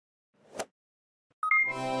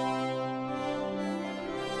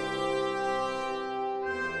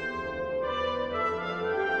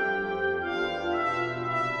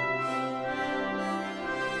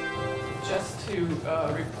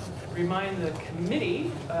to remind the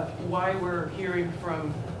committee why we're hearing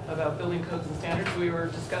about building codes and standards. We were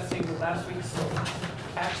discussing last week's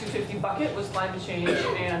Act 250 bucket was climate change,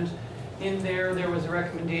 and in there was a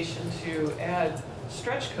recommendation to add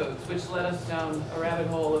stretch codes, which led us down a rabbit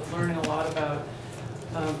hole of learning a lot about.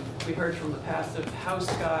 We heard from the passive house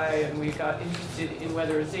guy, and we got interested in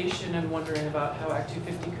weatherization and wondering about how Act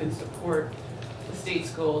 250 could support the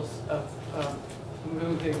state's goals of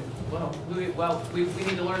moving. Well, we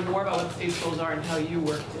need to learn more about what the state's goals are and how you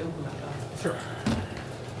work to implement them. Sure.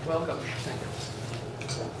 Welcome. Thank you.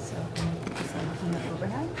 So, put this on the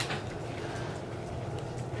overhead.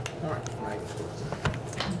 All right.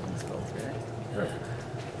 Let's go through it. Sure.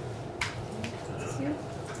 This here.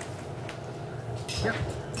 Yep.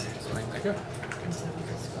 That's fine. Thank you. And so we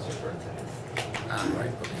just go through this. Ah,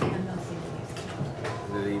 right. Okay. And they'll see these.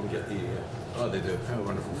 Did they even get the? Oh, they do. How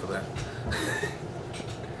wonderful for them.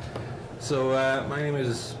 So my name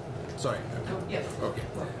is. Sorry. Yes. Okay.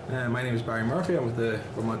 My name is Barry Murphy. I'm with the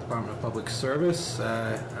Vermont Department of Public Service.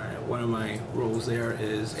 One of my roles there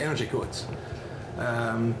is energy codes.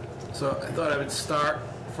 So I thought I would start,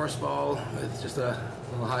 first of all, with just a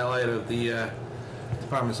little highlight of the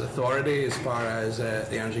department's authority as far as the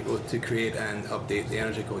energy code to create and update the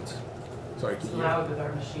energy codes. Sorry, It's loud with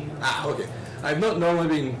our machine. Ah, okay. I've not normally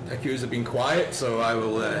been accused of being quiet, so I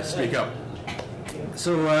will speak up.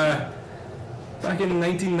 So back in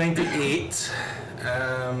 1998,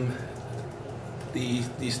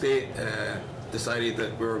 the state decided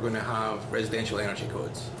that we were going to have residential energy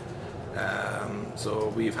codes. So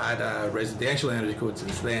we've had a residential energy code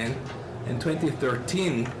since then. In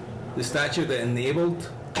 2013, the statute that enabled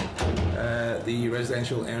the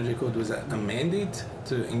residential energy code was amended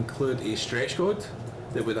to include a stretch code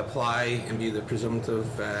that would apply and be the presumptive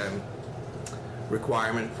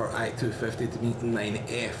requirement for Act 250 to meet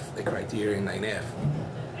 9F, the criteria in 9F.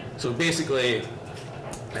 So basically,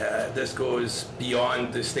 this goes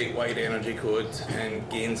beyond the statewide energy code and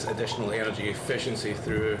gains additional energy efficiency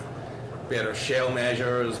through better shell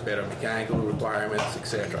measures, better mechanical requirements,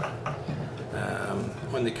 etc.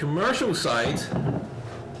 On the commercial side,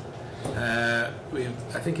 I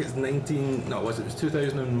think it's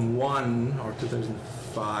 2001 or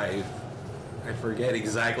 2005. I forget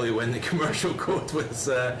exactly when the commercial code was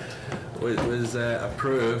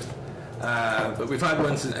approved, but we've had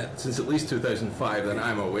one since at least 2005 that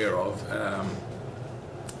I'm aware of,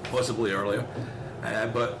 possibly earlier.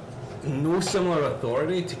 But no similar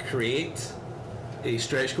authority to create a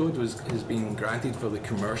stretch code has been granted for the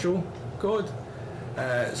commercial code.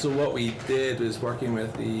 So what we did was, working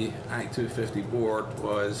with the Act 250 board,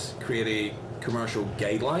 was create a commercial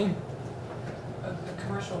guideline. A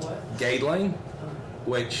commercial what? Guideline,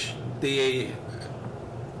 which they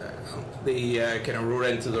kind of wrote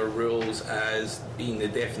into their rules as being the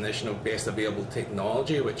definition of best available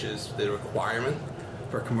technology, which is the requirement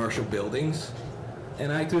for commercial buildings in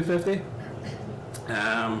Act 250.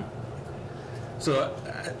 So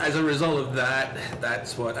as a result of that,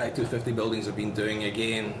 that's what Act 250 buildings have been doing.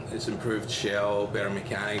 Again, it's improved shell, better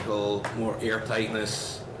mechanical, more air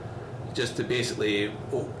tightness, just to basically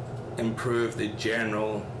improve the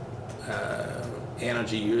general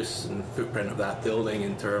energy use and footprint of that building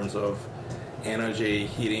in terms of energy,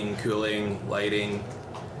 heating, cooling, lighting,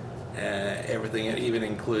 everything. It even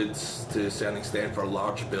includes, to a certain extent, for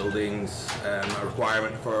large buildings, a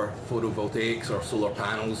requirement for photovoltaics or solar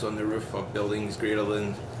panels on the roof of buildings greater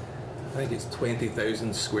than, I think it's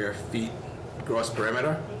 20,000 square feet gross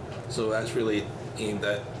perimeter. So that's really aimed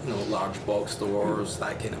at, large box stores,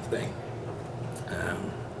 that kind of thing.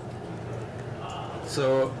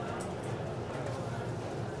 So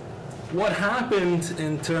what happened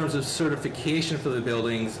in terms of certification for the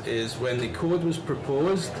buildings is, when the code was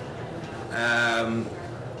proposed,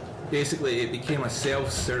 basically it became a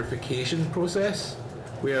self-certification process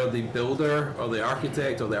where the builder or the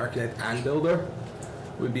architect and builder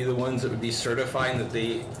would be the ones that would be certifying that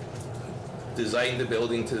they designed the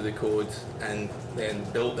building to the code and then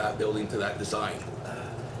built that building to that design.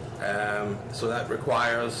 So that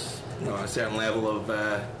requires a certain level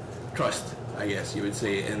of trust, I guess you would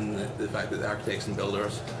say, in the fact that the architects and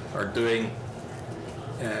builders are doing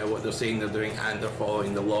what they're saying they're doing, and they're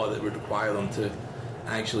following the law that would require them to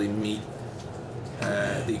actually meet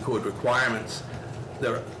the code requirements.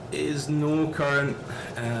 There is no current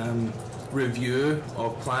review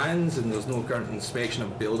of plans, and there's no current inspection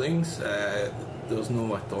of buildings. There's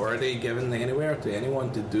no authority given anywhere to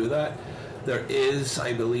anyone to do that. There is,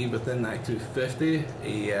 I believe, within Act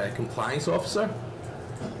 250 a compliance officer,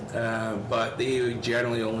 but they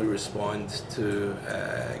generally only respond to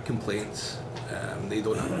complaints They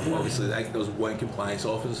don't have, obviously, I think there's one compliance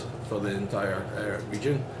office for the entire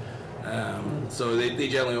region. So they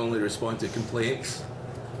generally only respond to complaints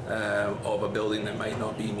of a building that might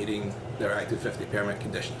not be meeting their Act 250 permit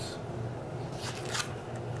conditions.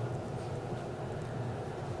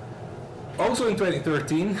 Also in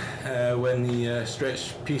 2013, when the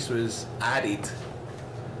stretch piece was added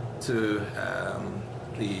to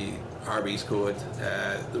the RB's code,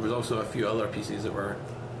 there was also a few other pieces that were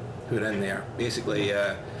put in there. Basically,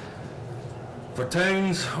 for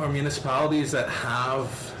towns or municipalities that have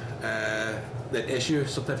that issue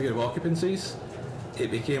certificate of occupancies, it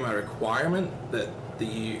became a requirement that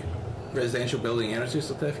the residential building energy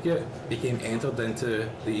certificate became entered into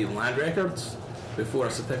the land records before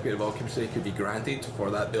a certificate of occupancy could be granted for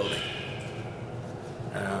that building.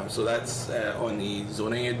 So that's on the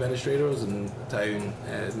zoning administrators and town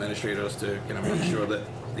administrators to kind of make sure that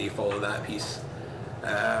they follow that piece.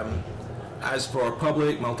 As for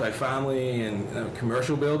public, multifamily and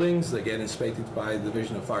commercial buildings that get inspected by the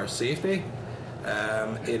Division of Fire Safety,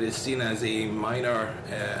 it is seen as a minor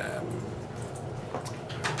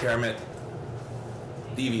permit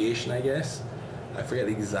deviation, I guess. I forget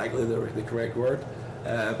exactly the correct word.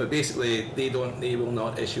 But basically, they will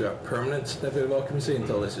not issue a permanent certificate of occupancy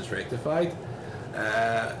until this is rectified.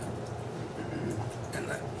 And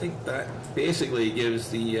I think that basically gives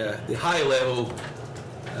the high level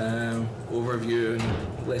overview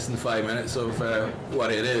in less than 5 minutes of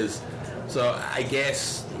what it is. So I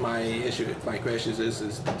guess my question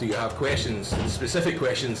is do you have questions, specific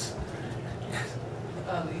questions?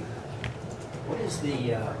 What is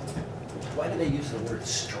the, why do they use the word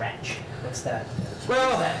stretch? What's that?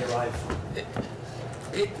 Well, where does that derive from?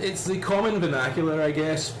 It's the common vernacular, I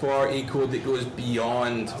guess, for a code that goes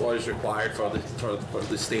beyond what is required for the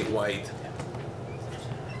statewide.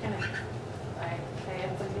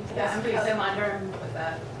 Yes, because I'm under with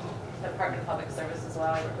the Department of Public Service as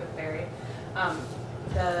well. I work with Barry.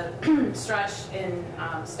 The stretch in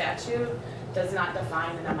statute does not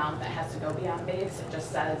define an amount that has to go beyond base. It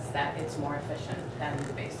just says that it's more efficient than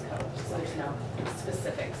the base code. So there's no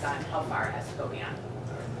specifics on how far it has to go beyond.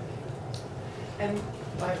 And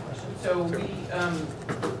I have a question. So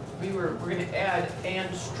we're going to add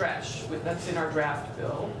and stretch, that's in our draft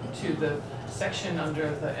bill, to the section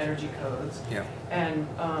under the energy codes. Yeah. And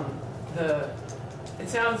it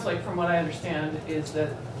sounds like, from what I understand, is that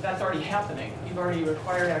that's already happening. You've already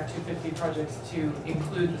required Act 250 projects to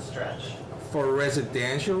include the stretch. For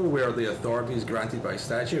residential, where the authority is granted by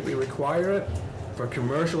statute, we require it. For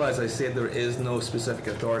commercial, as I said, there is no specific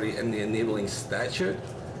authority in the enabling statute,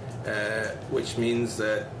 which means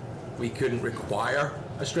that we couldn't require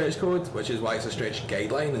a stretch code, which is why it's a stretch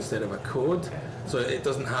guideline instead of a code. So it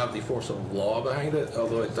doesn't have the force of law behind it,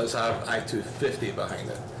 although it does have Act 250 behind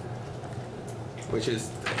it, which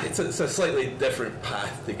is, it's a slightly different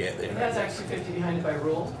path to get there. It has Act 250 behind it by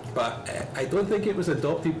rule. But I don't think it was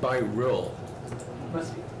adopted by rule.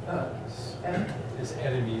 Must be. Evan? This is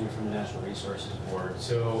Evan Bean from the Natural Resources Board.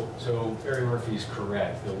 So Barry Murphy is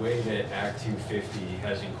correct. The way that Act 250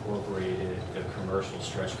 has incorporated the commercial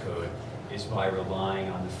stretch code is by relying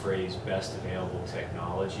on the phrase best available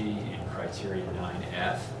technology in criteria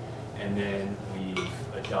 9F. And then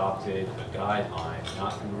we've adopted a guideline,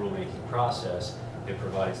 not through the rulemaking process, that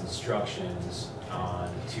provides instructions on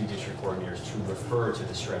to district coordinators to refer to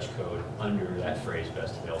the stretch code under that phrase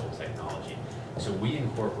best available technology. So we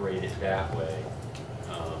incorporate it that way,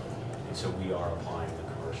 and so we are applying the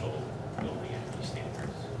commercial building energy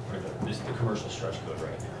standards, or the commercial stretch code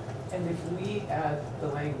right now. And if we add the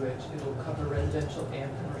language, it will cover residential and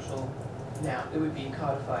commercial now. It would be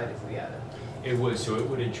codified if we add it. It would, so it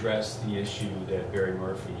would address the issue that Barry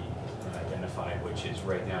Murphy identified, which is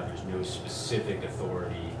right now there's no specific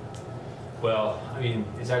authority. Well, I mean,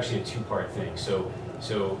 it's actually a two-part thing. So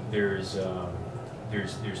there's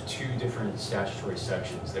two different statutory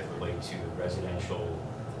sections that relate to the residential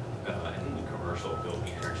and the commercial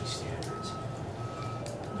building energy standards.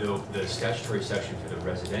 The statutory section for the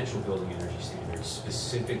residential building energy standards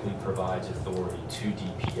specifically provides authority to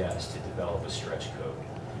DPS to develop a stretch code.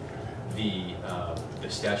 The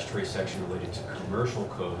statutory section related to commercial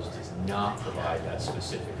codes does not provide that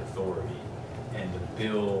specific authority, and the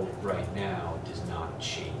bill right now does not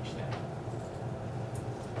change that.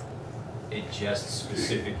 It just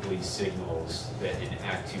specifically signals that in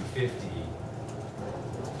Act 250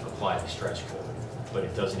 apply the stretch code, but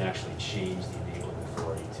it doesn't actually change the enabling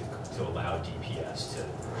authority to allow DPS to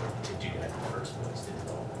do that in the first place, to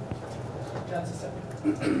develop. That's a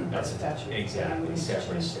separate. That's a statute. Exactly,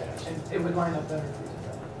 separate change, statute. and it would line up better if we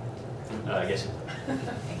did that. Yes, it would.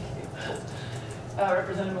 Thank you.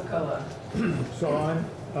 Representative McCullough. So I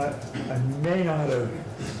may not have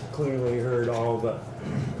clearly heard all the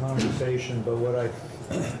conversation, but what I,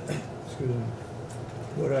 excuse me,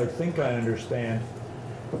 what I think I understand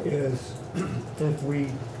is if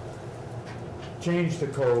we change the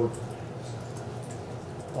code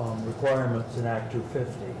requirements in Act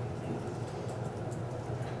 250,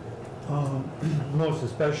 most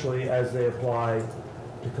especially as they apply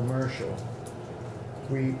to commercial,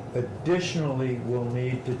 we additionally will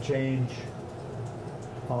need to change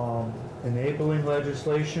enabling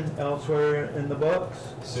legislation elsewhere in the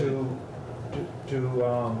books to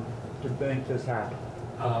make this happen.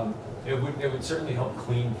 It would certainly help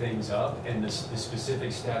clean things up, and the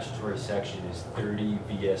specific statutory section is 30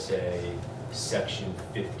 VSA Section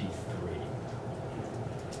 53.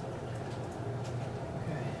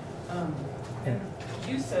 And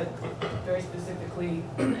you said very specifically,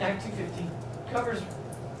 Act 250 covers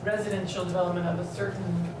residential development of a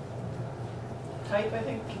certain type, I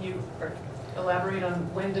think. Can you elaborate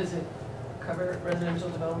on when does it cover residential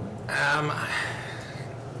development?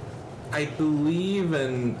 I believe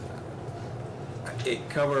it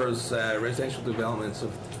covers residential developments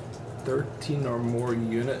of 13 or more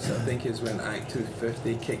units, I think is when Act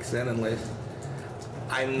 250 kicks in, unless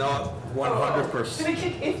I'm not 100%. So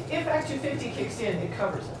if Act 250 kicks in, it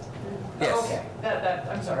covers it? Yes. Oh, okay,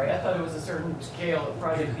 I'm sorry, I thought it was a certain scale of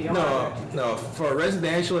project beyond. No, for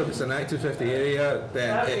residential, if it's an Act 250 area,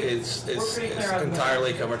 then it's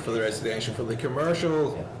entirely covered for the residential. For the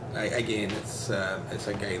commercial, again, it's a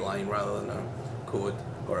guideline rather than a code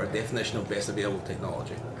or a definition of best available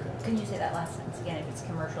technology. Can you say that last sentence again? If it's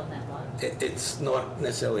commercial, then what? It's not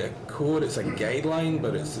necessarily a code, it's a guideline,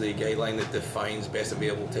 but it's the guideline that defines best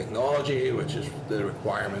available technology, which is the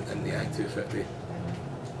requirement in the Act 250.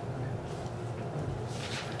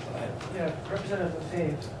 Yeah, Representative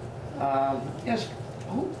Lefebvre. Yes,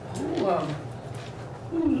 who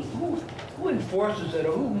enforces it,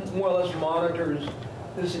 or who more or less monitors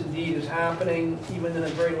this indeed is happening, even in a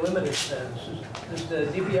very limited sense? Does the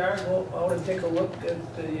DPR go out and take a look at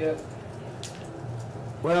the...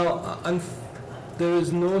 Well, there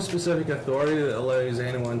is no specific authority that allows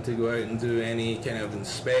anyone to go out and do any kind of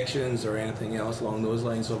inspections or anything else along those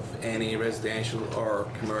lines of any residential or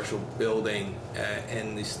commercial building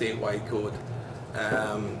in the statewide code.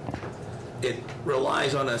 It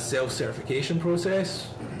relies on a self-certification process,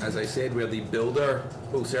 as I said, where the builder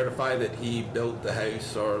will certify that he built the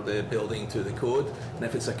house or the building to the code. And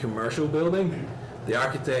if it's a commercial building, the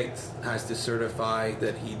architect has to certify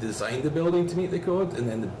that he designed the building to meet the code, and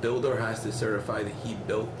then the builder has to certify that he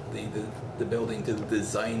built the building to the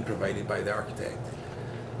design provided by the architect.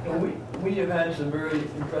 You know, we have had some very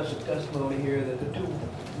impressive testimony here that the two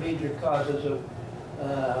major causes of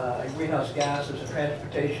greenhouse gases are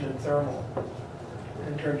transportation and thermal,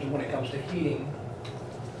 in terms of when it comes to heating.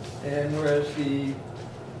 And whereas the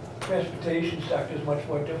transportation sector is much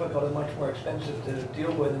more difficult and much more expensive to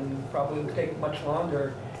deal with and probably would take much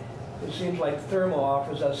longer, it seems like thermal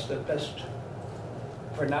offers us the best,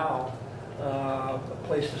 for now, a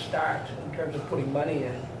place to start in terms of putting money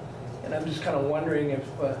in. And I'm just kind of wondering if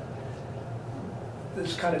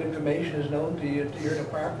this kind of information is known to your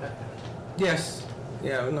department. Yes.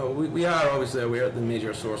 Yeah, no, we are obviously aware of the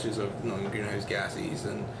major sources of greenhouse gases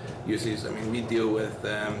and uses. I mean, we deal with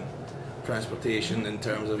transportation in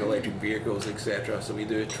terms of electric vehicles, etc. So we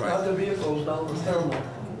do track. Not the vehicles, not the thermal.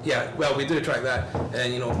 Yeah, well, we do track that,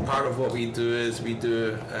 and part of what we do is we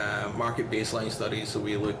do market baseline studies. So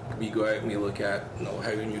we go out and we look at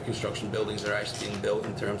how new construction buildings are actually being built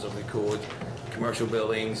in terms of the code, commercial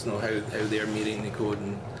buildings, how they're meeting the code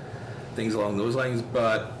and things along those lines.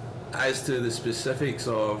 But as to the specifics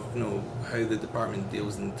of how the department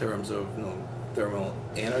deals in terms of thermal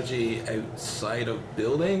energy outside of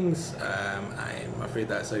buildings, I'm afraid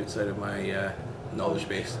that's outside of my knowledge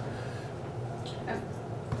base.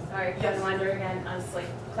 Sorry, Kevin Winder again, slight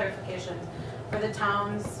clarification. For the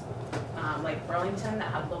towns like Burlington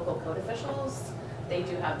that have local code officials, they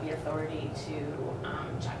do have the authority to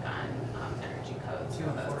check on energy codes. To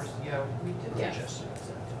enforce, yeah, we did. Yes.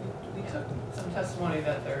 We took some testimony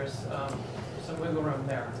that there's some wiggle room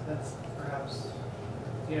there. That's perhaps,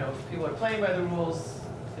 if people are playing by the rules,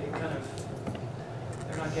 they're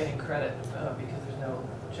not getting credit because there's no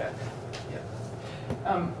check.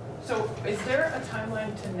 Yeah. So is there a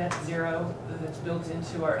timeline to net zero that's built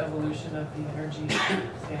into our evolution of the energy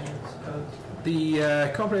standards codes?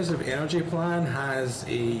 The Comprehensive Energy Plan has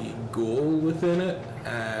a goal within it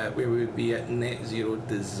where we would be at net zero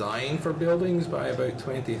design for buildings by about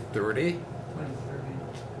 2030.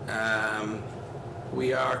 2030.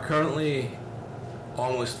 We are currently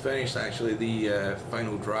almost finished actually the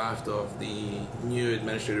final draft of the new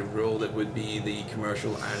administrative rule that would be the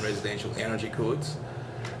commercial and residential energy codes,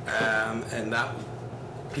 and that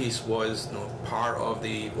piece was part of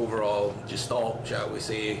the overall gestalt, shall we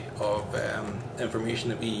say, of information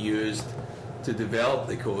that we used to develop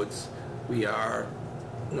the codes. We are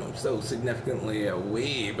still significantly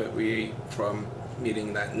away, but from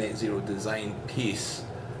meeting that net zero design piece.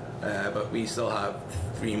 But we still have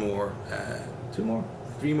three more,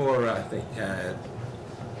 I think,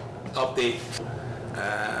 updates.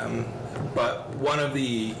 But one of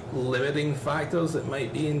the limiting factors that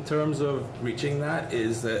might be in terms of reaching that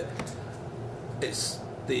is that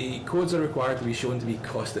the codes are required to be shown to be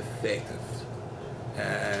cost effective,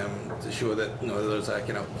 to show that there's a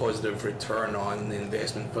kind of positive return on the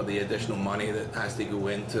investment for the additional money that has to go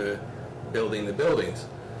into building the buildings.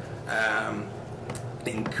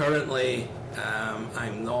 And currently,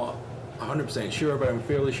 I'm not 100% sure, but I'm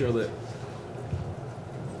fairly sure that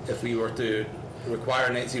if we were to require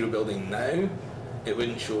a net zero building now, it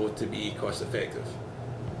wouldn't show to be cost effective.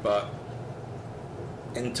 But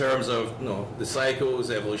in terms of the cycles,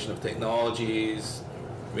 evolution of technologies,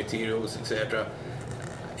 materials, etc.,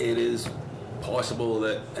 it is possible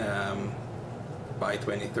that by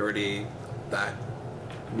 2030 that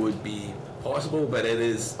would be possible, but it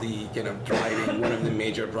is the kind of driving, one of the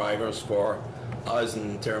major drivers for us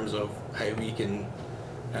in terms of how we can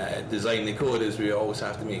design the code, is we always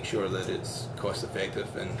have to make sure that it's cost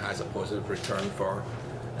effective and has a positive return for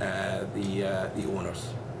the owners.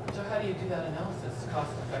 So how do you do that analysis,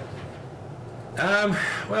 cost effective?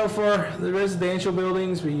 Well, for the residential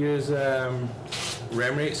buildings, we use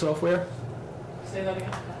REMRate software. Say that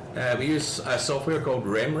again. We use a software called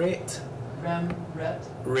REMRate.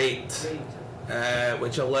 Rate.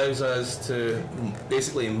 Which allows us to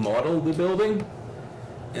basically model the building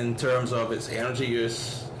in terms of its energy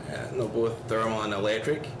use, both thermal and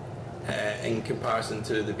electric, in comparison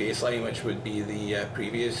to the baseline, which would be the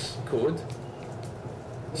previous code.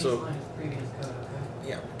 Baseline is previous code, okay.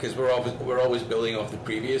 Yeah, because we're always building off the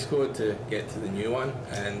previous code to get to the new one,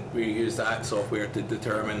 and we use that software to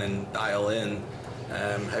determine and dial in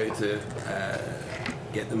how to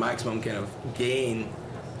get the maximum kind of gain,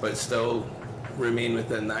 but still remain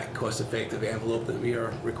within that cost-effective envelope that we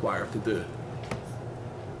are required to do.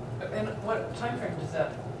 And what time frame does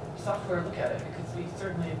that software look at it? Because we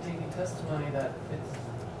certainly have taken testimony that it's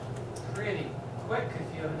pretty quick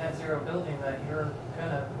if you have a net zero building that you're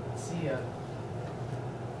gonna see a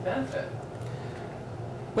benefit.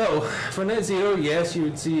 Well, for net zero, yes, you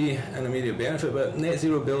would see an immediate benefit, but net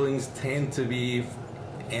zero buildings tend to be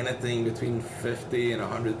anything between $50,000 and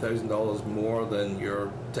 $100,000 more than your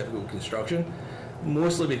typical construction,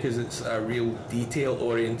 mostly because it's a real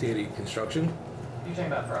detail-oriented construction. You're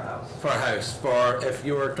talking about for a house? For a house. For if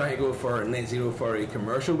you were trying to go for net zero for a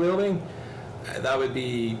commercial building, that would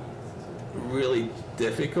be really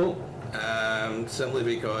difficult, simply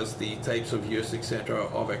because the types of use, etc.,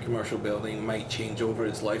 of a commercial building might change over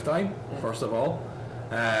its lifetime, first of all.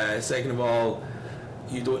 Second of all,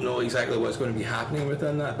 you don't know exactly what's going to be happening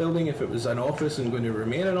within that building. If it was an office and going to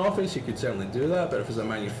remain an office, you could certainly do that, but if it's a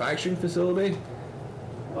manufacturing facility...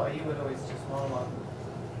 Well, you would always just model on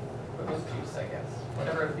proposed use, I guess,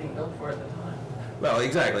 whatever is being built for at the time. Well,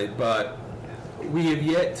 exactly, but we have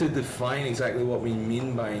yet to define exactly what we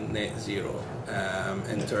mean by net zero,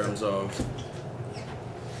 in terms of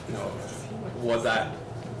what that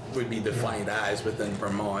would be defined as within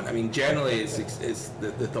Vermont. I mean, generally,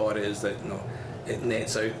 the thought is that it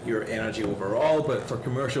nets out your energy overall, but for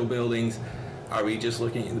commercial buildings, are we just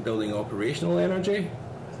looking at the building operational energy?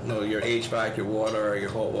 Your HVAC, your water, your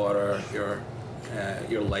hot water,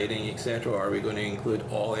 your lighting, etc. Are we going to include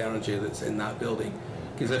all energy that's in that building?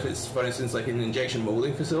 Because if it's, for instance, like an injection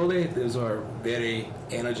molding facility, those are very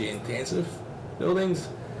energy intensive buildings.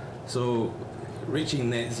 So reaching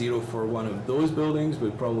net zero for one of those buildings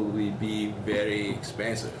would probably be very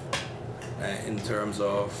expensive in terms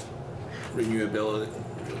of renewability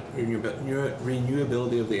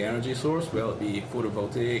of the energy source, whether it be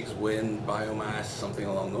photovoltaics, wind, biomass, something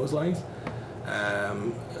along those lines.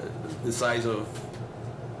 The size of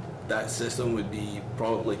that system would be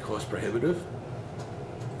probably cost prohibitive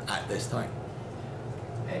at this time.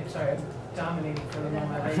 Hey, sorry, I'm dominating for the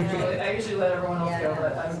moment. I usually let everyone else go,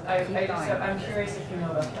 but I'm curious if you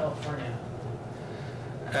know about California.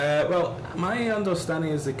 Well, my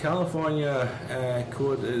understanding is the California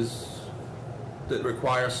code that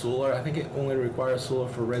requires solar. I think it only requires solar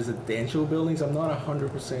for residential buildings. I'm not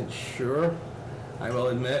 100% sure, I will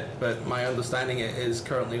admit, but my understanding it is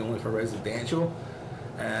currently only for residential.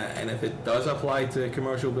 And if it does apply to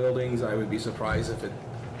commercial buildings, I would be surprised if it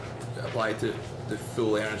applied to the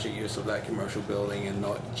full energy use of that commercial building and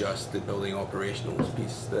not just the building operationals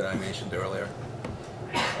piece that I mentioned earlier.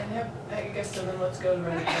 And I guess, so then let's go to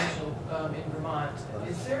residential in Vermont.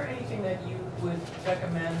 Is there anything that you would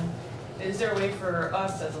recommend? Is there a way for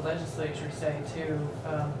us as a legislature, say, to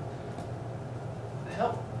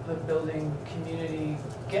help the building community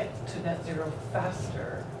get to net zero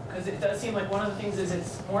faster? Because it does seem like one of the things is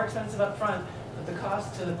it's more expensive up front, but the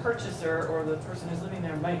cost to the purchaser or the person who's living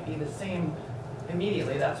there might be the same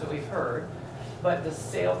immediately. That's what we've heard. But the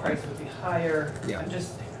sale price would be higher. Yeah. I'm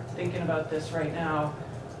just thinking about this right now.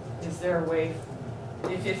 Is there a way,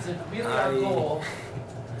 if it's really our goal?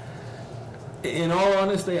 In all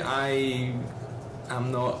honesty, I'm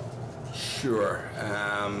not sure.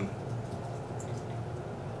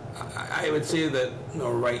 I would say that, you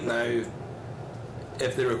know, right now,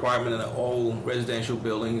 if the requirement that all residential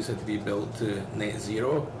buildings had to be built to net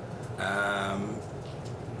zero,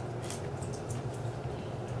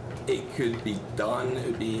 it could be done. It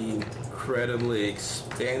would be incredibly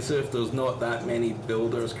expensive. There's not that many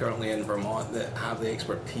builders currently in Vermont that have the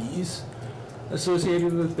expertise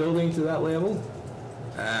associated with building to that level.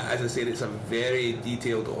 As I said, it's a very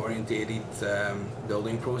detailed orientated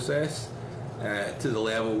building process to the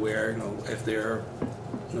level where, you know, if they're,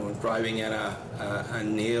 you know, driving in a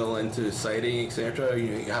nail into siding, etc.,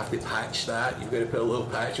 you have to patch that. You've got to put a little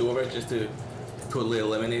patch over it just to totally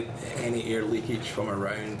eliminate any air leakage from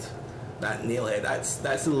around that nail head. That's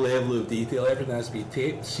the level of detail. Everything has to be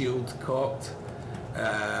taped, sealed, caulked.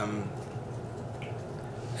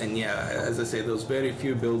 And yeah, as I say, there's very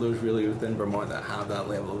few builders really within Vermont that have that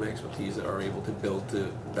level of expertise that are able to build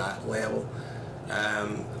to that level.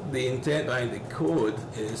 The intent behind the code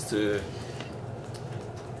is to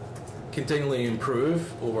continually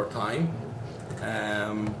improve over time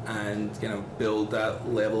and, you know, build that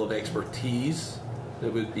level of expertise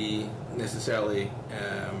that would be necessarily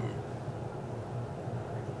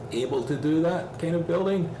able to do that kind of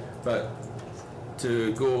building. But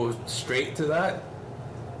to go straight to that,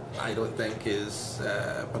 I don't think is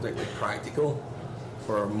particularly practical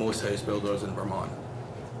for most house builders in Vermont.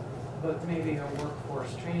 But maybe a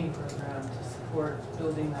workforce training program to support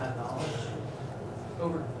building that knowledge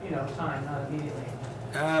over, you know, time, not immediately.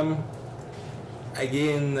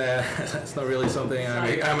 Again, that's not really something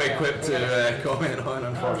I'm equipped to comment on,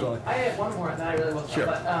 unfortunately. I had one more, and then I really will. Sure.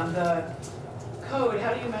 But the code,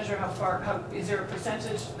 how do you measure how far? Is there a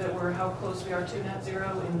percentage that how close we are to net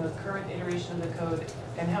zero in the current iteration of the code,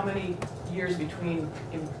 and how many years between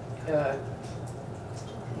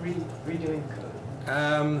redoing the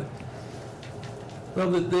code? Well,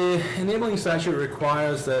 the enabling statute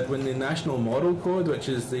requires that when the National Model Code, which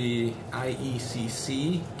is the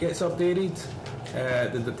IECC, gets updated,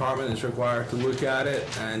 the department is required to look at it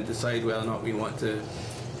and decide whether or not we want to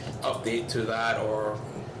update to that or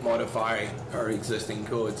modify our existing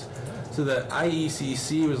codes. So the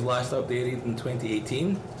IECC was last updated in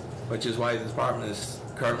 2018, which is why the department is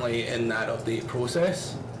currently in that update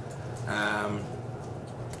process.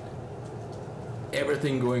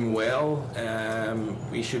 Everything going well,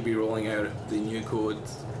 we should be rolling out the new code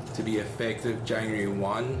to be effective January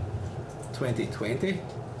 1, 2020.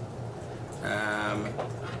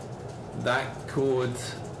 That code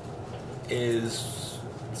is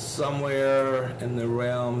somewhere in the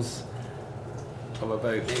realms of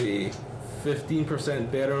about maybe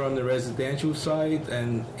 15% better on the residential side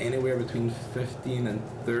and anywhere between 15 and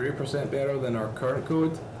 30% better than our current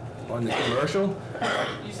code on the commercial.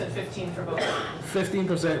 You said 15 for both?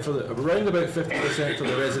 15% for around about 50% for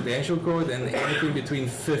the residential code, and anything between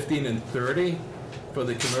 15 and 30 for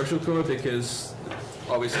the commercial code, because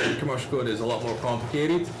obviously the commercial code is a lot more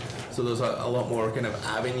complicated. So there's a lot more kind of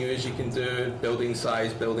avenues you can do. Building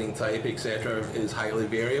size, building type, etc. is highly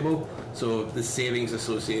variable. So the savings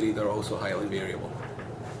associated are also highly variable.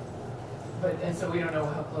 And so we don't know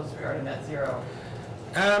how close we are to net zero.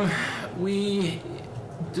 We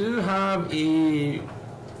do have a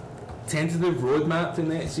tentative roadmap to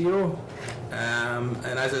net zero, and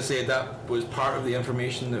as I said, that was part of the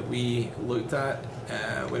information that we looked at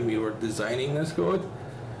when we were designing this code.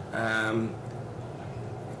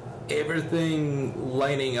 Everything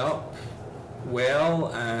lining up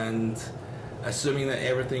well, and assuming that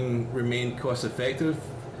everything remained cost effective,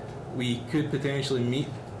 we could potentially meet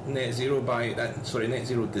net zero net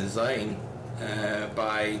zero design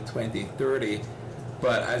by 2030.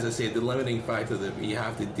 But as I said, the limiting factor that we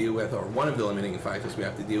have to deal with, or one of the limiting factors we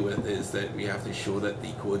have to deal with, is that we have to show that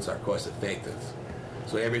the codes are cost effective.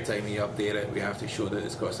 So every time we update it, we have to show that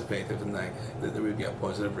it's cost effective and that there would be a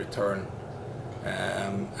positive return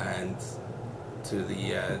and to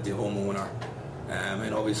the homeowner.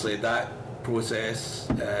 And obviously that process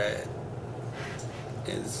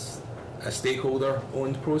is a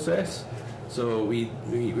stakeholder-owned process. So we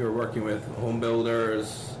were working with home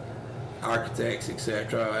builders, architects,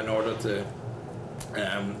 etc., in order to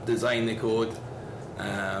design the code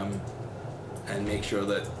and make sure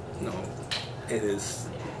that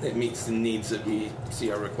it meets the needs that we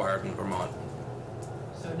see are required in Vermont.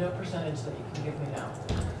 So no percentage that you can give me now.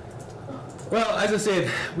 Well, as I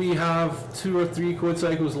said, we have 2 or 3 code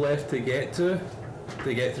cycles left to get through to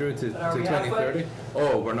Are we 2030. halfway?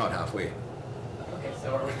 Oh, we're not halfway. Okay,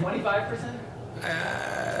 so are we 25%?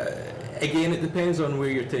 Again, it depends on where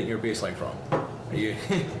you're taking your baseline from. Are you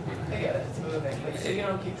I get it, it's moving. But so you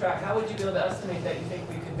don't keep track. How would you be able to estimate that you think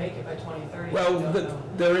we could make it by 2030? well, You don't know.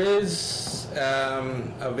 there is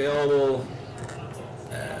available.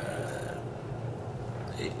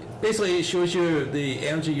 Basically, it shows you the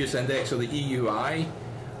energy use index, or the EUI,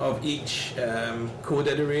 of each code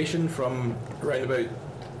iteration from around about,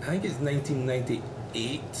 I think it's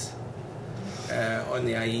 1998 on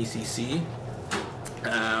the IECC.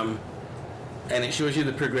 And it shows you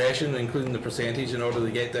the progression, including the percentage, in order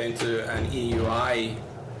to get down to an EUI,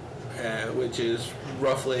 which is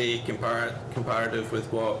roughly comparative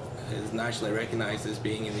with what is nationally recognized as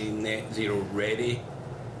being in the net zero ready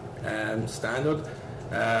standard.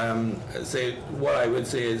 So what I would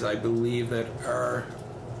say is I believe that our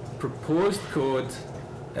proposed code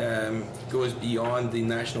goes beyond the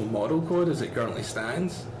national model code as it currently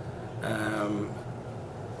stands. I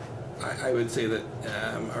would say that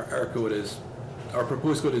our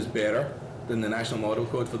proposed code is better than the national model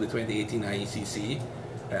code for the 2018 IECC.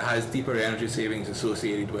 It has deeper energy savings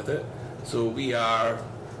associated with it. So we are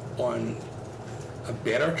on a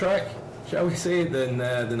better track, shall we say, than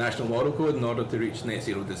the national model code in order to reach net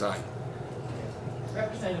zero design.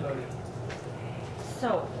 Representative Odie.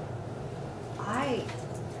 So,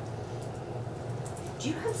 do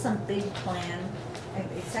you have some big plan?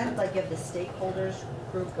 It sounded like you have the stakeholders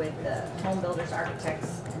group with the home builders,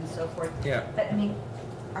 architects, and so forth. Yeah. But I mean,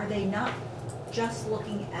 are they not just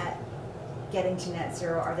looking at getting to net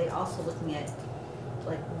zero? Are they also looking at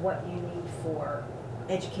like what you need for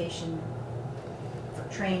education, for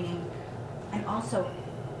training, and also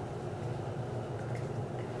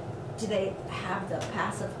do they have the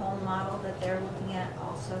passive home model that they're looking at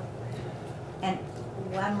also? And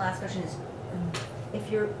one last question is, if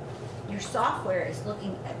your software is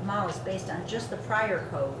looking at models based on just the prior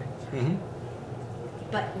code, Mm-hmm.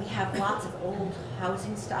 but we have lots of old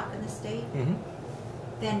housing stock in the state, Mm-hmm.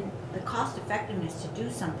 then the cost effectiveness to do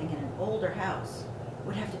something in an older house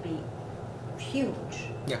would have to be huge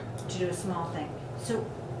Yeah. to do a small thing. So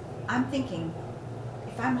I'm thinking,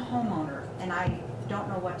 if I'm a homeowner and I don't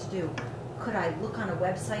know what to do, could I look on a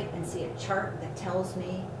website and see a chart that tells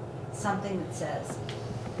me something that says,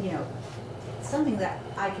 something that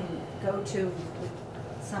I can go to with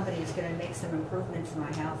somebody who's going to make some improvements in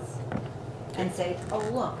my house and say, oh,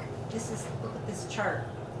 look at this chart.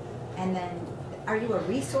 And then, are you a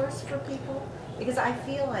resource for people? Because I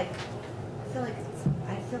feel like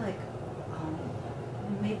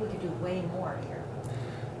maybe we could do way more here.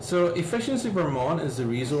 So Efficiency Vermont is the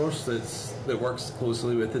resource that works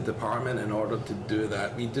closely with the department in order to do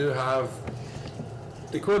that. We do have,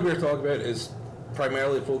 the code we're talking about is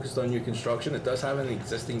primarily focused on new construction. It does have an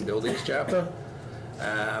existing buildings chapter.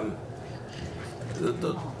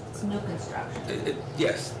 It's new construction.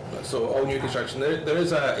 Yes, so all new construction. There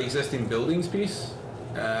is a existing buildings piece,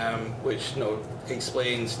 which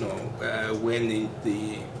explains when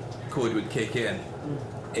the code would kick in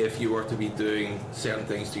if you were to be doing certain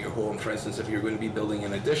things to your home. For instance, if you're going to be building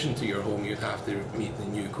in addition to your home, you'd have to meet the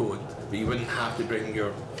new code. But you wouldn't have to bring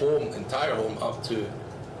your entire home up to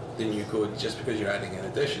the new code just because you're adding an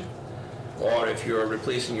addition. Or if you're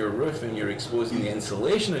replacing your roof and you're exposing the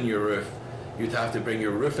insulation in your roof, you'd have to bring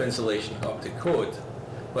your roof insulation up to code.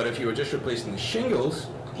 But if you were just replacing the shingles,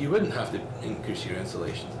 you wouldn't have to increase your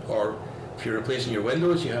insulation. Or if you're replacing your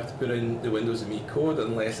windows, you have to put in the windows that meet code,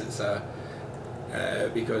 unless it's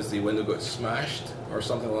because the window got smashed or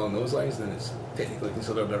something along those lines, then it's technically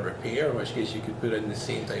considered a repair, in which case you could put in the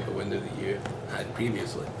same type of window that you had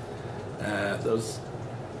previously. There's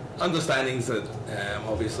understandings that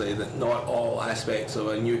obviously that not all aspects of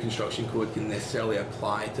a new construction code can necessarily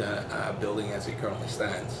apply to a building as it currently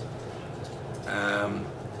stands.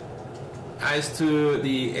 As to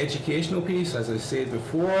the educational piece, as I said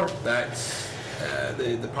before, that's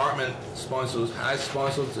the department has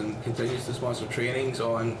sponsored and continues to sponsor trainings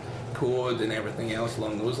on code and everything else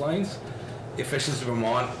along those lines. Efficiency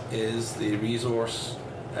Vermont is the resource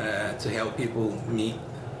to help people meet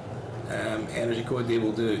energy code.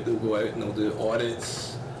 They'll go out and they'll do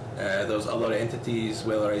audits. There's other entities,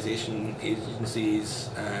 weatherization agencies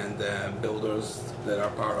and builders that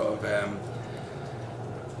are part of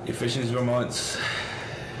Efficiency Vermont's,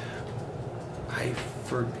 I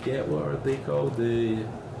forget what are they called, the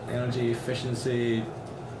energy efficiency,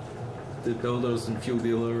 the builders and fuel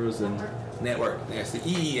dealers and network. Yes, the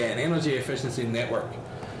EEN, Energy Efficiency Network.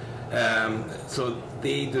 So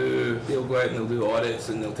they'll go out and they'll do audits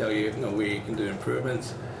and they'll tell you, where you can do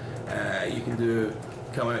improvements. You can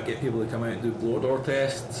get people to come out and do blower door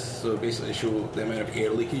tests. So basically show the amount of air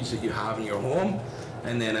leakage that you have in your home,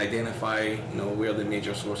 and then identify, where the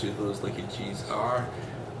major sources of those leakages are.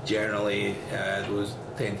 Generally, those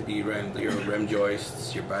tend to be around your rim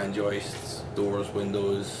joists, your band joists, doors,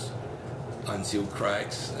 windows, unsealed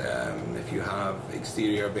cracks. If you have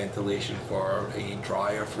exterior ventilation for a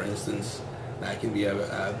dryer, for instance, that can be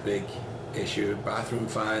a big issue. Bathroom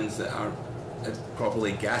fans that aren't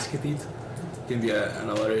properly gasketed can be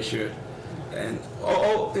another issue. And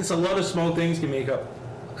it's a lot of small things can make up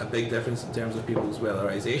a big difference in terms of people's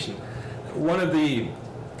weatherization. One of the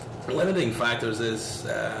limiting factors is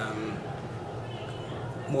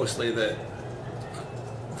mostly that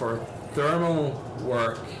for thermal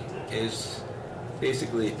work is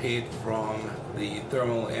basically paid from the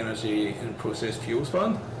Thermal Energy and Process Fuels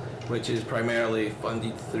Fund, which is primarily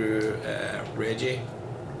funded through REGI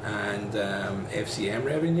and FCM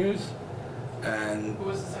revenues. And What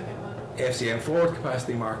was the second one? FCM, Forward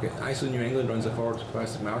Capacity Market. ISO New England runs a Forward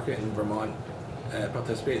Capacity Market, and Vermont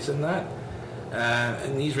participates in that.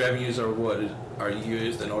 And these revenues are what are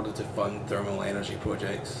used in order to fund thermal energy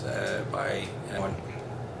projects by anyone.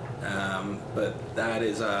 But that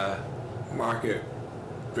is a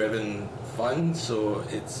market-driven fund, so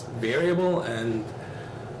it's variable and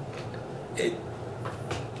it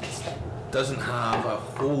doesn't have a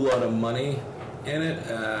whole lot of money in it.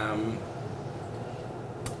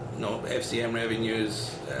 FCM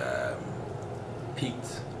revenues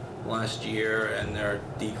peaked last year and they're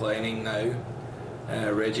declining now.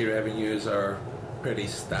 REGI revenues are pretty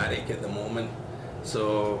static at the moment,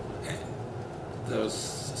 so there's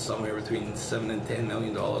somewhere between $7 and $10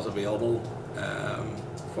 million available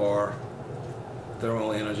for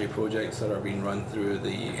thermal energy projects that are being run through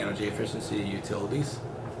the energy efficiency utilities,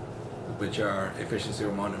 which are Efficiency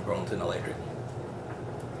Vermont and Burlington Electric.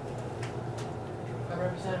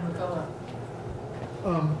 Representative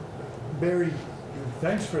McCullough. Barry,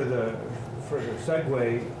 thanks for the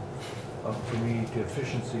segue for me to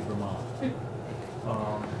Efficiency Vermont.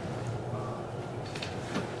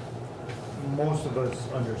 Most of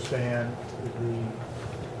us understand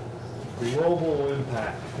the global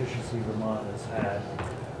impact Efficiency Vermont has had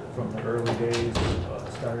from the early days,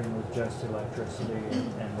 starting with just electricity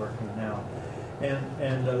and working now.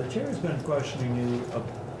 And the chair has been questioning you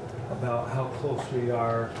about how close we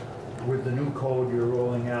are with the new code you're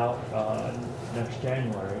rolling out next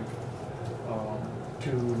January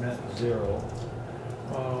to net zero.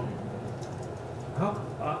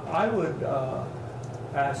 I would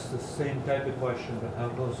ask the same type of question, but how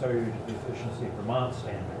close are you to the Efficiency Vermont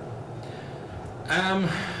standard?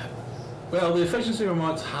 Well, the Efficiency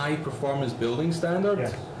Vermont's high performance building standard,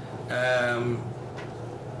 Yes.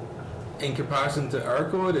 In comparison to our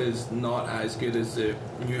code, is not as good as the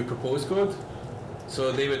new proposed code.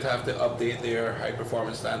 So they would have to update their high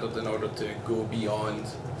performance standard in order to go beyond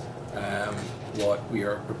what we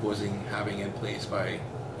are proposing having in place by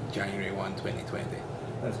January 1, 2020.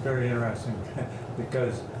 That's very interesting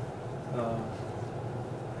because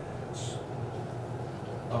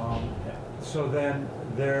so then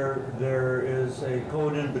there is a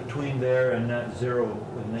code in between there and net zero.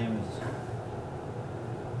 The name is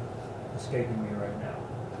escaping me right now.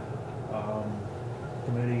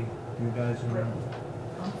 Committee, do you guys remember?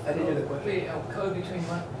 I didn't hear the question. Wait, code between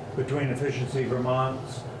what? Between Efficiency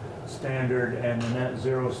Vermont's standard and the net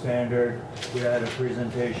zero standard, we had a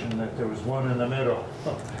presentation that there was one in the middle.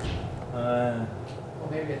 Well,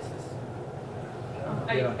 maybe it's this.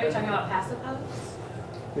 Are you talking about passive house?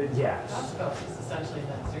 Yes. House is essentially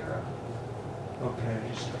net zero. Okay.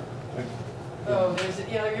 Oh,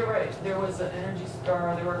 you're right. There was an Energy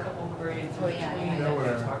Star, there were a couple grades Oh, between yeah, that There we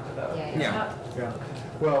were. talked about. Yeah, It's yeah. not- Yeah.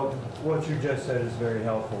 Well, what you just said is very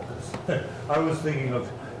helpful, because I was thinking of,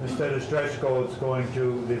 instead of stretch codes, going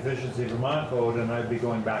to the Efficiency Vermont code, and I'd be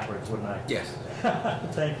going backwards, wouldn't I? Yes.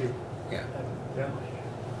 Thank you. Yeah. Yeah.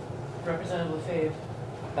 Representative LaFave.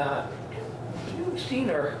 Have you seen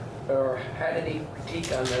or had any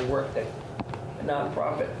critique on the work that a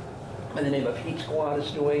nonprofit by the name of Heat Squad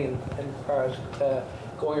is doing, and as far as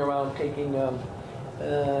going around taking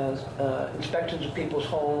inspections of people's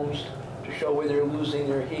homes to show where they're losing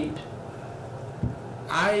their heat?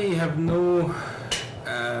 I have no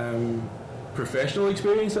professional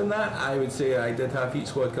experience in that. I would say I did have Heat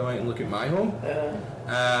Squad come out and look at my home.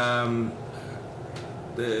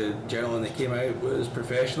 The gentleman that came out was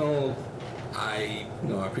professional. I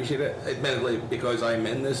appreciate it. Admittedly, because I'm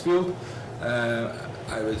in this field,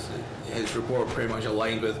 his report pretty much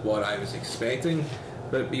aligned with what I was expecting.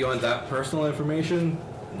 But beyond that personal information,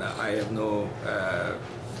 I have no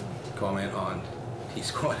comment on Heat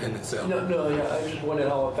Squad in itself. No, yeah, I just wondered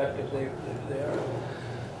how effective they are.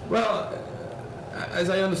 Well, as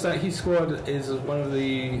I understand, Heat Squad is one of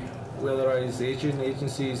the weatherization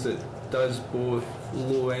agencies that does both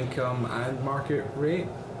low income and market rate.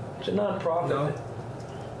 It's a non-profit.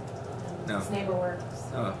 No. It's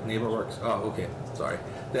NeighborWorks. Oh, NeighborWorks. Oh, okay. Sorry.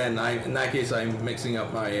 Then in that case, I'm mixing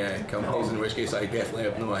up my companies. In which case, I definitely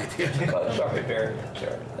have no idea. Oh, sorry, Barry.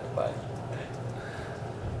 Sorry. Bye.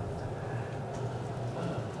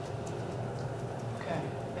 Okay,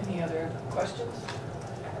 any other questions?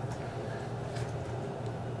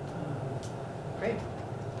 Great,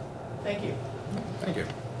 thank you. Thank you.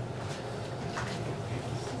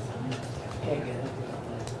 Can't get it.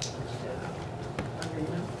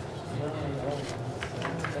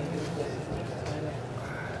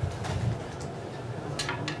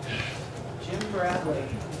 Jim Bradley.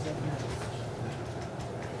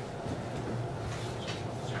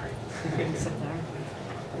 Sit there.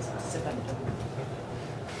 Sit back.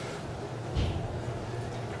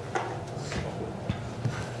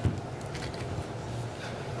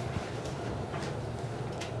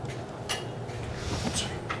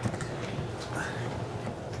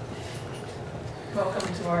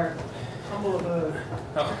 Welcome to our humble abode.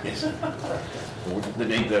 Oh, yes.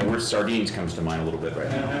 The word sardines comes to mind a little bit right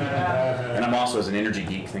now. And I'm also, as an energy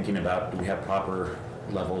geek, thinking about, do we have proper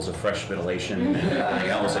levels of fresh ventilation and everything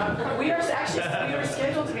else? And We are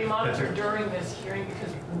scheduled to be monitored during this hearing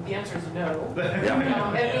because the answer is no. Yeah.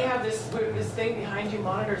 And we have this thing behind you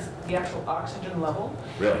monitors the actual oxygen level.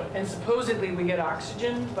 Really? And supposedly we get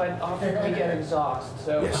oxygen, but often we get exhaust.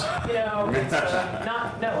 So, Yes. It's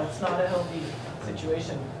it's not a healthy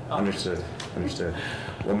situation. Understood.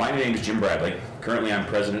 Well, my name is Jim Bradley. Currently, I'm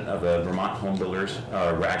president of the Vermont Home Builders,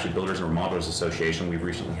 actually Builders and Remodelers Association. We've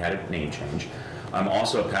recently had a name change. I'm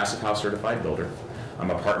also a Passive House certified builder. I'm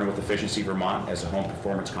a partner with Efficiency Vermont as a home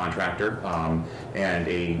performance contractor and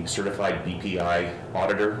a certified BPI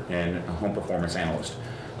auditor and a home performance analyst.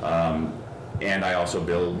 And I also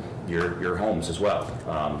build your homes as well.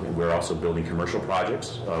 We're also building commercial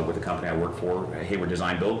projects with the company I work for, Hayward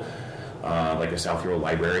Design Build. Like the South Hero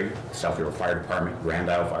Library, South Hero Fire Department, Grand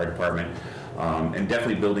Isle Fire Department, and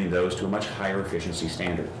definitely building those to a much higher efficiency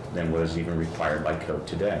standard than what is even required by code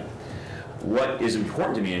today. What is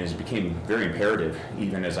important to me is it became very imperative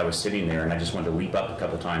even as I was sitting there, and I just wanted to leap up a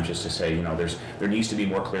couple of times just to say, there needs to be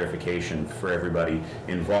more clarification for everybody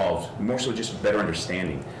involved, more so just better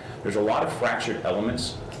understanding. There's a lot of fractured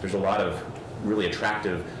elements, there's a lot of really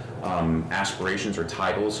attractive aspirations or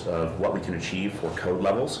titles of what we can achieve for code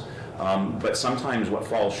levels. But sometimes what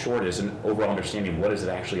falls short is an overall understanding of what does it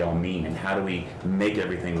actually all mean and how do we make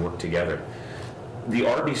everything work together. The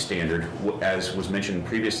RB standard, as was mentioned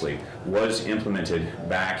previously, was implemented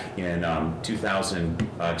back in 2000,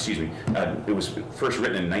 it was first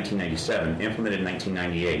written in 1997, implemented in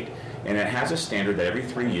 1998, and it has a standard that every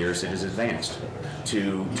 3 years it is advanced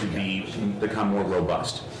to become more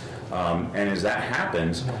robust. And as that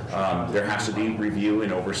happens, there has to be review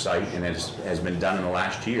and oversight, and as has been done in the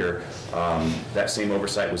last year, that same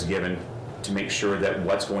oversight was given to make sure that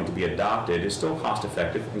what's going to be adopted is still cost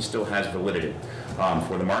effective and still has validity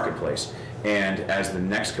for the marketplace. And as the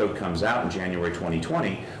next code comes out in January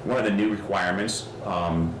 2020, one of the new requirements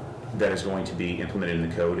that is going to be implemented in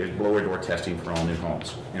the code is blower door testing for all new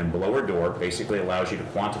homes. And blower door basically allows you to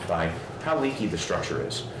quantify how leaky the structure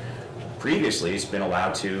is. Previously, it's been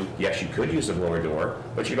allowed to, yes, you could use a blower door,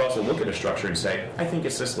 but you'd also look at a structure and say, I think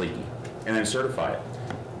it's this leaky, and then certify it.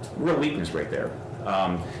 Real weakness right there.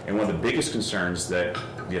 And one of the biggest concerns that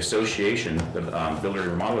the association, the Builder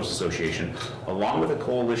and Remodelers Association, along with a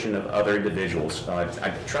coalition of other individuals,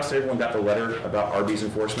 I trust everyone got the letter about RB's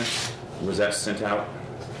enforcement. Was that sent out?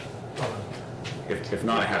 If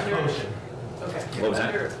not, I have to. Okay. What was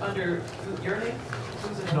that? Under your name?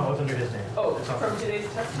 Who's it? No, it's under his name. Oh, from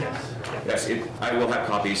today's testimony? Yes. Yes, I will have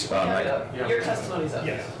copies. Your testimony's up.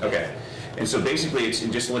 Yes. Okay. And so basically, it's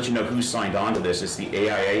just to let you know who signed on to this. It's the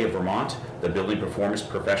AIA of Vermont, the Building Performance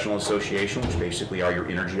Professional Association, which basically are your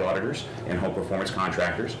energy auditors and home performance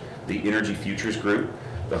contractors, the Energy Futures Group,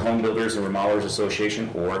 the Home Builders and Remodelers Association,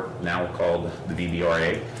 or now called the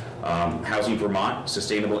VBRA, Housing Vermont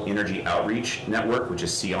Sustainable Energy Outreach Network, which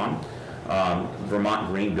is SEON, Vermont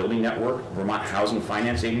Green Building Network, Vermont Housing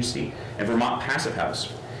Finance Agency, and Vermont Passive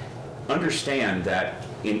House. Understand that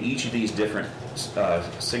in each of these different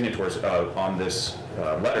signatories on this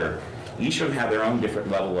letter, each of them have their own different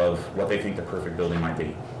level of what they think the perfect building might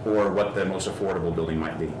be, or what the most affordable building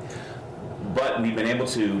might be. But we've been able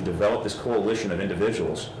to develop this coalition of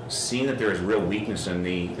individuals, seeing that there is real weakness in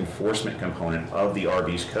the enforcement component of the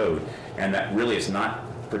RB's code, and that really it's not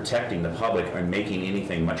protecting the public and making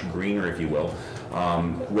anything much greener, if you will,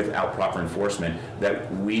 without proper enforcement,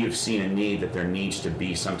 that we have seen a need that there needs to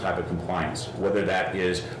be some type of compliance, whether that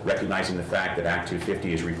is recognizing the fact that Act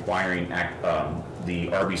 250 is requiring the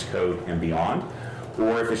RB's code and beyond,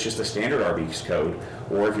 or if it's just a standard RB's code,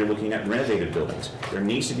 or if you're looking at renovated buildings. There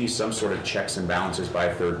needs to be some sort of checks and balances by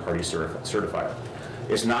a third-party certifier.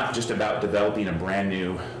 It's not just about developing a brand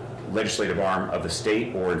new legislative arm of the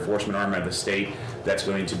state or enforcement arm of the state that's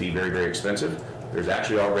going to be very, very expensive. There's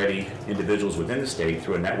actually already individuals within the state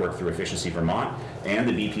through a network through Efficiency Vermont and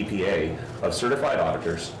the BPPA of certified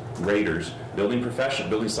auditors, raters, building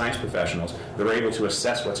science professionals that are able to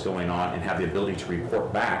assess what's going on and have the ability to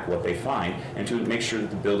report back what they find and to make sure that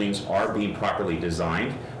the buildings are being properly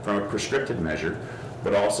designed from a prescriptive measure,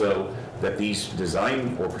 but also that these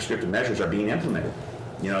design or prescriptive measures are being implemented.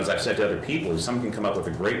 You know, as I've said to other people, someone can come up with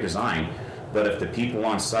a great design, but if the people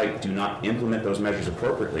on site do not implement those measures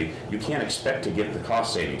appropriately, you can't expect to get the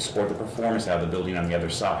cost savings or the performance out of the building on the other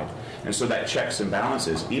side. And so that checks and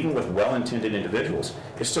balances, even with well-intended individuals,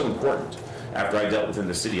 is still important. After I dealt within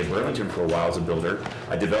the city of Burlington for a while as a builder,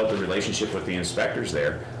 I developed a relationship with the inspectors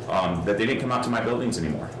there that they didn't come out to my buildings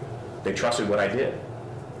anymore. They trusted what I did.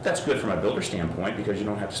 That's good from a builder standpoint because you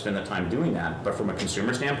don't have to spend the time doing that, but from a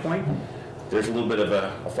consumer standpoint, there's a little bit of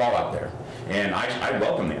a fallout there. And I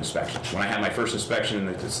welcome the inspections. When I had my first inspection in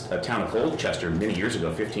the town of Colchester many years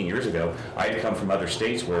ago, 15 years ago, I had come from other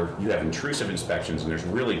states where you have intrusive inspections and there's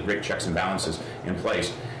really great checks and balances in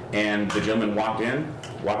place. And the gentleman walked in,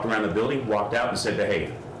 walked around the building, walked out and said,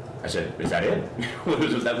 hey, I said, is that it?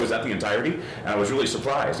 was that the entirety? And I was really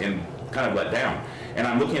surprised and kind of let down. And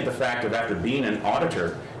I'm looking at the fact of after being an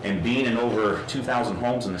auditor and being in over 2,000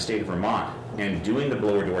 homes in the state of Vermont and doing the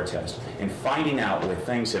blower door test and finding out where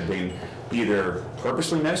things have been either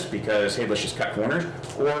purposely missed because, hey, let's just cut corners,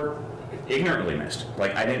 or ignorantly missed,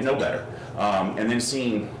 like I didn't know better. And then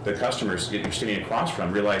seeing the customers that you're sitting across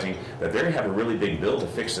from realizing that they have a really big bill to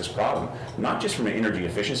fix this problem, not just from an energy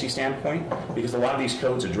efficiency standpoint, because a lot of these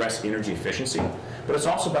codes address energy efficiency, but it's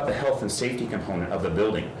also about the health and safety component of the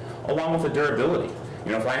building, along with the durability.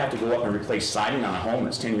 You know, if I have to go up and replace siding on a home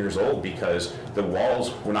that's 10 years old because the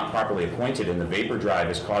walls were not properly appointed and the vapor drive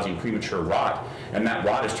is causing premature rot, and that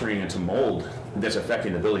rot is turning into mold that's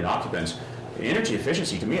affecting the building occupants, energy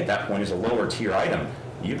efficiency to me at that point is a lower tier item.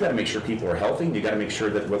 You've got to make sure people are healthy, and you've got to make sure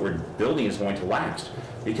that what we're building is going to last,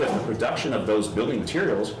 because the production of those building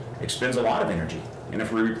materials expends a lot of energy. And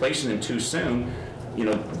if we're replacing them too soon, you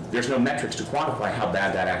know, there's no metrics to quantify how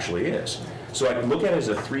bad that actually is. So I look at it as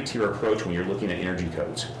a three-tier approach when you're looking at energy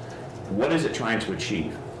codes. What is it trying to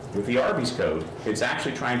achieve? With the RB's code, it's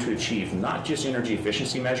actually trying to achieve not just energy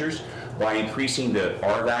efficiency measures by increasing the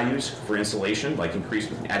R values for insulation, like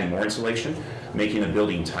adding more insulation, making the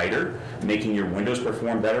building tighter, making your windows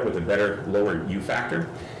perform better with a better lower U factor.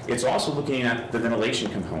 It's also looking at the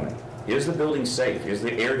ventilation component. Is the building safe? Is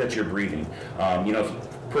the air that you're breathing? You know,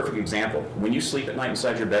 perfect example, when you sleep at night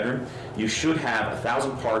inside your bedroom, you should have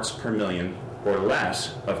 1,000 parts per million or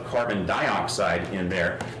less of carbon dioxide in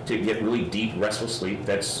there to get really deep, restful sleep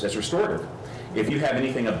that's restorative. If you have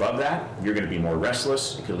anything above that, you're going to be more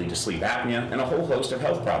restless, it could lead to sleep apnea, and a whole host of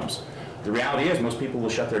health problems. The reality is most people will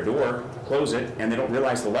shut their door, close it, and they don't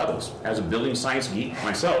realize the levels. As a building science geek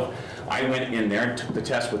myself, I went in there and took the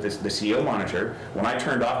test with the CO monitor. When I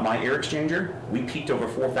turned off my air exchanger, we peaked over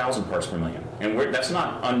 4,000 parts per million. And that's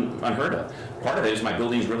not unheard of. Part of it is my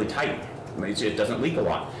building is really tight. It doesn't leak a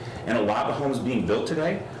lot. And a lot of the homes being built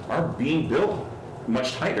today are being built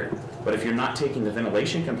much tighter. But if you're not taking the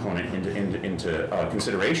ventilation component into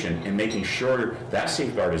consideration and making sure that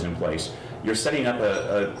safeguard is in place, you're setting up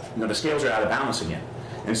the scales are out of balance again.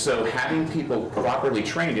 And so having people properly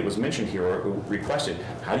trained, it was mentioned here or requested,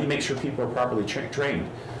 how do you make sure people are properly trained?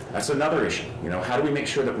 That's another issue. You know, how do we make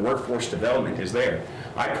sure that workforce development is there?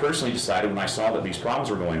 I personally decided when I saw that these problems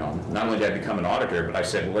were going on, not only did I become an auditor, but I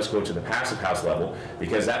said, well, let's go to the passive house level,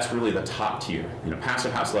 because that's really the top tier. You know,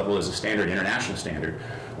 passive house level is a standard, international standard,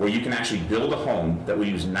 where you can actually build a home that will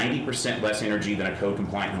use 90% less energy than a code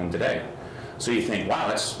compliant home today. So you think, wow,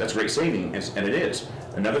 that's great saving, and it is.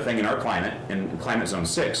 Another thing in our climate, in climate zone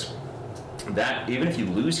 6, that even if you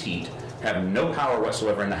lose heat, have no power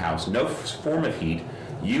whatsoever in the house, no form of heat,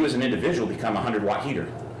 you as an individual become a 100-watt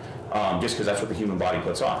heater, just because that's what the human body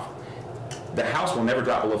puts off. The house will never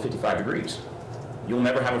drop below 55 degrees. You'll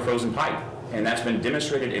never have a frozen pipe. And that's been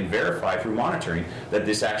demonstrated and verified through monitoring that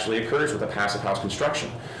this actually occurs with a passive house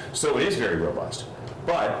construction. So it is very robust.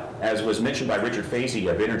 But, as was mentioned by Richard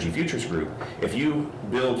Fazy of Energy Futures Group, if you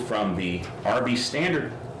build from the RB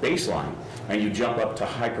standard baseline and you jump up to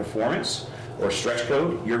high performance or stretch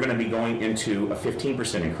code, you're going to be going into a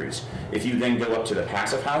 15% increase. If you then go up to the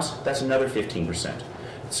passive house, that's another 15%.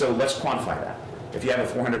 So let's quantify that. If you have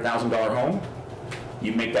a $400,000 home,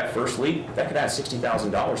 you make that first leap, that could add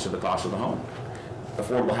 $60,000 to the cost of the home.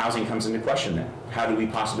 Affordable housing comes into question then. How do we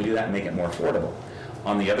possibly do that and make it more affordable?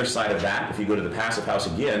 On the other side of that, if you go to the passive house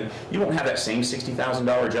again, you won't have that same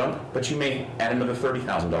 $60,000 jump, but you may add another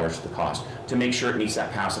 $30,000 to the cost to make sure it meets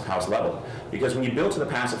that passive house level. Because when you build to the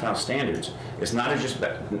passive house standards, it's not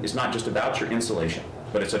just about your insulation,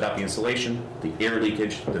 but it's about the insulation, the air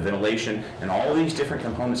leakage, the ventilation, and all these different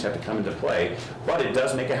components have to come into play. But it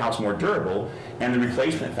does make a house more durable, and the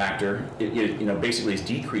replacement factor, basically is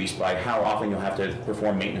decreased by how often you'll have to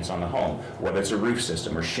perform maintenance on the home, whether it's a roof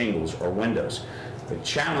system or shingles or windows. The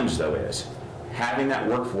challenge, though, is having that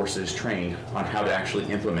workforce that is trained on how to actually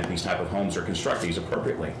implement these type of homes or construct these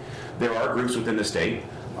appropriately. There are groups within the state,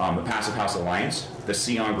 the Passive House Alliance, the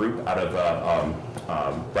Sion group out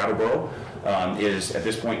of Brattleboro, is at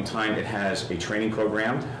this point in time, it has a training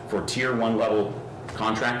program for tier 1 level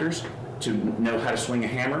contractors to know how to swing a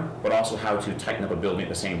hammer, but also how to tighten up a building at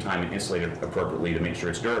the same time and insulate it appropriately to make sure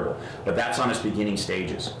it's durable. But that's on its beginning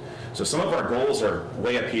stages. So some of our goals are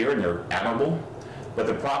way up here and they're admirable, but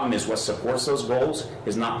the problem is what supports those goals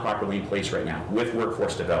is not properly in place right now with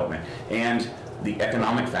workforce development and the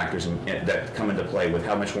economic factors that come into play with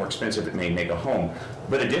how much more expensive it may make a home.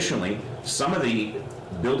 But additionally, some of the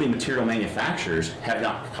building material manufacturers have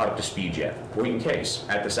not caught up to speed yet. Point in case,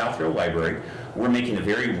 at the Southfield Library, we're making a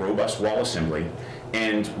very robust wall assembly,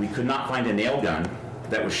 and we could not find a nail gun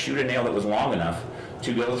that would shoot a nail that was long enough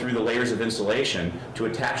to go through the layers of insulation to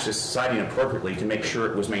attach this siding appropriately to make sure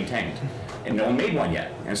it was maintained. And no one made one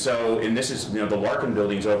yet. And so, and this is, the Larkin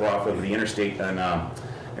buildings over off of the interstate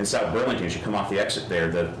in South Burlington, as you come off the exit there,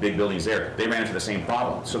 the big buildings there, they ran into the same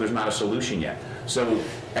problem. So there's not a solution yet. So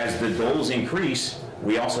as the goals increase,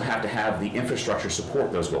 we also have to have the infrastructure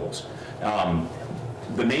support those goals.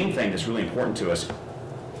 The main thing that's really important to us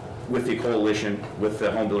with the coalition, with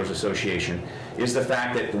the Home Builders Association, is the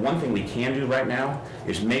fact that the one thing we can do right now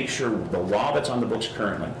is make sure the law that's on the books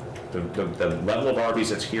currently, the level of RVs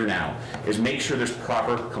that's here now, is make sure there's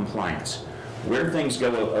proper compliance. Where things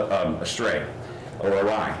go astray or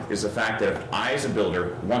awry is the fact that if I as a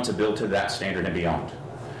builder want to build to that standard and beyond,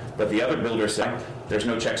 but the other builders say there's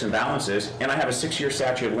no checks and balances, and I have a 6-year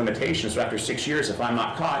statute of limitations, so after 6 years, if I'm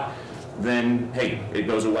not caught, then hey, it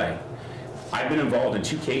goes away. I've been involved in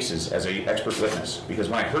 2 cases as an expert witness, because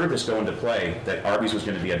when I heard this go into play, that RVs was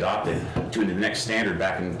going to be adopted to the next standard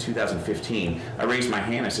back in 2015, I raised my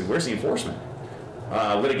hand, I said, where's the enforcement?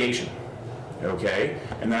 Litigation, okay?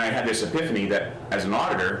 And then I had this epiphany that as an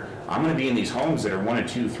auditor, I'm going to be in these homes that are 1 and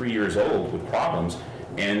 2, 3 years old with problems,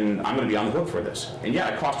 and I'm going to be on the hook for this. And yeah,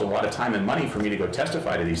 it cost a lot of time and money for me to go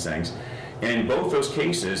testify to these things. And in both those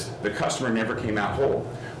cases, the customer never came out whole.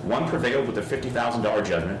 One prevailed with a $50,000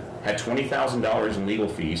 judgment, had $20,000 in legal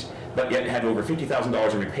fees, but yet had over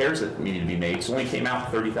 $50,000 in repairs that needed to be made, so only came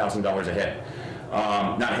out $30,000 ahead.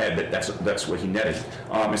 Not ahead, but that's what he netted.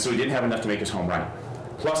 And so he didn't have enough to make his home right.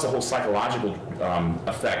 Plus the whole psychological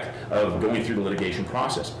effect of going through the litigation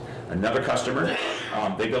process. Another customer,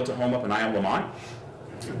 they built a home up in Isle Lamont.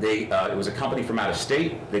 It was a company from out of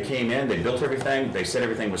state. They came in, they built everything, they said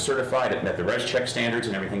everything was certified, it met the res check standards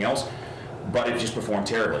and everything else, but it just performed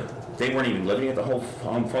terribly. They weren't even living at the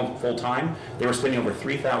home full time. They were spending over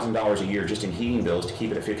 $3,000 a year just in heating bills to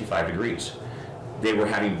keep it at 55 degrees. They were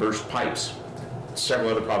having burst pipes,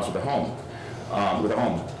 several other problems with the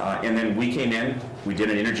home. And then we came in, we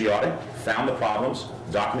did an energy audit, found the problems,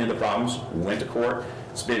 documented the problems, went to court.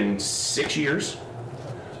 It's been 6 years.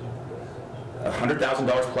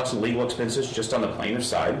 $100,000 plus in legal expenses just on the plaintiff's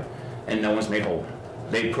side, and no one's made whole.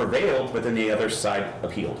 They prevailed, but then the other side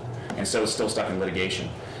appealed, and so it's still stuck in litigation.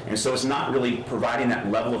 And so it's not really providing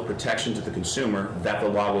that level of protection to the consumer that the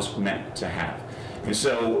law was meant to have. And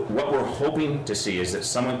so what we're hoping to see is that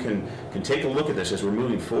someone can take a look at this as we're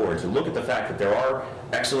moving forward, to look at the fact that there are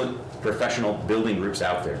excellent professional building groups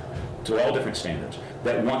out there to all different standards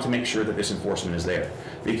that want to make sure that this enforcement is there.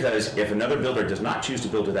 Because if another builder does not choose to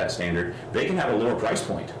build to that standard, they can have a lower price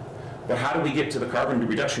point. But how do we get to the carbon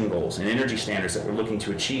reduction goals and energy standards that we're looking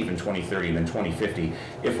to achieve in 2030 and then 2050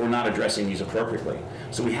 if we're not addressing these appropriately?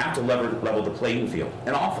 So we have to level the playing field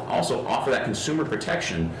and also offer that consumer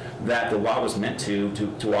protection that the law was meant to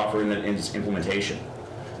offer in its implementation.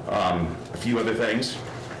 A few other things.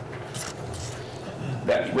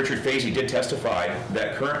 That Richard Fahey did testify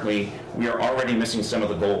that currently we are already missing some of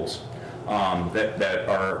the goals that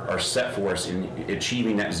are set for us in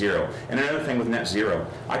achieving net zero. And another thing with net zero,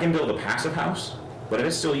 I can build a passive house, but if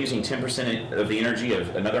it's still using 10% of the energy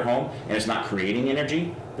of another home and it's not creating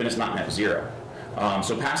energy, then it's not net zero.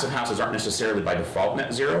 So passive houses aren't necessarily by default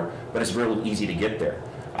net zero, but it's real easy to get there.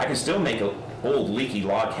 I can still make an old leaky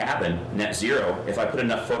log cabin net zero if I put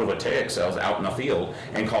enough photovoltaic cells out in the field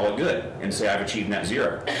and call it good and say I've achieved net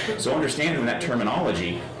zero. So understanding that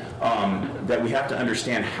terminology, that we have to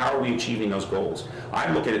understand how are we achieving those goals.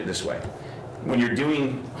 I look at it this way. When you're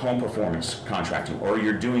doing home performance contracting or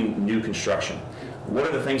you're doing new construction, what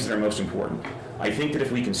are the things that are most important? I think that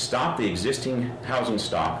if we can stop the existing housing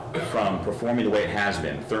stock from performing the way it has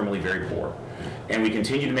been, thermally very poor, and we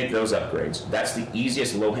continue to make those upgrades, that's the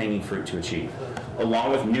easiest low-hanging fruit to achieve,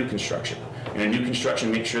 along with new construction. And in new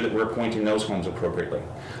construction, make sure that we're appointing those homes appropriately.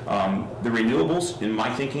 The renewables, in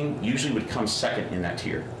my thinking, usually would come second in that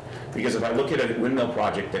tier. Because if I look at a windmill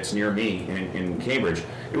project that's near me in Cambridge,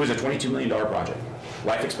 it was a $22 million project.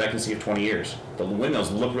 Life expectancy of 20 years. The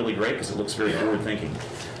windmills look really great because it looks very forward-thinking.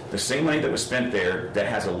 The same money that was spent there that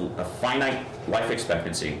has a finite life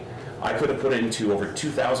expectancy, I could have put it into over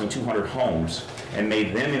 2,200 homes and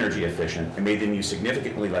made them energy efficient and made them use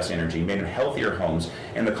significantly less energy, made them healthier homes,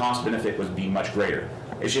 and the cost benefit would be much greater.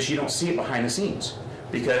 It's just you don't see it behind the scenes.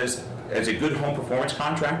 Because as a good home performance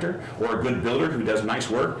contractor or a good builder who does nice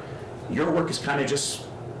work, your work is kind of just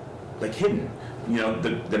like hidden. You know,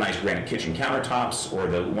 the nice granite kitchen countertops or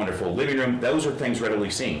the wonderful living room, those are things readily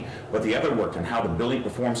seen. But the other work on how the building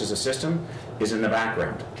performs as a system is in the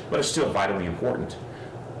background, but it's still vitally important.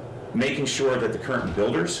 Making sure that the current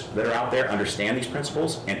builders that are out there understand these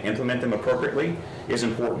principles and implement them appropriately is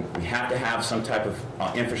important. We have to have some type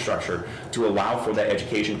of infrastructure to allow for that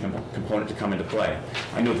education component to come into play.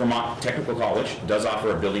 I know Vermont Technical College does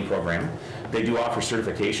offer a building program. They do offer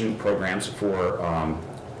certification programs for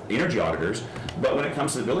energy auditors, but when it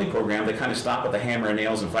comes to the building program, they kind of stop at the hammer and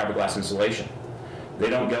nails and fiberglass insulation. They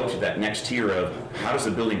don't go to that next tier of how does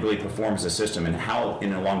the building really perform as a system and how,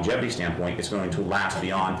 in a longevity standpoint, it's going to last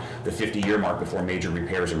beyond the 50-year mark before major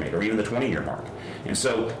repairs are made, or even the 20-year mark. And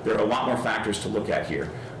so there are a lot more factors to look at here.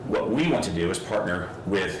 What we want to do is partner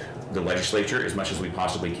with the legislature as much as we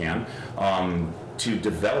possibly can to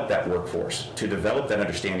develop that workforce, to develop that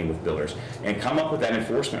understanding with builders, and come up with that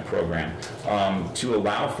enforcement program to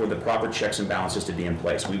allow for the proper checks and balances to be in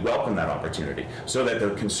place. We welcome that opportunity so that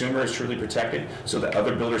the consumer is truly protected, so that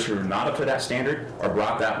other builders who are not up to that standard are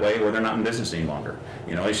brought that way or they're not in business any longer.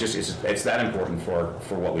 You know, it's that important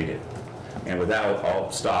for what we do. And with that,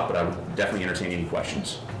 I'll stop, but I would definitely entertain any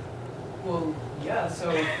questions. Well, yeah, so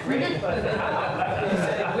great, but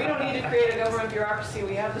we don't need to create a government bureaucracy.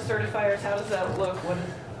 We have the certifiers. How does that look?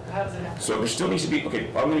 How does it happen? So there still needs to be, okay,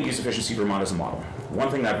 I'm going to use Efficiency Vermont as a model. One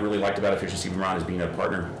thing that I've really liked about Efficiency Vermont as being a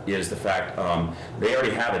partner is the fact they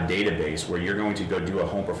already have a database where you're going to go do a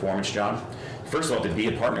home performance job. First of all, to be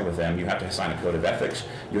a partner with them, you have to sign a code of ethics.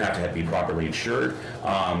 You have to be properly insured.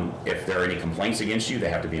 If there are any complaints against you, they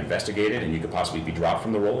have to be investigated, and you could possibly be dropped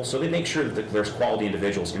from the role. So they make sure that there's quality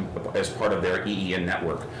individuals as part of their EEN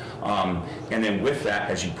network. And then with that,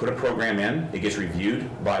 as you put a program in, it gets reviewed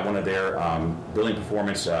by one of their building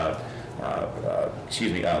performance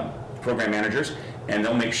program managers, and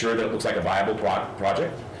they'll make sure that it looks like a viable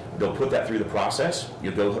project. They'll put that through the process.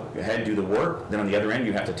 You'll go ahead, do the work. Then on the other end,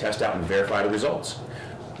 you have to test out and verify the results.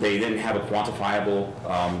 They then have a quantifiable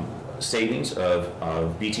savings of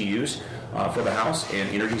BTUs for the house and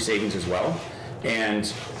energy savings as well.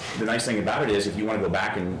 And the nice thing about it is if you want to go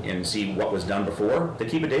back and see what was done before, they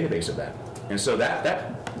keep a database of that. And so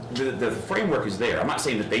the framework is there. I'm not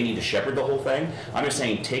saying that they need to shepherd the whole thing. I'm just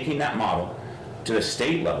saying taking that model to the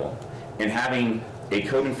state level and having a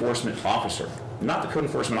code enforcement officer, not the code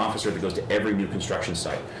enforcement officer that goes to every new construction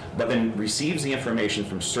site, but then receives the information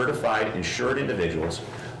from certified, insured individuals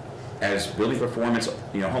as building performance,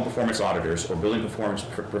 home performance auditors or building performance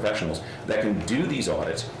professionals that can do these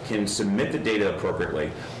audits, can submit the data appropriately,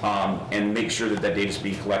 and make sure that that data is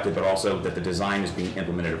being collected, but also that the design is being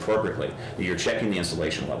implemented appropriately. That you're checking the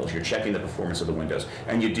installation levels, you're checking the performance of the windows,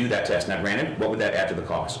 and you do that test. Now, granted, what would that add to the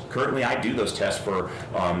cost? Currently, I do those tests for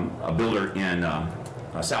a builder in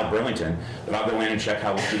South Burlington, that I'll go in and check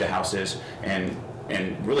how key the house is, and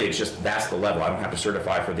really it's just that's the level. I don't have to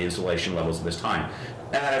certify for the installation levels at this time.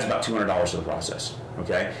 and that adds about $200 to the process.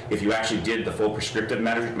 Okay, if you actually did the full prescriptive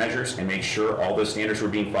measures and made sure all those standards were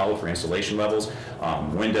being followed for installation levels,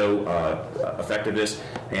 window effectiveness,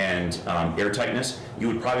 and air tightness, you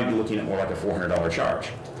would probably be looking at more like a $400 charge.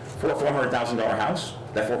 For a $400,000 house,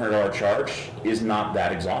 that $400 charge is not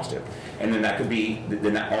that exhaustive. And then that could be,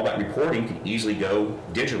 all that reporting could easily go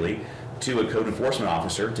digitally to a code enforcement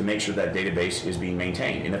officer to make sure that database is being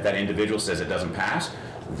maintained. And if that individual says it doesn't pass,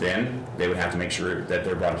 then they would have to make sure that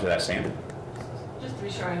they're brought up to that standard. Just to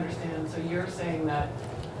be sure I understand, so you're saying that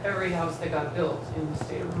every house that got built in the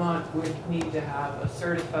state of Vermont would need to have a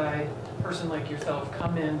certified person like yourself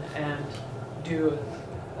come in and do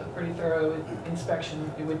a pretty thorough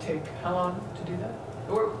inspection. It would take how long to do that?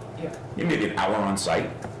 Or, yeah. Maybe an hour on site.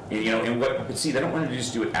 But see, they don't want to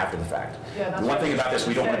just do it after the fact. Yeah, that's one thing about this,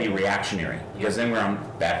 we don't want to be saying. reactionary, because then we're on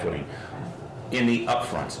bad footing. In the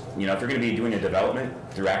upfront, if you're going to be doing a development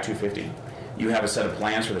through Act 250, you have a set of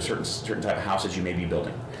plans for the certain type of houses you may be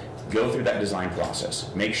building. Go through that design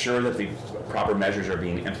process. Make sure that the proper measures are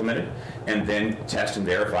being implemented, and then test and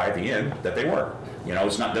verify at the end that they work.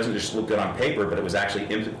 Doesn't just look good on paper, but it was actually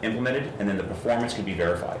implemented, and then the performance can be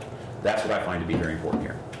verified. That's what I find to be very important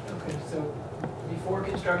here. Okay, so before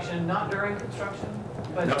construction, not during construction?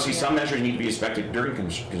 But No, see, some measures need to be inspected during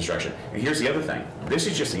construction. And here's the other thing. This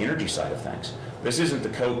is just the energy side of things. This isn't the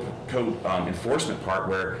code enforcement part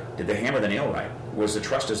where, did they hammer the nail right? Was the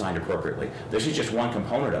truss designed appropriately? This is just one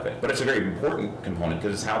component of it, but it's a very important component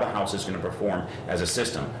because it's how the house is going to perform as a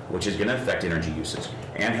system, which is going to affect energy usage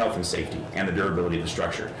and health and safety and the durability of the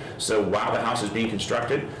structure. So while the house is being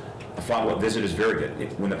constructed, a follow-up visit is very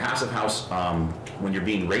good. When the passive house, when you're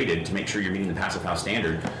being rated to make sure you're meeting the passive house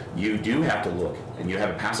standard, you do have to look, and you have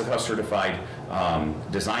a passive house certified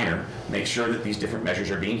designer, make sure that these different measures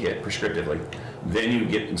are being hit prescriptively. Then you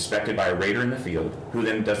get inspected by a rater in the field, who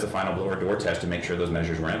then does the final blower door test to make sure those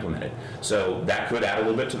measures were implemented. So that could add a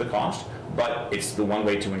little bit to the cost, but it's the one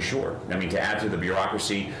way to ensure. I mean, to add to the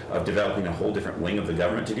bureaucracy of developing a whole different wing of the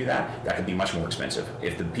government to do that, that could be much more expensive.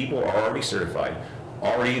 If the people are already certified,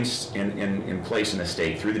 already in place in the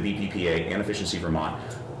state through the BPPA and Efficiency Vermont,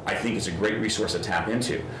 I think it's a great resource to tap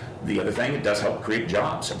into. The other thing, it does help create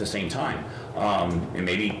jobs at the same time, and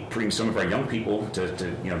maybe bring some of our young people to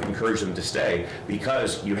encourage them to stay,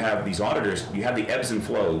 because you have these auditors, you have the ebbs and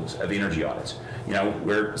flows of energy audits.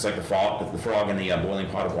 Where it's like the frog in the boiling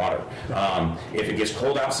pot of water. If it gets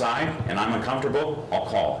cold outside and I'm uncomfortable, I'll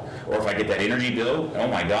call. Or if I get that energy bill, oh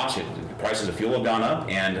my gosh, the prices of fuel have gone up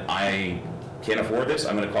and I can't afford this,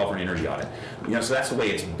 I'm going to call for an energy audit. So that's the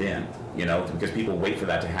way it's been, because people wait for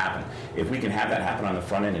that to happen. If we can have that happen on the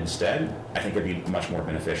front end instead, I think it'd be much more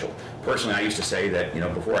beneficial. Personally, I used to say that,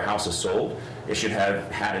 before a house is sold, it should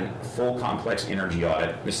have had a full complex energy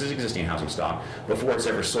audit. This is existing housing stock before it's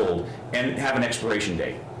ever sold, and have an expiration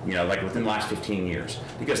date, like within the last 15 years,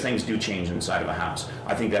 because things do change inside of a house.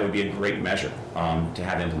 I think that would be a great measure to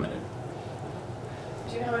have implemented.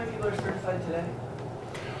 Do you know how many people are certified today?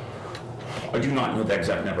 I do not know the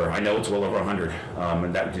exact number. I know it's well over 100,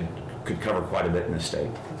 and that could cover quite a bit in the state.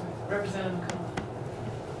 Representative Cohen.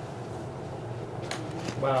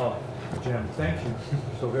 Well, Jim, thank you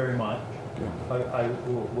so very much. I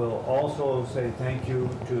will also say thank you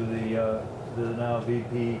to the now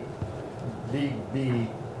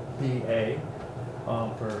BBPA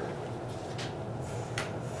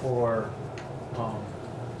for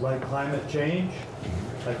like climate change.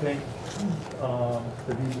 I think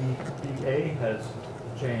the BBPA has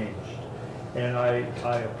changed, and I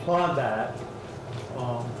applaud that.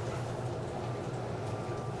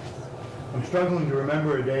 I'm struggling to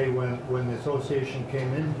remember a day when the association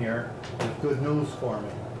came in here with good news for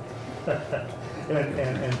me,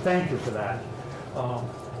 and thank you for that.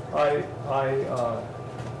 I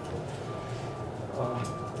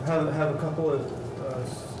have a couple of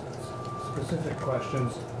specific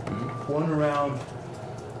questions. One around.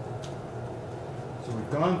 So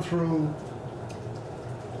we've gone through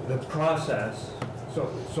the process.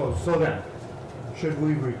 So then, should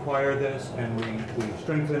we require this and we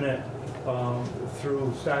strengthen it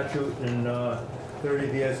through statute in 30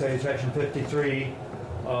 VSA section 53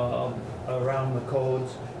 around the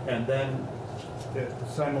codes, and then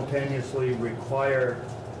simultaneously require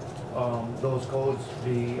those codes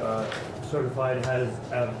be certified as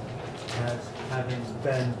having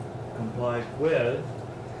been complied with,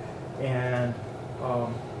 and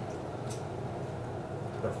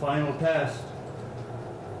the final test,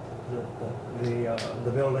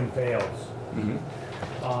 the building fails. Mm-hmm.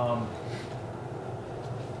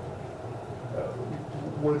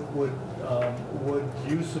 Would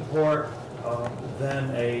you support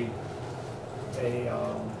then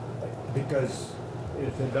because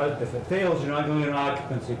if it fails, you're not going to get an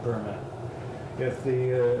occupancy permit. If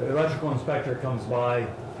the electrical inspector comes by,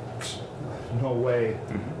 no way,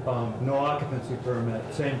 no occupancy permit.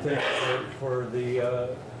 Same thing for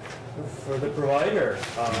the provider,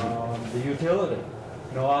 the utility,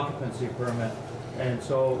 no occupancy permit. And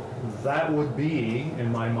so that would be,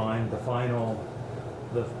 in my mind, the final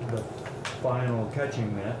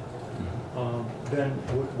catching net. Then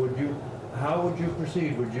would you, how would you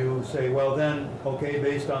proceed? Would you say, well then, okay,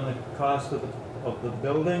 based on the cost of the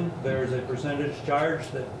building, there's a percentage charge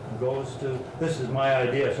that goes to, this is my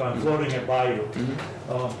idea, so I'm floating it by you.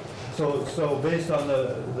 So based on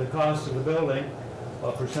the cost of the building,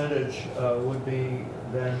 a percentage would be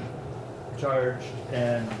then charged,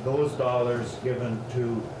 and those dollars given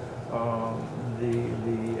to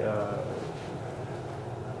the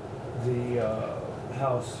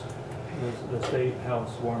house, the state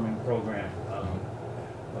housewarming program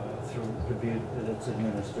through that's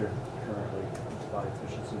administered currently by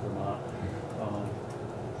Efficiency Vermont.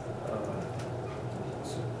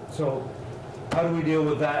 So how do we deal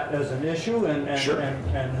with that as an issue, and Sure.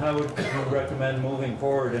 and how would you recommend moving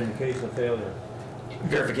forward in case of failure?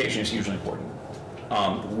 Verification is hugely important.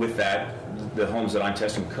 With that, the homes that I'm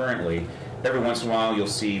testing currently, every once in a while you'll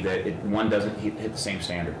see that one doesn't hit the same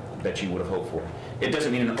standard that you would have hoped for. It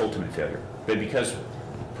doesn't mean an ultimate failure, but because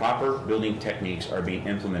proper building techniques are being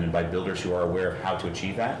implemented by builders who are aware of how to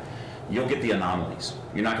achieve that, you'll get the anomalies.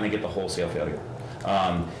 You're not going to get the wholesale failure.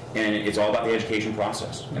 And it's all about the education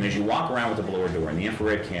process. And as you walk around with the blower door and the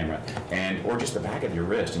infrared camera, or just the back of your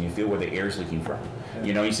wrist, and you feel where the air is leaking from,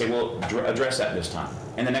 you say, well, address that this time.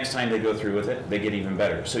 And the next time they go through with it, they get even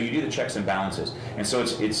better. So you do the checks and balances. And so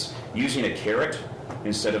it's using a carrot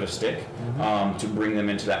instead of a stick to bring them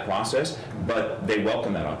into that process, but they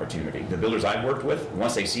welcome that opportunity. The builders I've worked with,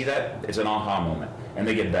 once they see that, it's an aha moment, and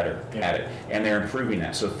they get better at it, and they're improving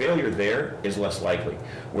that. So failure there is less likely.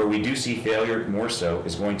 Where we do see failure more so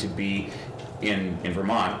is going to be in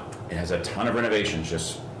Vermont. It has a ton of renovations,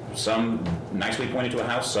 just some nicely pointed to a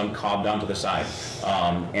house, some cobbed onto the side.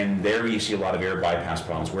 And there you see a lot of air bypass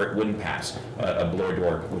problems where it wouldn't pass a blower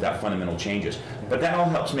door without fundamental changes. But that all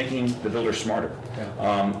helps making the builder smarter.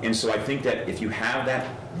 And so I think that if you have that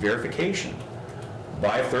verification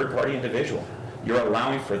by a third-party individual, you're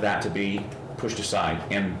allowing for that to be pushed aside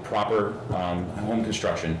and proper home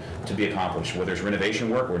construction to be accomplished, whether it's renovation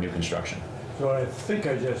work or new construction. So what I think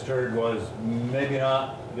I just heard was maybe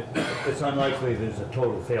not, it's unlikely there's a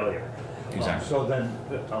total failure. Exactly. So then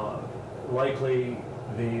likely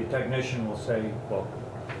the technician will say, well,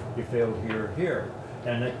 you failed here, here,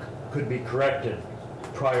 and it could be corrected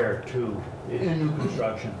prior to, in new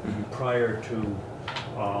construction, prior to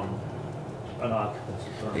an occupancy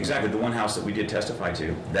permit. Exactly. The one house that we did testify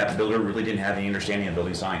to, that builder really didn't have any understanding of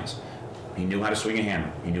building science. He knew how to swing a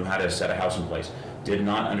hammer. He knew how to set a house in place. Did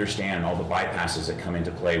not understand all the bypasses that come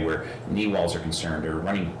into play where knee walls are concerned, or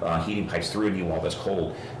running heating pipes through a knee wall that's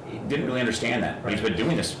cold. He didn't really understand that. Right. He's been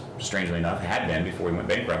doing this, strangely enough, had been before he went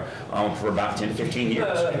bankrupt, for about 10 to 15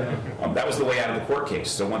 years. That was the way out of the court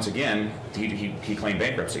case. So once again, he claimed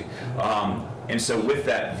bankruptcy. And so with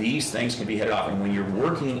that, these things can be headed off. And when you're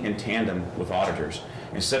working in tandem with auditors,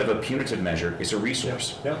 instead of a punitive measure, it's a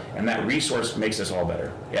resource. And that resource makes us all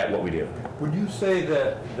better at what we do. Would you say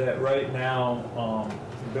that right now,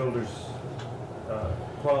 builders,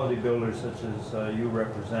 quality builders such as you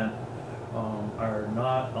represent, are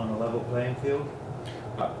not on a level playing field?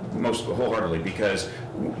 Most wholeheartedly, because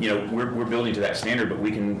we're building to that standard, but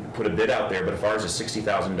we can put a bid out there. But if ours is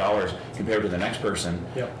 $60,000 compared to the next person,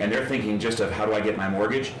 and they're thinking just of how do I get my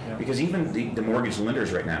mortgage, because even the mortgage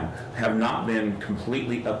lenders right now have not been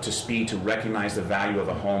completely up to speed to recognize the value of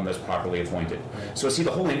a home that's properly appointed. So see,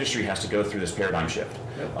 the whole industry has to go through this paradigm shift.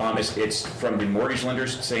 It's from the mortgage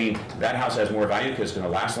lenders saying that house has more value because it's going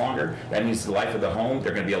to last longer. That means the life of the home,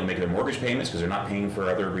 they're going to be able to make their mortgage payments because they're not paying for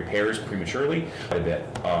other repairs prematurely. A bit.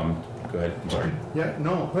 Go ahead. I'm sorry. Yeah.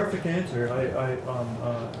 No. Perfect answer.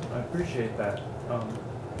 I appreciate that.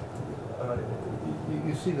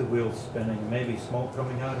 You see the wheels spinning. Maybe smoke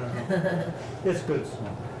coming out. I don't know. It's good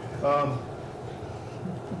smoke.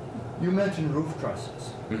 You mentioned roof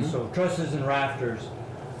trusses. So trusses and rafters.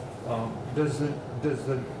 Does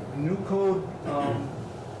the new code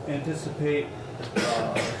anticipate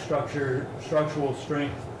structural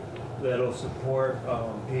strength that'll support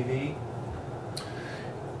PV?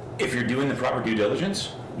 If you're doing the proper due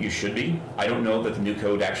diligence, you should be. I don't know that the new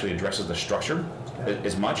code actually addresses the structure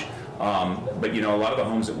as much, but a lot of the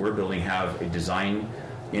homes that we're building have a design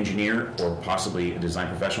engineer or possibly a design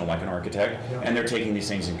professional like an architect, Yeah. and they're taking these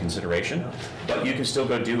things in consideration. But you can still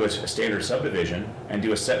go do a standard subdivision and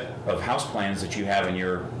do a set of house plans that you have in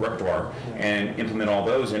your repertoire and implement all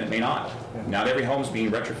those, and it may not. Yeah. Not every home is being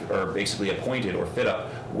retrofit or basically appointed or fit up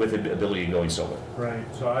with the ability to go in solar. Right,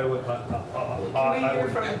 so I would, Can we hear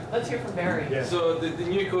from, let's hear from Barry. Yeah. So the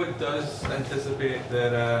new code does anticipate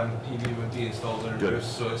that PV would be installed on Good. roofs,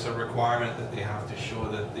 so it's a requirement that they have to show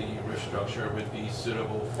that the roof structure would be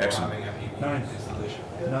suitable for Excellent. having a PV Nice. installation.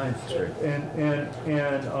 nice. great.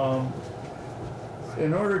 And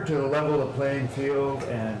in order to level the playing field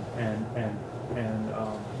and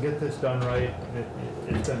get this done right,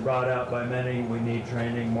 it's been brought out by many, we need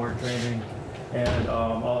training, more training. And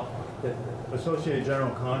the Associated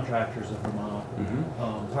General Contractors of Vermont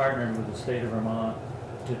partnered with the state of Vermont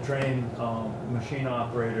to train machine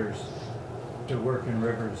operators to work in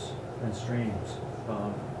rivers and streams.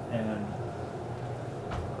 And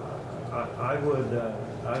I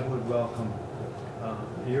would welcome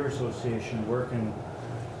your association working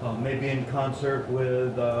maybe in concert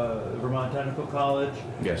with Vermont Technical College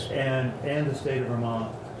Yes. and the state of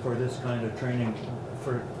Vermont for this kind of training,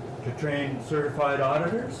 to train certified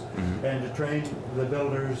auditors and to train the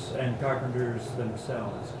builders and carpenters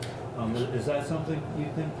themselves. Is that something you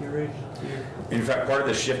think you're In fact, part of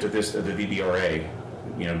the shift of this, of the VBRA,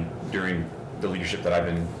 you know, during the leadership that I've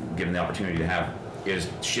been given the opportunity to have, is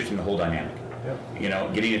shifting the whole dynamic. Yep. You know,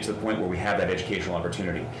 getting it to the point where we have that educational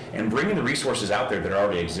opportunity and bringing the resources out there that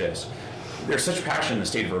already exist. There's such passion in the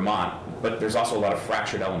state of Vermont, but there's also a lot of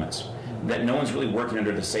fractured elements that no one's really working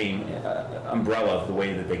under the same umbrella of the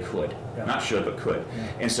way that they could. Yeah. Not should, but could. Yeah.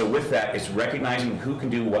 And so with that, it's recognizing who can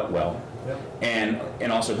do what well, Yep.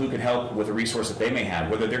 and also who can help with a resource that they may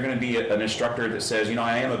have, whether they're going to be an instructor that says, you know,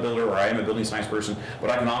 I am a builder or I am a building science person,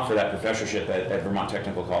 but I can offer that professorship at Vermont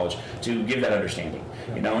Technical College to give that understanding,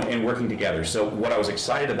 you know, and working together. So what I was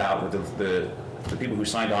excited about with the people who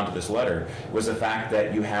signed on to this letter was the fact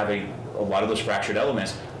that you have a lot of those fractured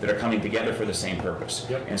elements that are coming together for the same purpose.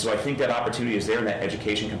 Yep. And so I think that opportunity is there, and that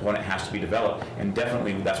education component has to be developed, and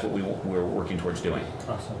definitely that's what we're working towards doing.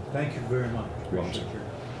 Awesome. Thank you very much. You're welcome. Appreciate your.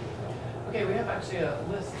 Okay, we have actually a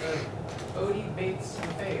list of Odie, Bates,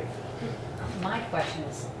 and Fave. My question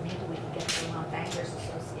is, maybe we can get the Vermont Bankers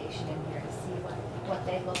Association in here to see what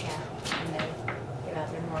they look at when they give out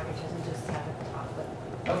their mortgages and just have a talk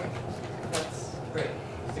with them. Okay, that's great.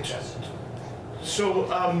 Suggestion. So,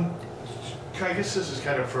 I guess this is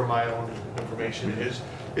kind of for my own information,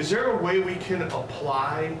 is there a way we can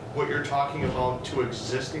apply what you're talking about to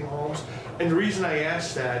existing homes? And the reason I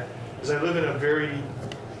ask that is I live in a very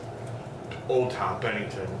old town,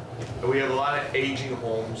 Bennington, and we have a lot of aging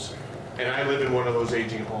homes, and I live in one of those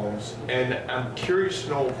aging homes, and I'm curious to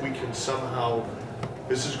know if we can somehow,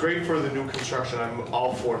 this is great for the new construction, I'm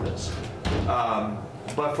all for this,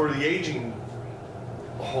 but for the aging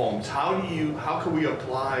homes, how can we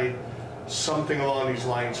apply something along these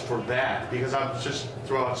lines for that? Because I'm just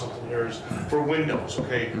throw out something here is for windows,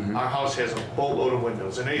 okay? Our house has a boatload of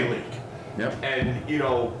windows and a leak. Yep. And, you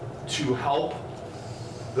know, to help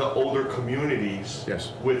the older communities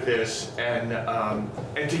Yes. with this and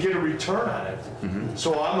to get a return on it.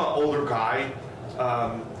 So I'm an older guy,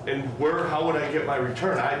 and how would I get my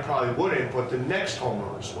return? I probably wouldn't, but the next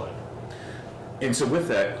homeowners would. And so with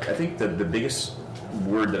that, I think the biggest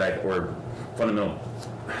word or fundamental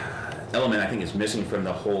element I think is missing from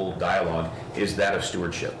the whole dialogue is that of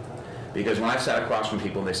stewardship. Because when I've sat across from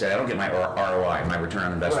people, they say, I don't get my ROI, my return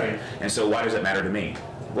on investment. Right. And so why does it matter to me?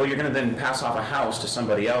 Well, you're going to then pass off a house to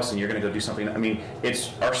somebody else and you're going to go do something. I mean,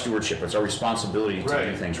 it's our stewardship, it's our responsibility to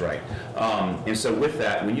Right. do things right. And so with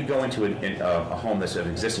that, when you go into a home that's of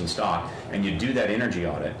existing stock and you do that energy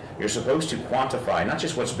audit, you're supposed to quantify not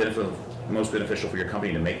just what's most beneficial for your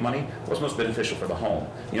company to make money, what's most beneficial for the home.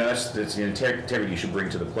 You know, that's the integrity you should bring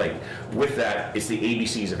to the plate. With that, it's the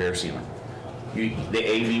ABCs of air sealing. The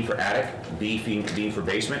A being for attic, B being for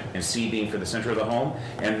basement, and C being for the center of the home.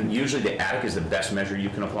 And usually the attic is the best measure you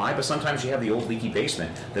can apply, but sometimes you have the old leaky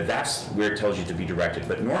basement, that's where it tells you to be directed.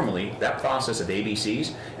 But normally, that process of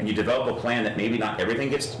ABCs, and you develop a plan that maybe not everything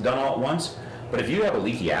gets done all at once, but if you have a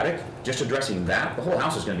leaky attic, just addressing that, the whole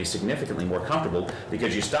house is going to be significantly more comfortable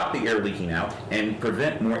because you stop the air leaking out and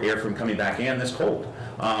prevent more air from coming back in that's cold.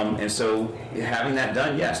 And so having that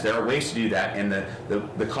done, yes, there are ways to do that, and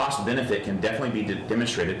the cost benefit can definitely be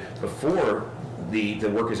demonstrated before the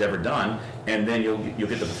work is ever done, and then you'll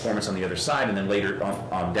get the performance on the other side, and then later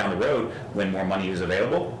on down the road, when more money is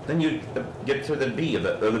available, then you get to the B of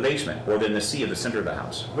the basement, or then the C of the center of the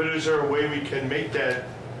house. But is there a way we can make that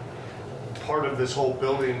part of this whole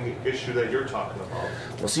building issue that you're talking about?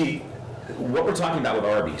 Well, see, what we're talking about with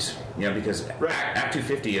Arby's, because Right. Act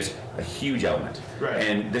 250 is a huge element. Right.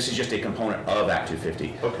 And this is just a component of Act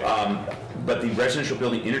 250. Okay. But the residential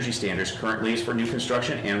building energy standards currently is for new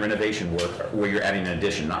construction and renovation work, where you're adding an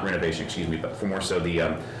addition, not renovation, excuse me, but for more so the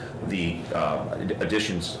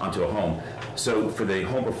additions onto a home. So for the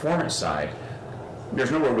home performance side, there's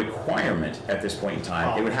no real requirement at this point in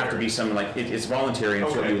time. It would have to be something like, it's voluntary and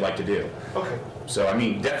it's what Okay. you would like to do. Okay. So, I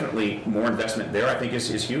mean, definitely more investment there, I think,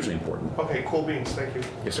 is hugely important. Okay, cool beans, thank you.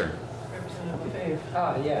 Yes, sir. Representative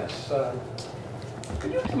Dave. Yes.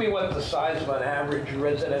 Could you tell me what the size of an average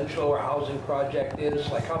residential or housing project is?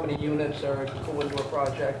 Like how many units are go into a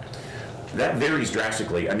project? That varies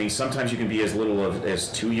drastically. I mean, sometimes you can be as little as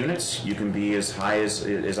 2 units. You can be as high as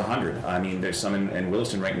 100. I mean, there's some in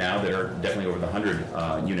Williston right now that are definitely over the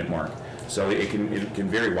 100 unit mark. So it can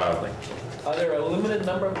vary wildly. Are there a limited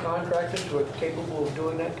number of contractors who are capable of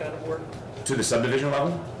doing that kind of work? To the subdivision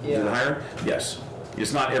level? Yeah. To the higher? Yes.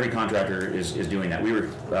 It's not every contractor is doing that. We were,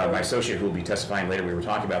 my associate who will be testifying later, we were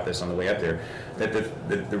talking about this on the way up there, that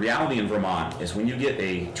the reality in Vermont is when you get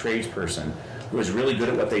a tradesperson who is really good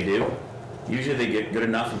at what they do, usually they get good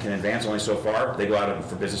enough and can advance only so far, they go out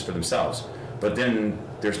for business for themselves. But then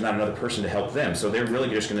there's not another person to help them. So they're really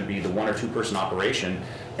just going to be the 1 or 2 person operation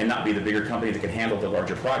and not be the bigger company that can handle the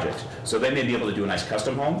larger projects. So they may be able to do a nice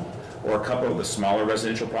custom home or a couple of the smaller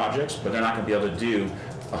residential projects, but they're not going to be able to do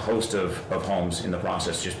a host of homes in the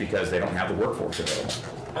process just because they don't have the workforce available.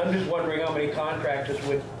 I'm just wondering how many contractors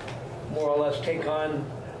would more or less take on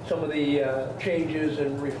some of the changes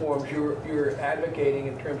and reforms you're advocating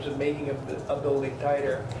in terms of making a building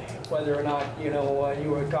tighter, whether or not, you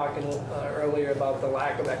were talking earlier about the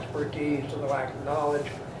lack of expertise and the lack of knowledge.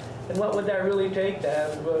 And what would that really take to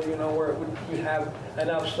have, where you'd have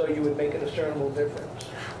enough so you would make a discernible difference?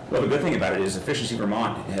 Well, the good thing about it is Efficiency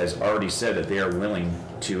Vermont has already said that they are willing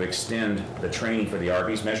to extend the training for the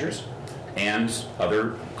RVs measures and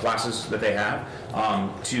other classes that they have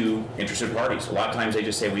to interested parties. A lot of times they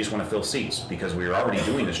just say, we just want to fill seats because we're already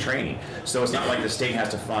doing this training. So it's not like the state has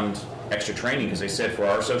to fund extra training because they said for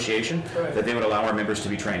our association that they would allow our members to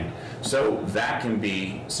be trained. So that can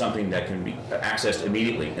be something that can be accessed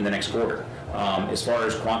immediately in the next quarter. As far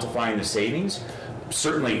as quantifying the savings,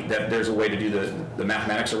 certainly that there's a way to do the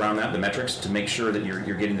mathematics around that, the metrics, to make sure that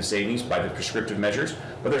you're getting the savings by the prescriptive measures,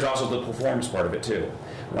 but there's also the performance part of it too.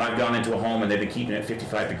 When I've gone into a home and they've been keeping it at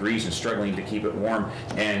 55 degrees and struggling to keep it warm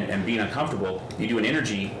and being uncomfortable, you do an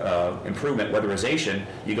energy improvement, weatherization,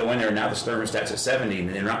 you go in there and now the thermostat's at 70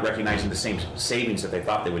 and they're not recognizing the same savings that they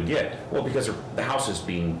thought they would get. Well, because the house is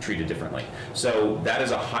being treated differently. So that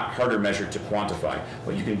is a harder measure to quantify,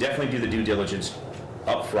 but you can definitely do the due diligence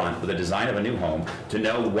up front with the design of a new home to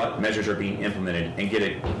know what measures are being implemented and get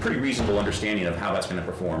a pretty reasonable understanding of how that's going to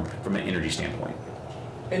perform from an energy standpoint.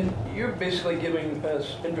 And you're basically giving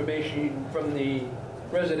us information from the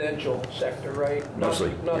residential sector, right?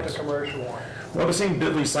 Mostly, Not yes. the commercial one. Well, the same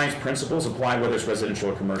building science principles apply whether it's residential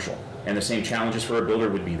or commercial, and the same challenges for a builder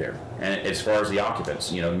would be there. And as far as the occupants,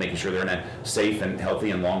 making sure they're in a safe and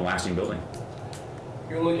healthy and long-lasting building.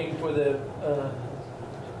 You're looking for the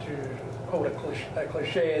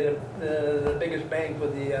cliche, the biggest bang for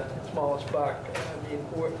the smallest buck. I mean,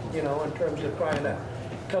 in terms of trying to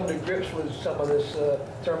come to grips with some of this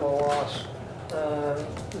thermal loss,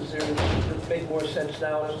 does it make more sense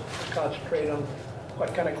now to concentrate on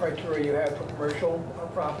what kind of criteria you have for commercial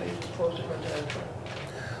properties as opposed to residential?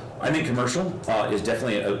 I think commercial is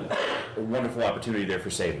definitely a wonderful opportunity there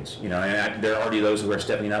for savings. And there are already those who are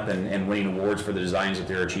stepping up and winning awards for the designs that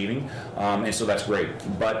they're achieving, and so that's great.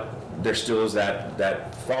 But there still is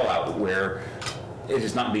that fallout where it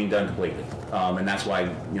is not being done completely, and that's why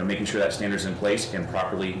making sure that standard's in place and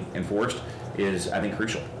properly enforced is, I think,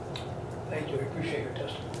 crucial. Thank you. I appreciate your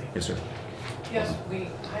testimony. Yes, sir. Yes, we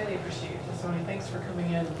highly appreciate your testimony. Thanks for coming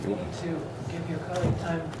in. We need to give your colleague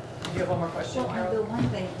time. Do you have one more question, Well, Carol? the one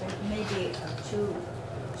thing, maybe too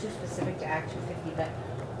specific to Act 250, but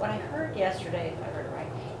what I heard yesterday, if I heard it right,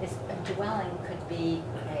 is a dwelling could be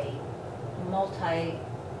a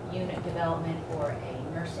multi-unit development or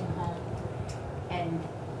a nursing home, and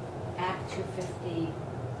Act 250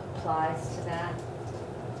 applies to that.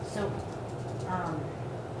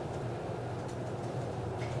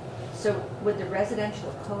 So would the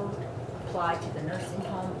residential code apply to the nursing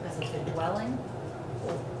home because of the dwelling,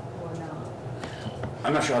 or not?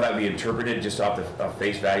 I'm not sure how that would be interpreted just off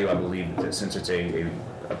face value. I believe that since it's a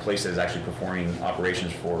place that is actually performing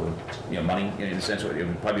operations for money, in a sense, it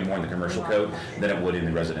would probably be more in the commercial code than it would in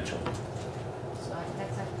the residential. So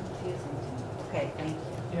that's confusing to me. Okay, thank you.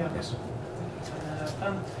 Yeah. Yes.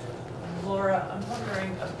 Laura, I'm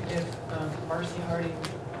wondering if Marcy Harding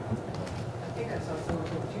saw someone,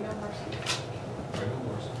 do you know Marcy? I know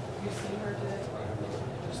Morrison. Have you seen her today? I have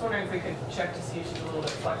not. Just wondering if we could check to see if she's a little bit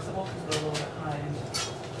flexible, because we're a little behind.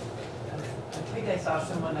 I think I saw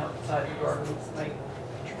someone outside the door who might.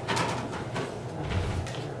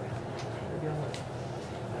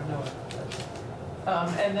 I don't know.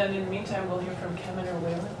 And then in the meantime, we'll hear from Kevin or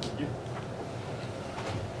Whalen.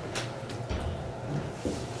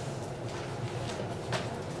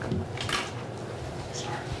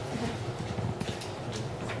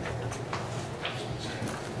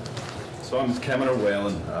 So I'm Kevin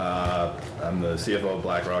Whalen. I'm the CFO of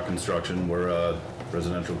BlackRock Construction. We're a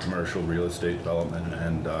residential commercial real estate development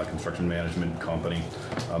and construction management company.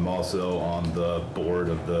 I'm also on the board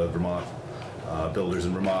of the Vermont Builders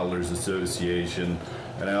and Remodelers Association,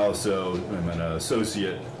 and I also am an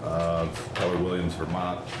associate of Keller Williams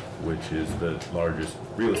Vermont, which is the largest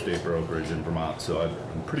real estate brokerage in Vermont. So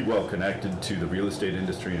I'm pretty well connected to the real estate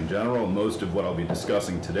industry in general. Most of what I'll be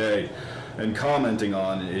discussing today and commenting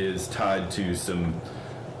on is tied to some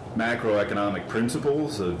macroeconomic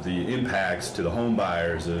principles of the impacts to the home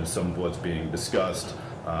buyers of some of what's being discussed,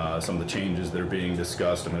 some of the changes that are being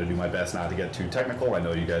discussed. I'm going to do my best not to get too technical. I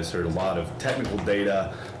know you guys heard a lot of technical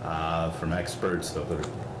data from experts over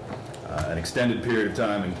an extended period of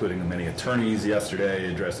time, including many attorneys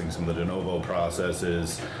yesterday addressing some of the de novo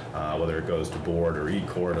processes, whether it goes to board or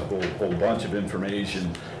e-court, a whole bunch of information.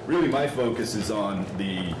 Really, my focus is on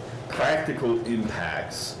the practical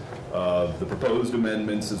impacts of the proposed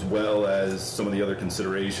amendments, as well as some of the other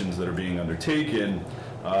considerations that are being undertaken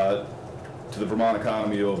to the Vermont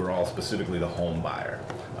economy overall, specifically the home buyer.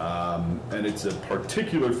 And it's a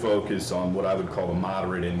particular focus on what I would call the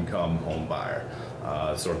moderate income home buyer,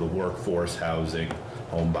 sort of the workforce housing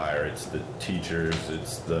home buyer. It's the teachers,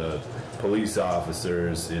 it's the police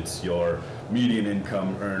officers, it's your median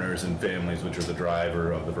income earners and families, which are the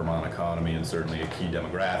driver of the Vermont economy and certainly a key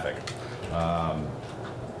demographic.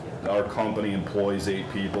 Our company employs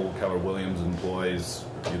 8 people. Keller Williams employs,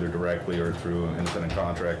 either directly or through independent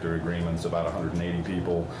contractor agreements, about 180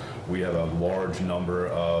 people. We have a large number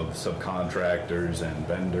of subcontractors and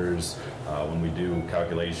vendors. When we do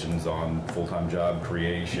calculations on full-time job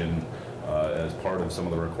creation, as part of some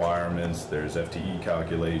of the requirements, there's FTE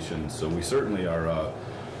calculations. So we certainly are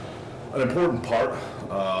an important part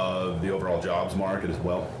of the overall jobs market as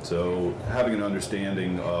well. So having an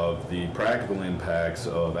understanding of the practical impacts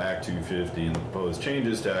of Act 250 and the proposed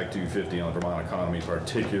changes to Act 250 on the Vermont economy,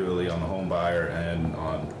 particularly on the home buyer and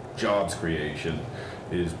on jobs creation,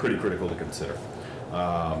 is pretty critical to consider.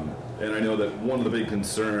 And I know that one of the big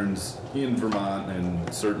concerns in Vermont,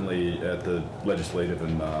 and certainly at the legislative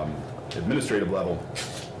and administrative level,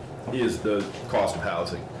 is the cost of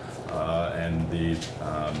housing and the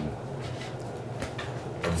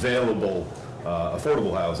available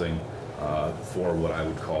affordable housing for what I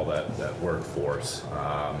would call that workforce,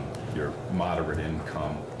 your moderate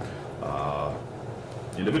income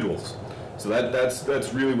individuals. So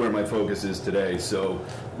that's really where my focus is today. So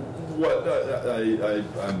what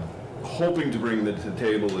I'm hoping to bring to the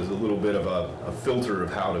table is a little bit of a filter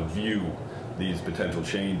of how to view these potential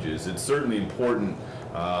changes. It's certainly important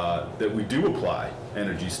that we do apply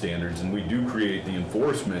energy standards and we do create the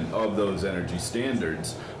enforcement of those energy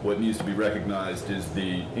standards. What needs to be recognized is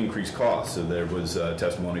the increased cost. So there was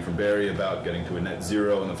testimony from Barry about getting to a net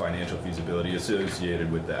zero and the financial feasibility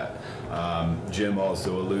associated with that. Jim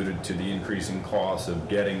also alluded to the increasing cost of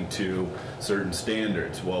getting to certain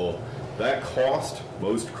standards. Well, that cost,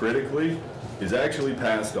 most critically, is actually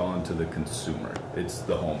passed on to the consumer. It's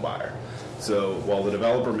the home buyer. So while the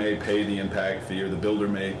developer may pay the impact fee or the builder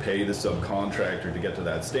may pay the subcontractor to get to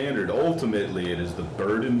that standard, ultimately it is the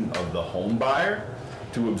burden of the home buyer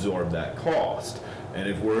to absorb that cost. And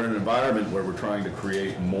if we're in an environment where we're trying to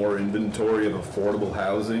create more inventory of affordable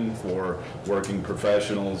housing for working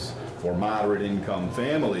professionals, for moderate income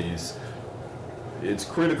families, it's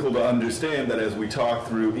critical to understand that as we talk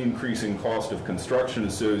through increasing cost of construction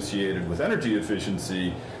associated with energy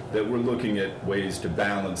efficiency, that we're looking at ways to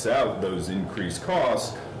balance out those increased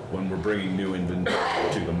costs when we're bringing new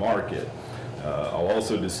inventory to the market. I'll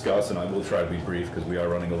also discuss, and I will try to be brief because we are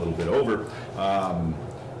running a little bit over,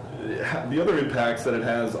 the other impacts that it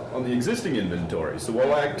has on the existing inventory. So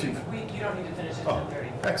while Act 2... You don't need to finish at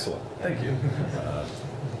 10:30. Excellent, thank you.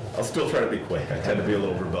 I'll still try to be quick. I tend to be a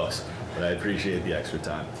little verbose, but I appreciate the extra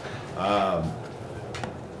time.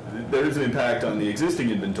 There is an impact on the existing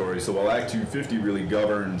inventory, so while Act 250 really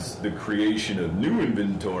governs the creation of new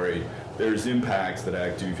inventory, there's impacts that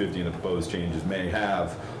Act 250 and the proposed changes may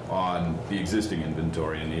have on the existing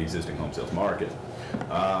inventory and the existing home sales market.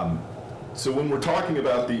 So when we're talking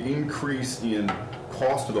about the increase in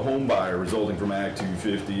cost to the home buyer resulting from Act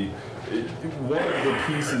 250, one of the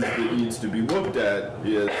pieces that needs to be looked at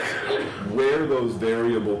is where those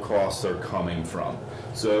variable costs are coming from.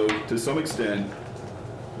 So to some extent,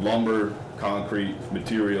 lumber, concrete,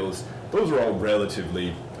 materials, those are all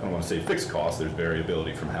relatively, I don't want to say fixed costs, there's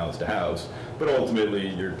variability from house to house, but ultimately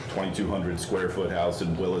your 2,200 square foot house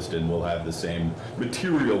in Williston will have the same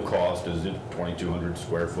material cost as a 2,200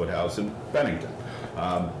 square foot house in Bennington.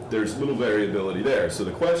 There's little variability there, so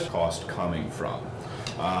the question cost coming from.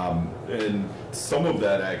 And some of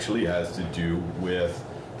that actually has to do with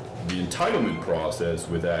the entitlement process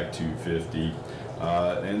with Act 250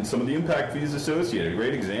 and some of the impact fees associated. A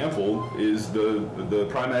great example is the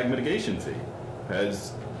prime ag mitigation fee.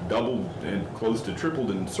 Has doubled and close to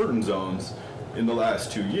tripled in certain zones in the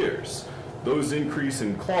last 2 years. Those increase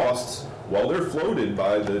in costs, while they're floated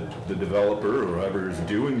by the developer or whoever is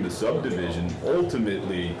doing the subdivision,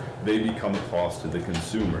 ultimately they become a cost to the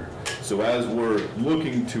consumer. So as we're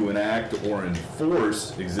looking to enact or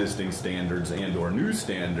enforce existing standards and or new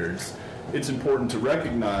standards, it's important to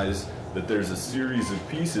recognize that there's a series of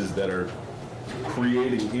pieces that are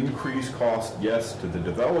creating increased cost, yes, to the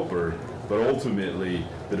developer, but ultimately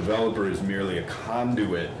the developer is merely a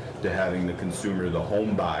conduit to having the consumer, the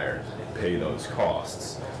home buyer, pay those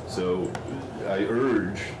costs. So I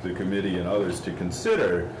urge the committee and others to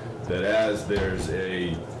consider that as there's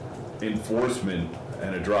a enforcement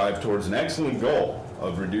and a drive towards an excellent goal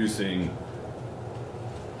of reducing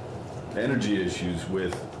energy issues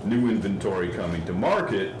with new inventory coming to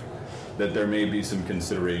market, that there may be some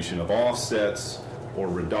consideration of offsets or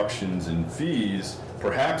reductions in fees,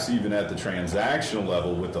 perhaps even at the transactional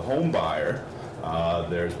level with the home buyer.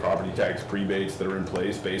 There's property tax prebates that are in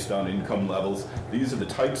place based on income levels. These are the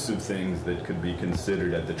types of things that could be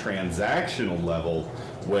considered at the transactional level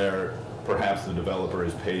where perhaps the developer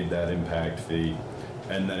has paid that impact fee,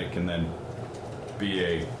 and then it can then be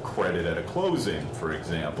a credit at a closing, for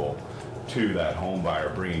example, to that home buyer,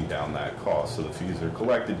 bringing down that cost. So the fees that are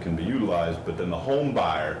collected can be utilized, but then the home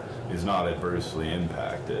buyer is not adversely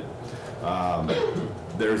impacted.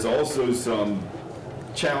 There's also some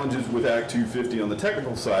challenges with Act 250 on the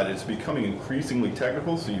technical side. It's becoming increasingly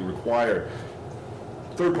technical, so you require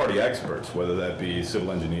third-party experts, whether that be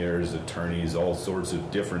civil engineers, attorneys, all sorts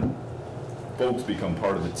of different folks become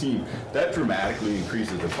part of the team. That dramatically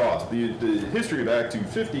increases the cost. The history of Act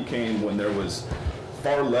 250 came when there was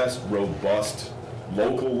far less robust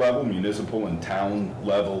local level, municipal and town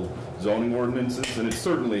level zoning ordinances, and it's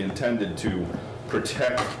certainly intended to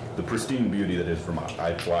protect the pristine beauty that is Vermont.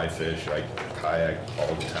 I fly fish, I kayak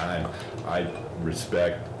all the time. I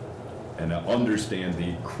respect and understand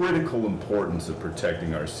the critical importance of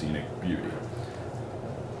protecting our scenic beauty.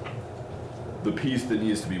 The piece that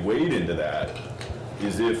needs to be weighed into that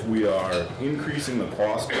is if we are increasing the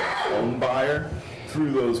cost of the home buyer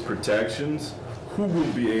through those protections, who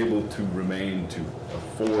will be able to remain to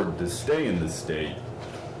afford to stay in the state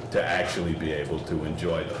to actually be able to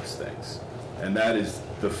enjoy those things. And that is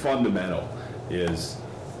the fundamental, is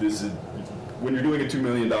this is, when you're doing a $2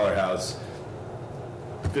 million house,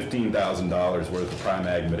 $15,000 worth of prime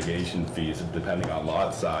ag mitigation fees, depending on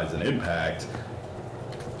lot size and impact,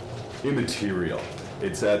 immaterial.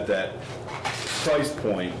 It's at that price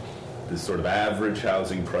point, this sort of average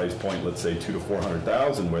housing price point, let's say $200,000 to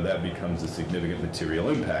 $400,000, where that becomes a significant material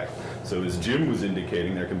impact. So as Jim was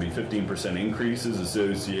indicating, there can be 15% increases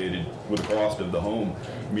associated with the cost of the home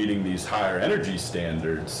meeting these higher energy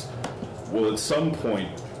standards. Well, at some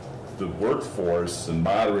point, the workforce and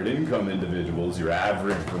moderate income individuals, your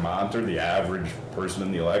average Vermonter, the average person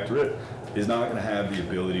in the electorate, is not going to have the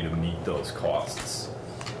ability to meet those costs.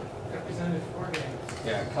 Representative Forgan.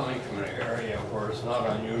 Yeah, coming from an area where it's not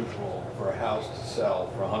unusual for a house to sell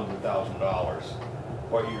for $100,000,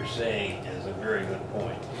 what you're saying is a very good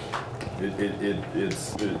point.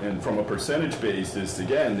 And from a percentage basis,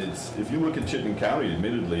 again, it's, if you look at Chittenden County,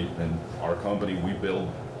 admittedly, and our company, we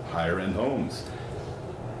build higher end homes.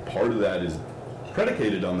 Part of that is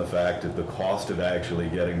predicated on the fact of the cost of actually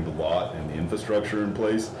getting the lot and the infrastructure in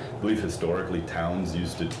place. I believe historically towns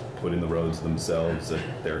used to put in the roads themselves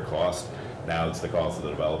at their cost. Now it's the cost of the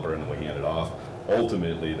developer and then we hand it off.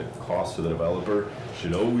 Ultimately, the cost to the developer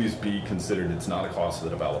should always be considered, it's not a cost to the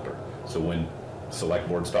developer. So when select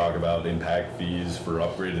boards talk about impact fees for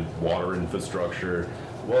upgraded water infrastructure,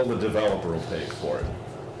 well, the developer will pay for it.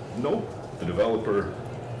 Nope, the developer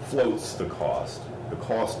floats the cost. The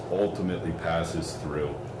cost ultimately passes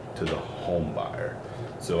through to the home buyer.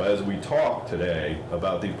 So as we talk today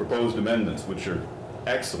about the proposed amendments, which are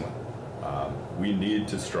excellent, we need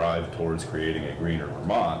to strive towards creating a greener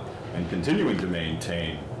Vermont and continuing to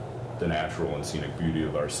maintain the natural and scenic beauty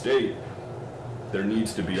of our state, there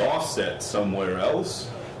needs to be offset somewhere else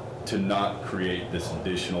to not create this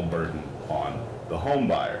additional burden on the home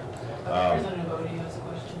buyer. Representative Bodie has a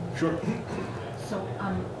question. Sure. So,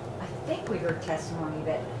 I think we heard testimony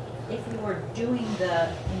that if you were doing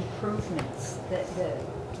the improvements, the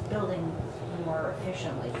building more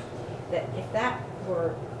efficiently, that if that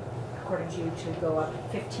were, according to you, to go up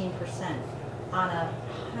 15% on a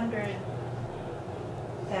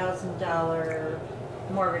 $100,000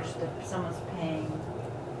 mortgage that someone's paying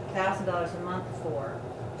 $1,000 a month for,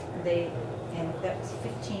 and that was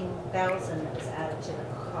 $15,000 that was added to the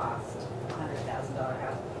cost, $100,000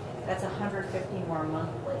 house. That's $150 more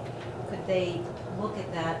monthly. Could they look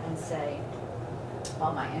at that and say,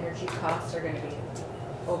 well, my energy costs are going to be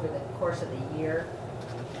over the course of the year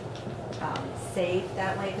saved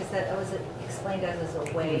that way? Because that was explained as a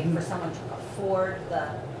way for someone to afford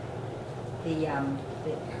the Yeah,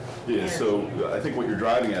 energy. so I think what you're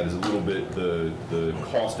driving at is a little bit the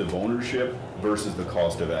cost of ownership versus the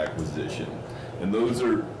cost of acquisition. And those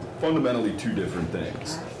are fundamentally two different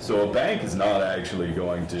things. So a bank is not actually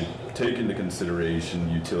going to take into consideration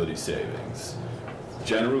utility savings.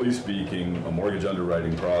 Generally speaking, a mortgage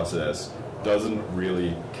underwriting process doesn't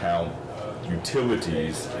really count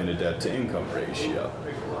utilities in a debt-to-income ratio.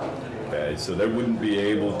 Okay, so they wouldn't be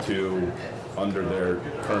able to, under their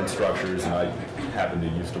current structures, and I happen to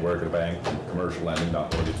used to work at a bank, commercial lending,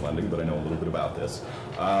 not mortgage lending, but I know a little bit about this.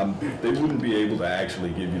 They wouldn't be able to actually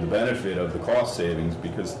give you the benefit of the cost savings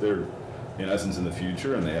because they're, in essence, in the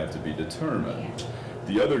future, and they have to be determined.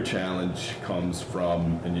 The other challenge comes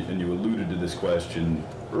from, and you alluded to this question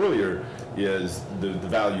earlier, is the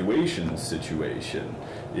valuation situation.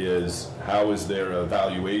 Is how is there a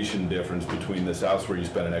valuation difference between this house where you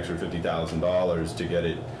spend an extra $50,000 to get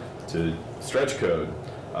it to stretch code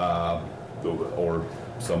or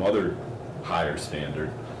some other higher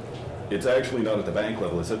standard? It's actually not at the bank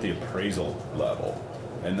level, it's at the appraisal level.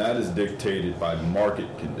 And that is dictated by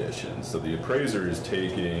market conditions. So the appraiser is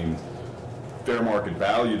taking fair market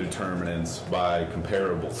value determinants by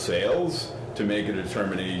comparable sales to make a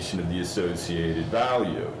determination of the associated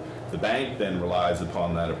value. The bank then relies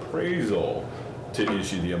upon that appraisal to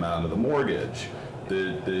issue the amount of the mortgage.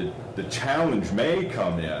 The challenge may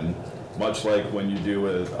come in, much like when you do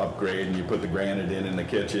an upgrade and you put the granite in the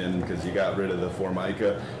kitchen because you got rid of the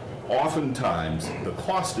Formica. Oftentimes, the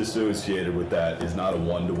cost associated with that is not a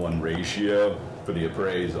one-to-one ratio for the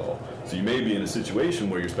appraisal. So you may be in a situation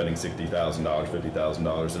where you're spending $60,000,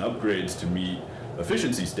 $50,000 in upgrades to meet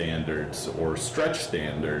efficiency standards or stretch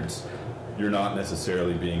standards. You're not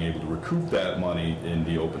necessarily being able to recoup that money in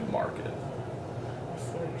the open market. I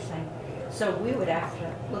see what you're saying. So we would have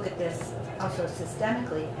to look at this also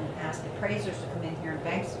systemically and ask appraisers to come in here and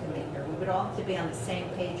banks to come in here. We would all have to be on the same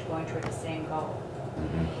page going toward the same goal.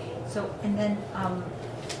 Mm-hmm. So, and then,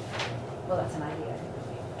 well, that's an idea.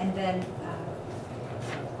 And then,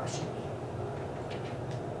 question.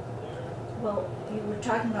 Well, you were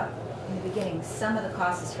talking about in the beginning, some of the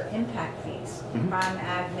costs is for impact fees, prime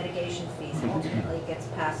ag mitigation fees, ultimately it gets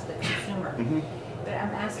passed to the consumer. But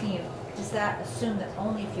I'm asking you, does that assume that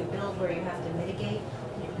only if you build where you have to mitigate?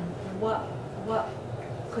 What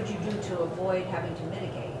could you do to avoid having to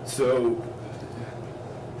mitigate? So,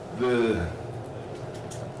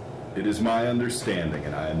 it is my understanding,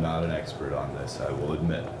 and I am not an expert on this, I will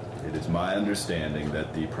admit, it is my understanding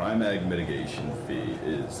that the prime ag mitigation fee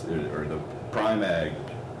is, or the prime ag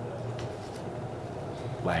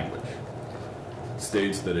language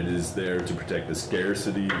states that it is there to protect the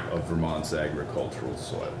scarcity of Vermont's agricultural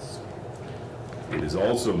soils. It is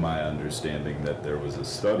also my understanding that there was a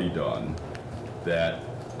study done that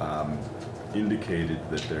indicated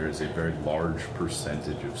that there is a very large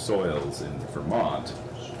percentage of soils in Vermont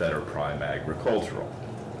that are prime agricultural.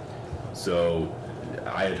 So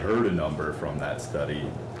I had heard a number from that study,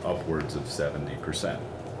 upwards of 70%.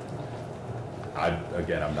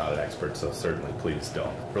 Again, I'm not an expert, so certainly please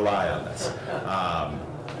don't rely on this.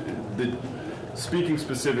 Speaking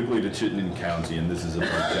specifically to Chittenden County, and this is a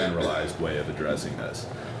more generalized way of addressing this,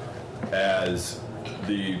 as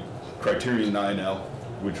the Criterion 9L,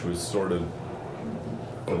 which was sort of,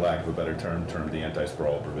 for lack of a better term, termed the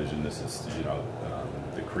anti-sprawl provision. This is,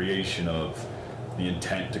 the creation of the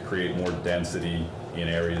intent to create more density in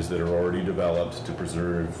areas that are already developed to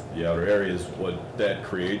preserve the outer areas. What that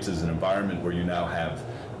creates is an environment where you now have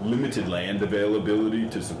limited land availability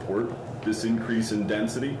to support this increase in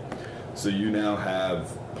density. So you now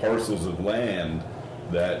have parcels of land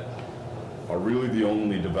that are really the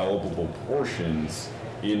only developable portions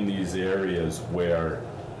in these areas where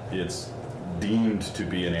it's deemed to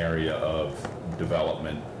be an area of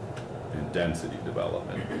development and density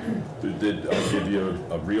development. I'll give you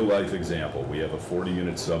a real-life example. We have a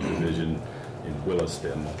 40-unit subdivision in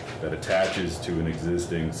Williston that attaches to an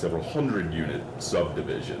existing several hundred-unit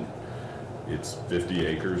subdivision. It's 50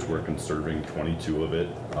 acres. We're conserving 22 of it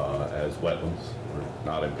as wetlands. We're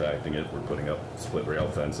not impacting it. We're putting up split rail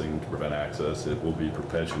fencing to prevent access. It will be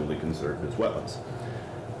perpetually conserved as wetlands.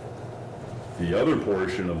 The other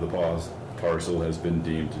portion of the parcel has been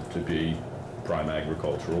deemed to be prime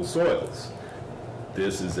agricultural soils.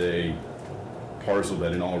 This is a parcel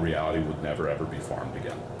that in all reality would never ever be farmed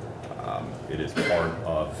again. It is part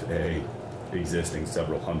of a existing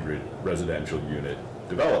several hundred residential unit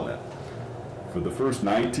development. For the first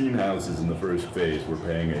 19 houses in the first phase, we're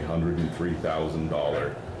paying a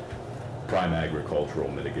 $103,000 prime agricultural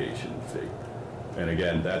mitigation fee. And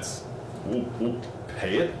again, we'll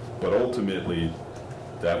pay it, but ultimately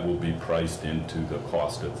that will be priced into the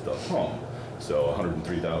cost of the home. So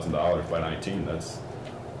 $103,000 by 19, that's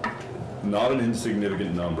not an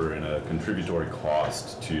insignificant number and a contributory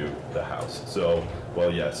cost to the house. So,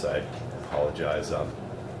 well, yes, I apologize.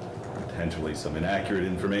 Potentially some inaccurate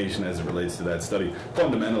information as it relates to that study.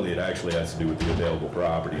 Fundamentally, it actually has to do with the available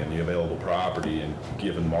property, and the available property in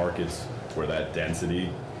given markets where that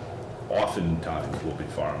density oftentimes will be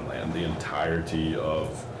farmland. The entirety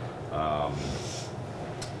of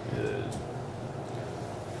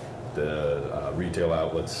the retail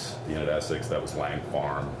outlets, the end of Essex, that was Lang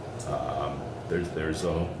Farm. There's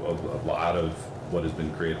a lot of what has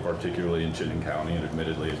been created, particularly in Chittenden County, and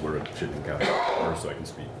admittedly we're a Chittenden County farmer, so I can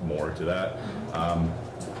speak more to that.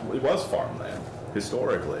 It was farmland,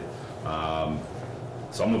 historically.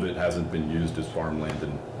 Some of it hasn't been used as farmland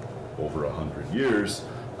in over 100 years,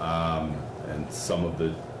 and some of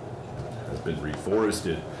it has been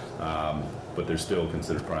reforested, but they're still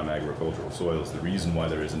considered prime agricultural soils. The reason why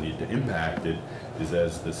there is a need to impact it is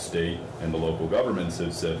as the state and the local governments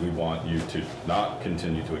have said, we want you to not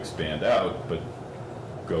continue to expand out, but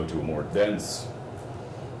go to a more dense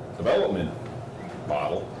development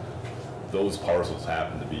model. Those parcels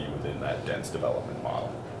happen to be within that dense development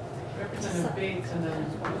model. Representative Bates and then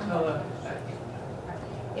McCullough.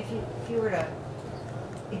 If you were to,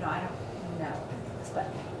 I don't know, but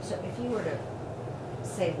so if you were to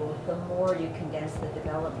say, well, the more you condense the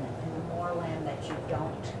development and the more land that you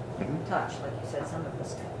don't touch, like you said, some of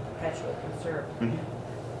us perpetually conserved,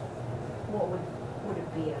 what would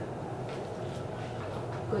it be a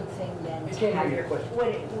good thing then to have your,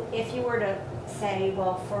 if you were to say,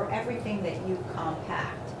 well, for everything that you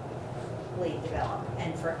compactly develop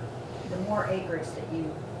and for the more acres that you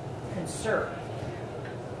conserve,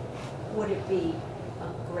 would it be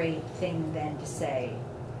a great thing then to say,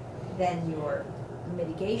 then your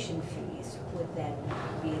mitigation fees would then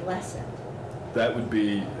be lessened? That would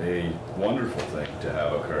be a wonderful thing to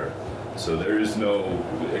have occur. So there is no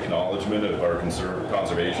acknowledgement of our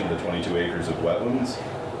conservation, the 22 acres of wetlands.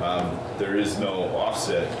 There is no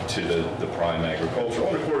offset to the prime agricultural.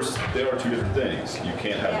 And of course, there are two different things. You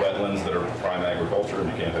can't have wetlands that are prime agriculture, and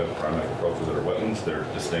you can't have prime agriculture that are wetlands. They're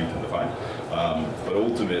distinct and defined. But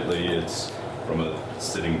ultimately, it's from a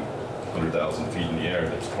sitting 100,000 feet in the air,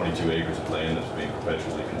 there's 22 acres of land that's being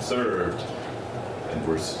perpetually conserved, and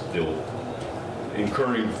we're still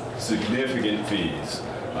incurring significant fees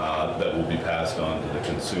that will be passed on to the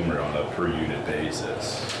consumer on a per unit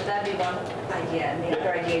basis. So that'd be one idea, and the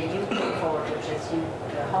other idea you put forward, which is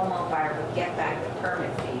the home buyer would get back the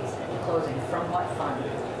permit fees at the closing from what fund?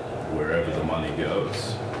 Wherever the money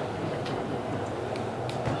goes.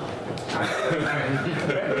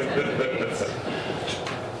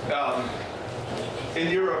 In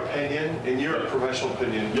your opinion, in your professional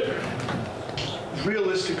opinion,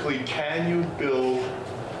 realistically, can you build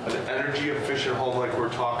an energy efficient home like we're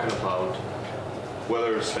talking about,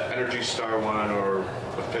 whether it's the Energy Star one or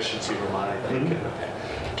Efficiency Vermont, I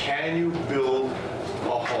think, can you build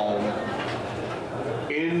a home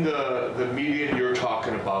in the median you're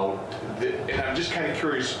talking about? And I'm just kind of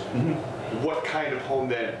curious what kind of home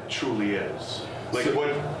that truly is. Like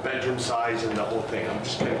what bedroom size and the whole thing. I'm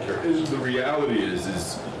just kind of curious. The reality is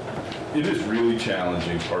it is really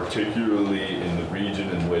challenging, particularly in the region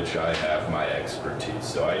in which I have my expertise.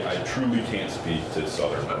 So I truly can't speak to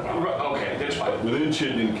Southern Vermont. Okay, that's fine. But within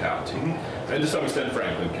Chittenden County, and to some extent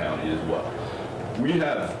Franklin County as well, we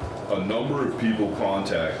have a number of people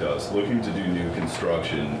contact us looking to do new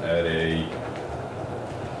construction at a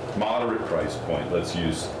moderate price point. Let's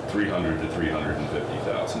use $300,000 to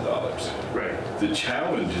 $350,000. Right. The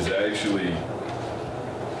challenge is actually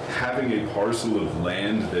having a parcel of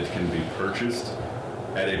land that can be purchased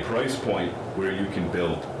at a price point where you can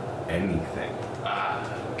build anything.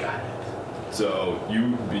 Got it. So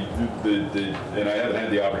and I haven't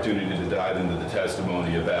had the opportunity to dive into the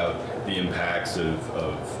testimony about the impacts of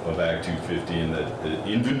Act 250 and the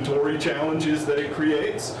inventory challenges that it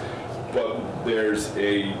creates, but there's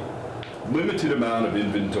a limited amount of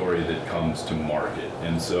inventory that comes to market.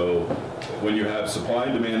 And so when you have supply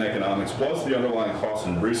and demand economics plus the underlying costs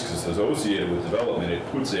and risks associated with development, it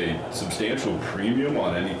puts a substantial premium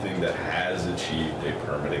on anything that has achieved a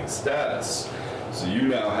permitting status. So you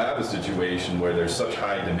now have a situation where there's such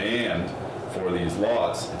high demand for these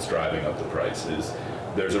lots, it's driving up the prices.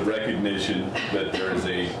 There's a recognition that there is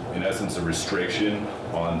in essence, a restriction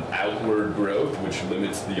on outward growth, which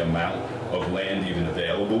limits the amount of land even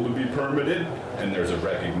available to be permitted. And there's a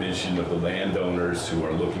recognition of the landowners who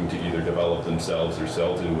are looking to either develop themselves or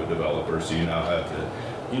sell to a developer. So you now have the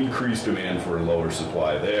increased demand for a lower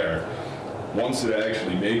supply there. Once it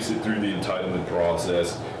actually makes it through the entitlement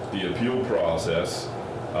process, the appeal process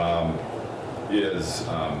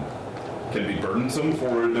can be burdensome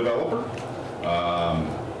for a developer.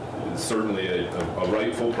 It's certainly a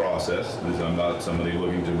rightful process. I'm not somebody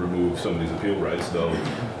looking to remove somebody's appeal rights, though.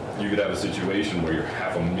 You could have a situation where you're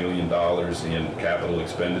 $500,000 in capital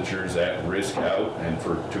expenditures at risk out, and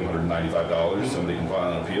for $295, somebody can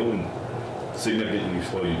file an appeal and significantly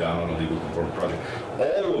slow you down on a legal conforming project.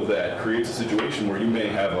 All of that creates a situation where you may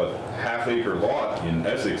have a half-acre lot in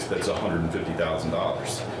Essex that's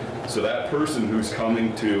 $150,000. So that person who's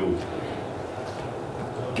coming to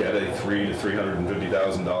get a $300,000 to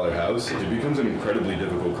 $350,000 house, it becomes an incredibly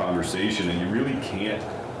difficult conversation, and you really can't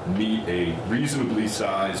meet a reasonably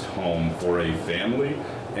sized home for a family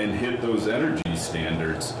and hit those energy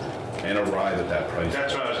standards and arrive at that price.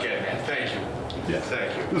 That's what I was getting at. Thank you. Yeah.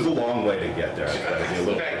 Thank you. There's a long way to get there. I've got to be a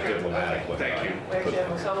little bit diplomatic with Thank you. We actually have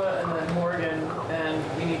McCullough and then Morgan, and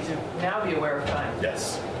we need to now be aware of time.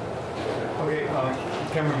 Yes. Okay,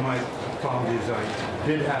 Cameron, my apologies, I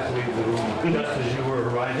did have to leave the room just as you were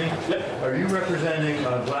arriving. Yep. Are you representing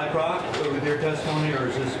BlackRock with your testimony, or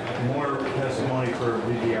is this more testimony for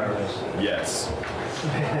VBRS? Yes.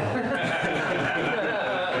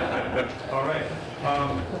 All right.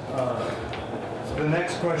 So the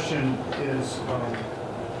next question is,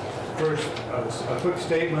 first, a quick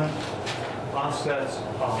statement. Offsets,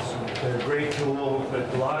 awesome. They're a great tool that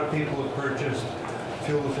a lot of people have purchased.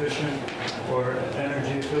 Fuel efficient or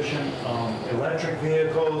energy efficient electric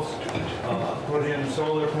vehicles, put in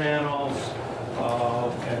solar panels,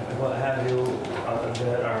 and what have you,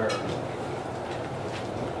 that are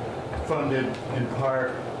funded in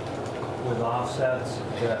part with offsets.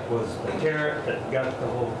 That was the carrot that got the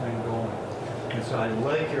whole thing going. And so I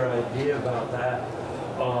like your idea about that.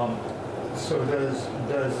 So does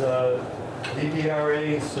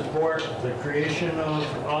VBRA support the creation of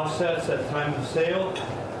offsets at time of sale?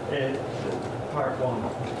 Part one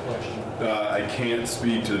question. I can't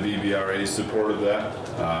speak to the VBRA's support of that.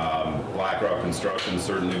 BlackRock Construction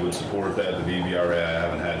certainly would support that. The VBRA, I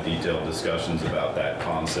haven't had detailed discussions about that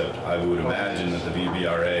concept. I would imagine that the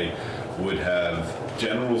VBRA would have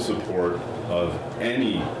general support of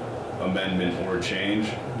any amendment or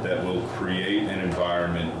change that will create an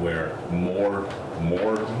environment where more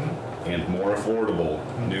and more affordable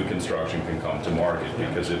new construction can come to market,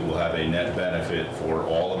 because it will have a net benefit for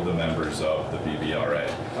all of the members of the VBRA.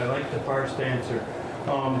 I like the parsed answer.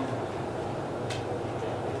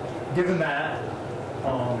 Given that,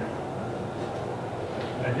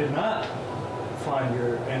 I did not find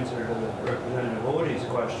your answer to the Representative Odie's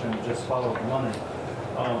question, just follow the money.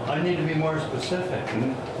 I need to be more specific.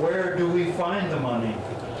 Where do we find the money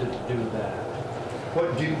to do that?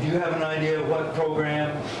 What do you have an idea of what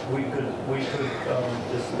program we could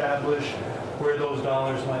establish, where those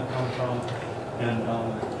dollars might come from? And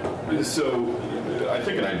so I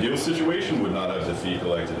think an ideal situation would not have the fee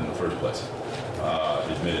collected in the first place,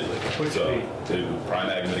 admittedly. Which fee? Prime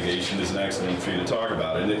ag mitigation is an excellent fee to talk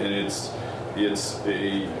about, and it's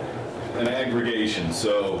an aggregation.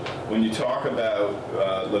 So when you talk about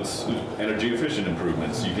energy efficient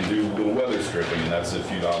improvements, you can do a little weather stripping, and that's a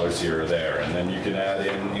few dollars here or there, and then you can add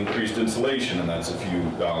in increased insulation, and that's a few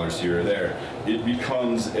dollars here or there. It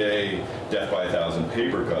becomes a death by 1,000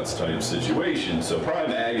 paper cuts type situation. So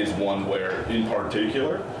prime ag is one where, in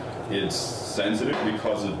particular, it's sensitive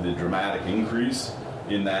because of the dramatic increase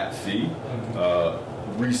in that fee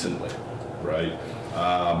recently, right?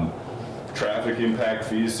 Traffic impact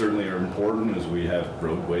fees certainly are important, as we have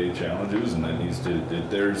roadway challenges, and that needs to,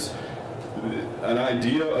 there's an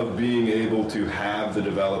idea of being able to have the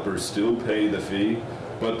developer still pay the fee,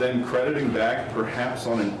 but then crediting back perhaps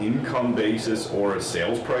on an income basis or a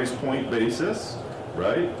sales price point basis,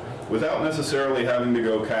 right? Without necessarily having to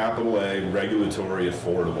go capital A, regulatory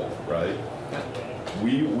affordable, right?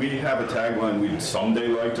 We have a tagline we'd someday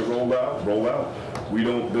like to roll out. We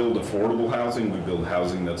don't build affordable housing, we build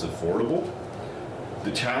housing that's affordable.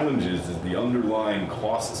 The challenge is the underlying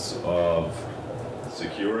costs of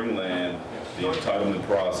securing land, the entitlement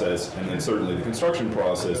process, and then certainly the construction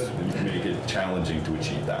process that make it challenging to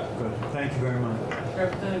achieve that. Good. Thank you very much.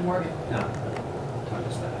 Representative Morgan. No, time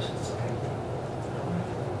is fast, it's okay.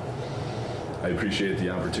 I appreciate the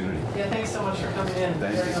opportunity. Yeah, thanks so much for coming in.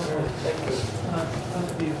 Thank Very you. helpful.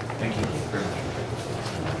 Both of you. Thank you very much.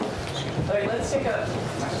 All right, let's take a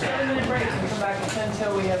 7-minute break and come back at 10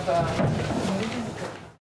 till we have,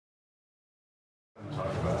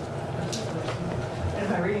 and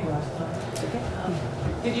my reading last time.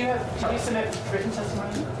 Did you submit written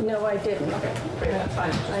testimony? No, I didn't. Okay, great, that's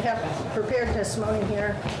fine. I have prepared testimony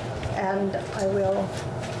here, and I will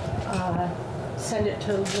send it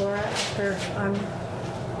to Laura after I'm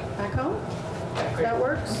back home. If that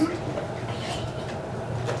works?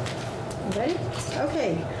 Ready?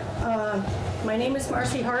 Okay. My name is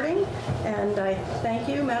Marcy Harding, and I thank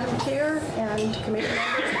you, Madam Chair, and committee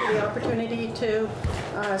members for the opportunity to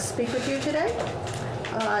speak with you today.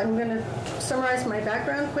 I'm going to summarize my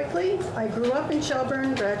background quickly. I grew up in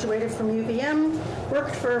Shelburne, graduated from UVM,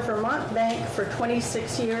 worked for a Vermont bank for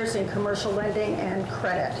 26 years in commercial lending and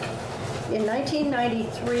credit. In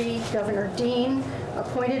 1993, Governor Dean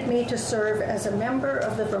appointed me to serve as a member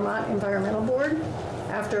of the Vermont Environmental Board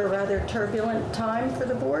after a rather turbulent time for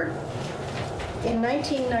the board. In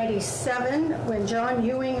 1997, when John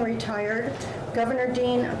Ewing retired, Governor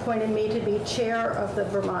Dean appointed me to be chair of the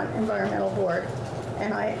Vermont Environmental Board.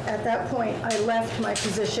 And at that point, I left my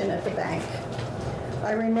position at the bank.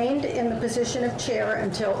 I remained in the position of chair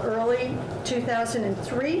until early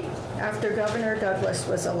 2003, after Governor Douglas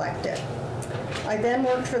was elected. I then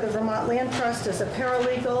worked for the Vermont Land Trust as a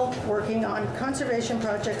paralegal, working on conservation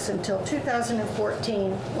projects until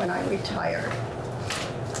 2014, when I retired.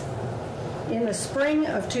 In the spring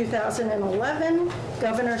of 2011,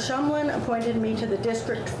 Governor Shumlin appointed me to the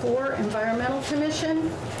District 4 Environmental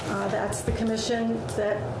Commission. That's the commission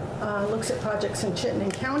that looks at projects in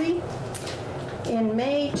Chittenden County. In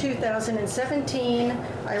May 2017,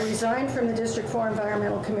 I resigned from the District 4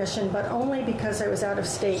 Environmental Commission, but only because I was out of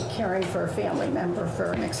state caring for a family member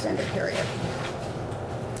for an extended period.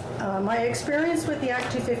 My experience with the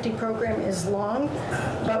Act 250 program is long,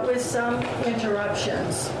 but with some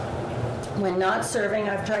interruptions. When not serving,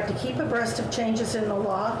 I've tried to keep abreast of changes in the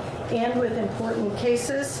law and with important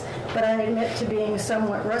cases, but I admit to being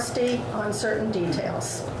somewhat rusty on certain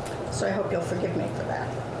details. So I hope you'll forgive me for that.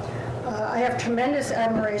 I have tremendous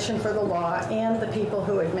admiration for the law and the people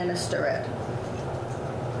who administer it.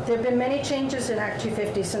 There have been many changes in Act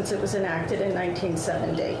 250 since it was enacted in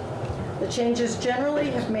 1970. The changes generally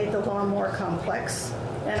have made the law more complex,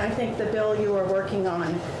 and I think the bill you are working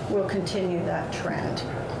on will continue that trend.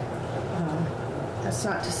 That's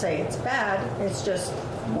not to say it's bad, it's just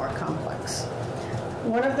more complex.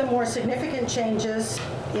 One of the more significant changes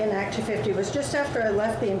in Act 250 was just after I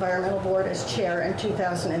left the Environmental Board as chair in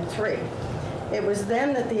 2003. It was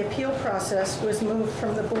then that the appeal process was moved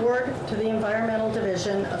from the board to the Environmental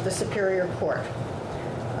Division of the Superior Court.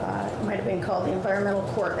 It might have been called the Environmental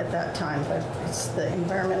Court at that time, but it's the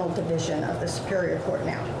Environmental Division of the Superior Court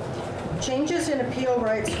now. Changes in appeal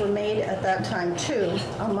rights were made at that time too,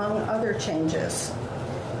 among other changes.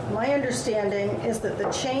 My understanding is that the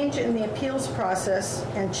change in the appeals process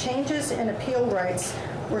and changes in appeal rights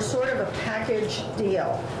were sort of a package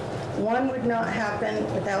deal. One would not happen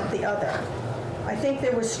without the other. I think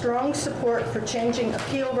there was strong support for changing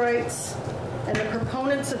appeal rights, and the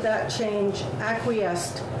proponents of that change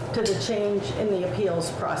acquiesced to the change in the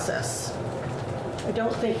appeals process. I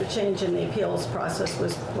don't think the change in the appeals process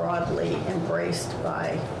was broadly embraced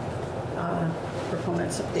by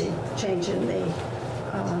proponents of the change in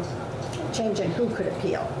who could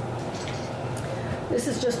appeal. This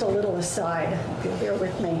is just a little aside, if you'll bear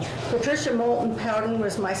with me. Patricia Moulton Powden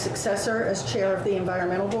was my successor as chair of the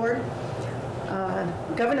Environmental Board.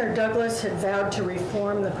 Governor Douglas had vowed to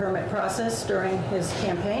reform the permit process during his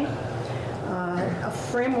campaign. A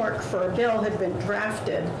framework for a bill had been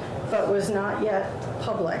drafted, but was not yet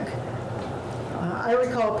public. I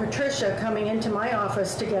recall Patricia coming into my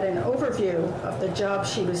office to get an overview of the job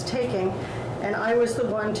she was taking, and I was the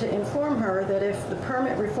one to inform her that if the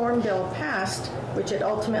permit reform bill passed, which it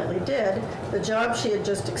ultimately did, the job she had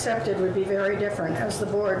just accepted would be very different, as the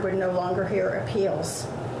board would no longer hear appeals.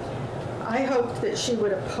 I hoped that she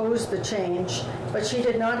would oppose the change, but she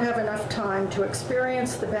did not have enough time to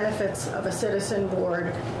experience the benefits of a citizen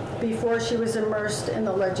board before she was immersed in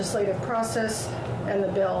the legislative process and the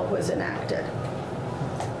bill was enacted.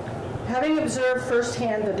 Having observed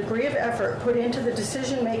firsthand the degree of effort put into the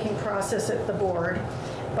decision-making process at the board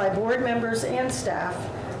by board members and staff,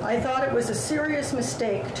 I thought it was a serious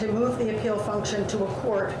mistake to move the appeal function to a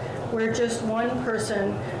court where just one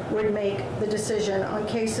person would make the decision on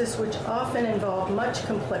cases which often involve much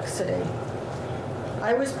complexity.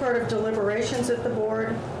 I was part of deliberations at the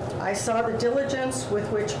board. I saw the diligence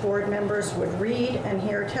with which board members would read and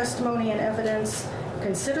hear testimony and evidence,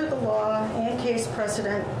 consider the law and case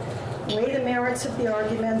precedent, weigh the merits of the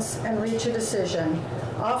arguments, and reach a decision,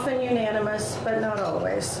 often unanimous, but not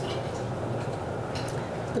always.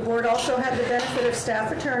 The board also had the benefit of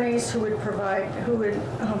staff attorneys who would provide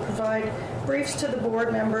briefs to the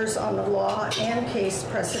board members on the law and case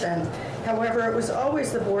precedent. However, it was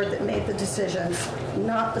always the board that made the decisions,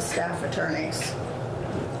 not the staff attorneys.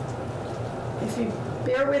 If you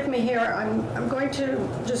bear with me here, I'm going to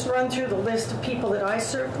just run through the list of people that I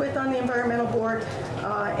served with on the environmental board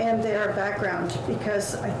and their background,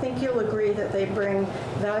 because I think you'll agree that they bring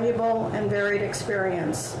valuable and varied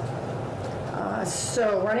experience.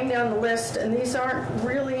 So running down the list, and these aren't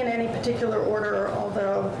really in any particular order,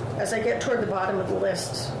 although as I get toward the bottom of the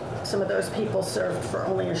list, some of those people served for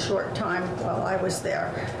only a short time while I was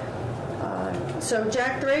there. So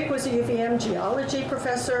Jack Drake was a UVM geology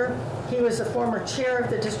professor. He was a former chair of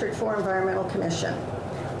the District 4 Environmental Commission.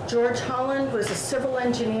 George Holland was a civil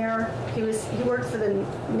engineer. He worked for the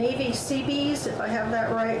Navy Seabees, if I have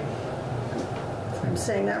that right. If I'm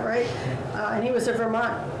saying that right. And he was a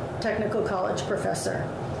Vermont Technical College professor.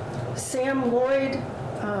 Sam Lloyd,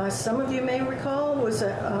 some of you may recall, was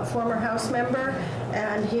a former House member,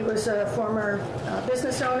 and he was a former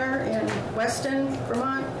business owner in Weston,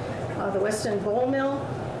 Vermont, the Weston Bowl Mill,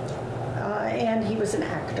 and he was an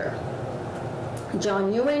actor.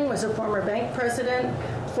 John Ewing was a former bank president,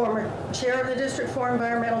 former chair of the District 4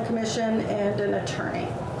 Environmental Commission, and an attorney.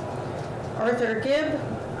 Arthur Gibb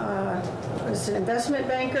was an investment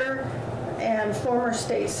banker and former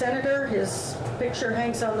state senator. His picture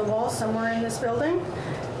hangs on the wall somewhere in this building.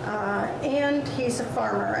 And he's a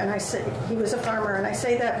farmer, and he was a farmer, and I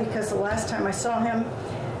say that because the last time I saw him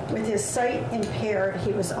with his sight impaired,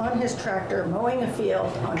 he was on his tractor mowing a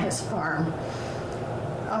field on his farm.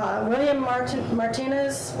 William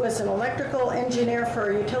Martinez was an electrical engineer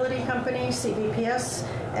for a utility company, CVPS,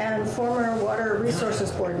 and former Water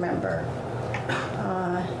Resources Board member.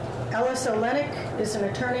 Alice Olenek is an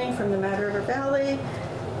attorney from the Mad River Valley.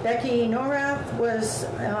 Becky Norath was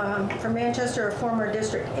from Manchester, a former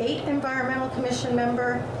District 8 Environmental Commission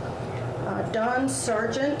member. Don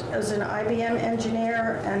Sargent is an IBM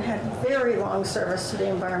engineer and had very long service to the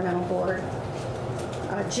Environmental Board.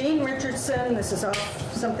 Jean Richardson, this is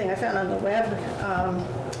off something I found on the web,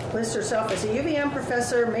 lists herself as a UVM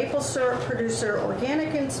professor, maple syrup producer,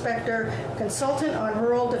 organic inspector, consultant on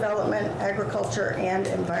rural development, agriculture, and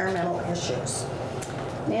environmental issues.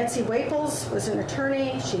 Nancy Waples was an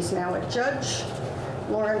attorney. She's now a judge.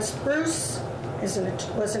 Lawrence Bruce was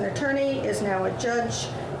an attorney, is now a judge.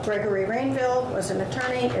 Gregory Rainville was an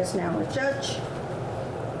attorney, is now a judge.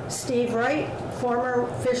 Steve Wright, former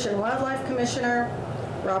Fish and Wildlife Commissioner.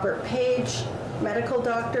 Robert Page, medical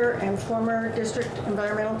doctor and former District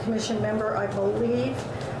Environmental Commission member, I believe.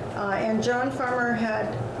 And John Farmer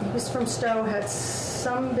he was from Stowe, had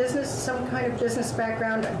some kind of business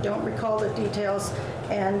background. I don't recall the details.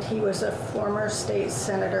 And he was a former state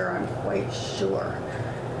senator, I'm quite sure.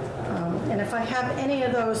 And if I have any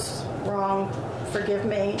of those wrong, forgive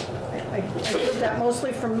me. I did that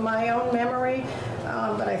mostly from my own memory,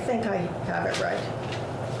 but I think I have it right.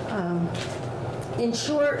 In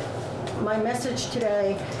short, my message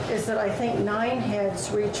today is that I think 9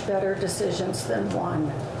 heads reach better decisions than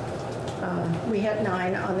 1. We had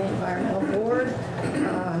 9 on the environmental board,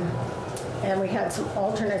 and we had some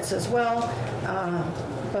alternates as well,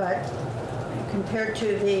 but compared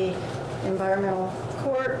to the environmental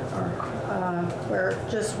court, where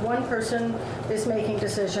just one person is making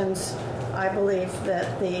decisions, I believe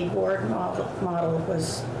that the board model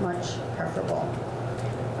was much preferable.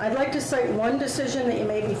 I'd like to cite one decision that you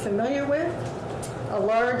may be familiar with. A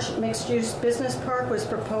large mixed-use business park was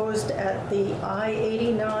proposed at the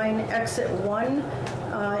I-89 Exit 1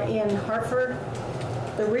 in Hartford.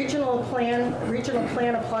 The regional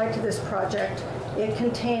plan applied to this project. It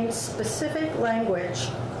contained specific language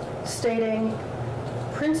stating,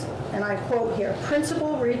 and I quote here,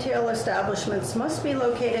 principal retail establishments must be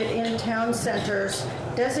located in town centers,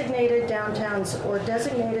 designated downtowns, or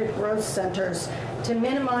designated growth centers to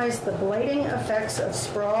minimize the blighting effects of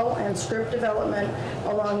sprawl and strip development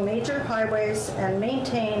along major highways and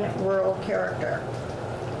maintain rural character.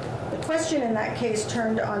 The question in that case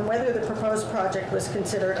turned on whether the proposed project was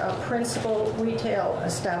considered a principal retail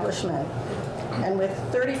establishment. And with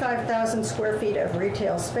 35,000 square feet of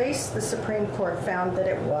retail space, the Supreme Court found that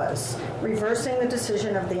it was, reversing the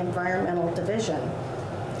decision of the Environmental Division.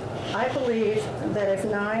 I believe that if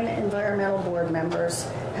 9 environmental board members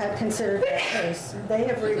had considered that case,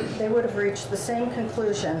 they would have reached the same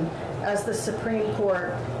conclusion as the Supreme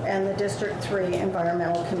Court and the District 3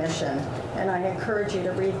 Environmental Commission. And I encourage you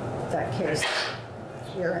to read that case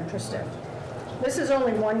if you're interested. This is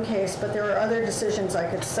only one case, but there are other decisions I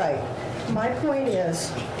could cite. My point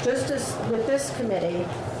is, just as with this committee,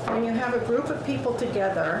 when you have a group of people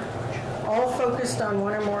together, all focused on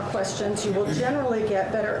one or more questions, you will generally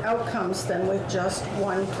get better outcomes than with just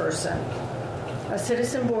one person. A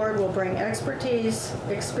citizen board will bring expertise,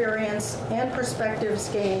 experience, and perspectives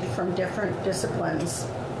gained from different disciplines.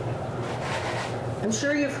 I'm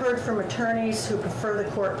sure you've heard from attorneys who prefer the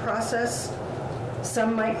court process.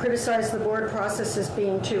 Some might criticize the board process as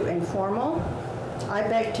being too informal. I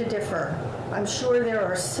beg to differ. I'm sure there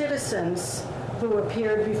are citizens who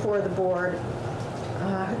appeared before the board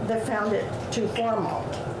that found it too formal.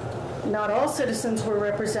 Not all citizens were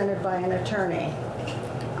represented by an attorney.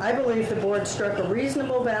 I believe the board struck a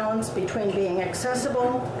reasonable balance between being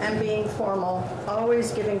accessible and being formal,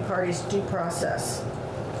 always giving parties due process.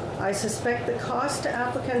 I suspect the cost to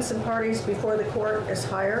applicants and parties before the court is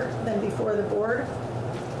higher than before the board.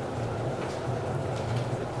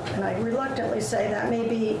 And I reluctantly say that may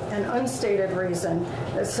be an unstated reason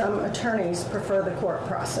that some attorneys prefer the court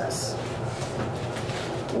process.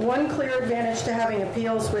 One clear advantage to having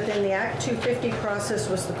appeals within the Act 250 process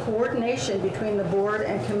was the coordination between the board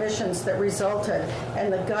and commissions that resulted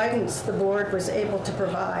and the guidance the board was able to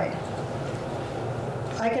provide.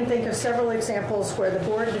 I can think of several examples where the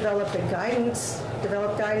board developed guidance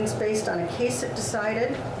based on a case it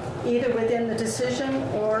decided, either within the decision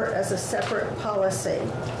or as a separate policy.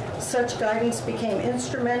 Such guidance became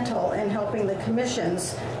instrumental in helping the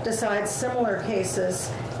commissions decide similar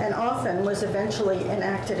cases and often was eventually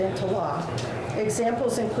enacted into law.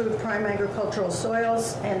 Examples include prime agricultural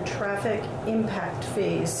soils and traffic impact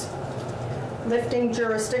fees. Lifting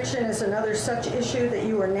jurisdiction is another such issue that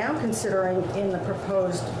you are now considering in the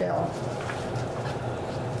proposed bill.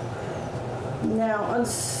 Now, on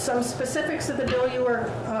some specifics of the bill you are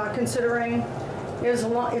considering, it's a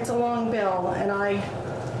long bill, and I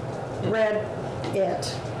read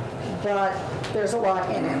it, but there's a lot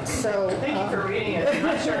in it. So thank you for reading it. I'm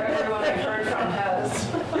not sure everyone I've heard from has.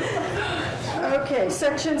 Okay,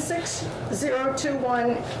 section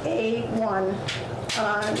 6021A1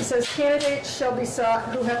 says candidates shall be sought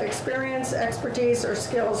who have experience, expertise, or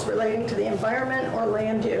skills relating to the environment or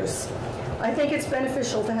land use. I think it's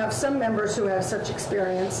beneficial to have some members who have such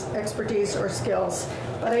experience, expertise, or skills,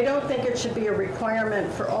 but I don't think it should be a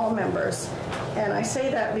requirement for all members. And I say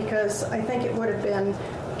that because I think it would have been,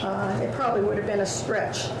 it probably would have been a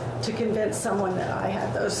stretch to convince someone that I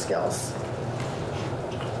had those skills.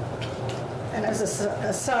 And as an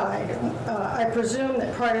aside, I presume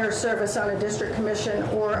that prior service on a district commission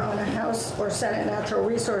or on a House or Senate Natural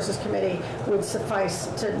Resources Committee would suffice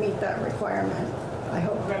to meet that requirement. I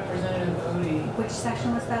hope. Representative Odie. Which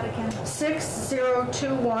section was that again?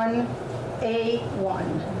 6021A1.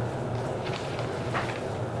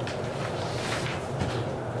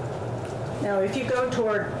 Now, if you go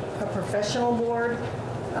toward a professional board,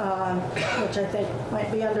 which I think might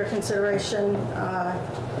be under consideration,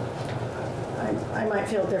 I might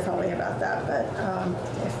feel differently about that. But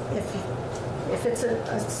if it's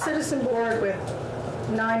a citizen board with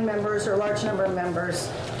 9 members or a large number of members,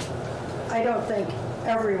 I don't think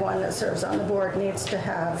everyone that serves on the board needs to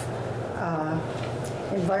have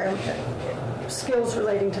skills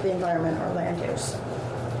relating to the environment or land use.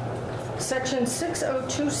 Section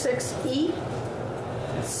 6026E,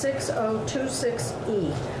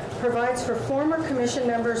 6026E provides for former commission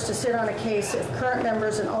members to sit on a case if current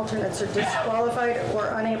members and alternates are disqualified or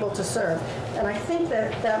unable to serve. And I think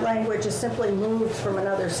that that language is simply moved from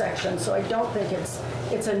another section, so I don't think it's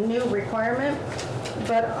a new requirement.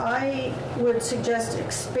 But I would suggest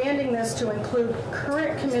expanding this to include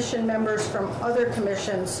current commission members from other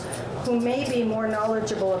commissions who may be more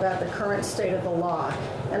knowledgeable about the current state of the law.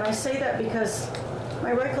 And I say that because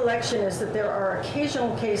my recollection is that there are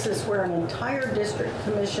occasional cases where an entire district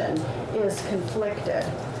commission is conflicted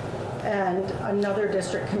and another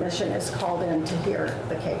district commission is called in to hear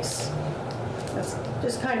the case. That's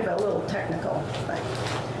just kind of a little technical thing.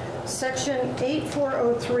 Section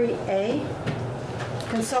 8403A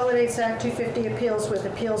consolidates Act 250 appeals with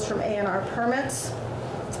appeals from A&R permits.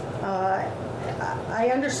 I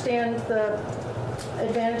understand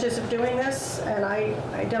advantages of doing this, and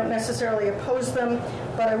I don't necessarily oppose them,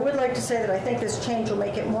 but I would like to say that I think this change will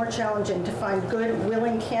make it more challenging to find good,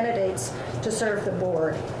 willing candidates to serve the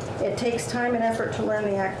board. It takes time and effort to learn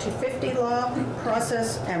the Act 250 law,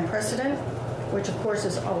 process, and precedent, which of course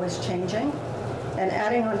is always changing. And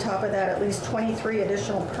adding on top of that at least 23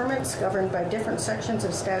 additional permits governed by different sections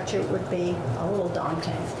of statute would be a little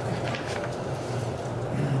daunting.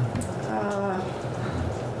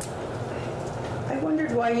 I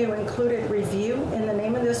wondered why you included review in the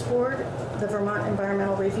name of this board, the Vermont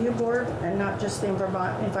Environmental Review Board, and not just the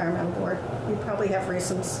Vermont Environmental Board. You probably have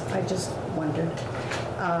reasons, I just wondered.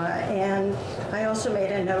 And I also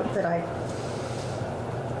made a note that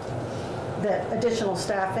that additional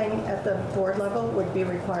staffing at the board level would be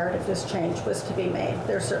required if this change was to be made.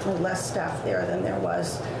 There's certainly less staff there than there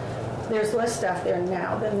was. There's less staff there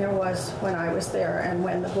now than there was when I was there and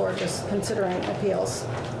when the board was considering appeals.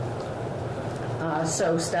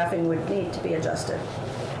 So staffing would need to be adjusted.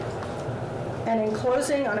 And in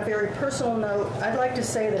closing, on a very personal note, I'd like to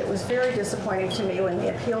say that it was very disappointing to me when the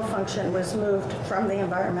appeal function was moved from the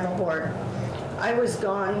Environmental Board. I was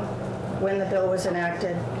gone when the bill was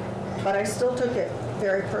enacted, but I still took it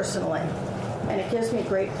very personally. And it gives me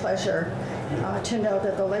great pleasure to know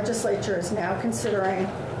that the legislature is now considering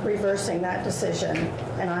reversing that decision,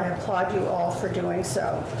 and I applaud you all for doing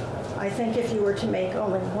so. I think if you were to make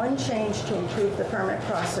only one change to improve the permit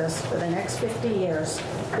process for the next 50 years,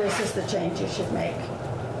 this is the change you should make.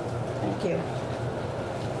 Thank you.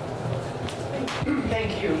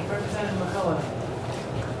 Thank you. Representative McCullough.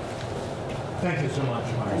 Thank you so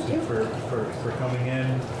much, Marcy, for coming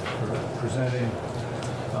in, for presenting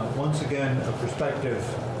once again a perspective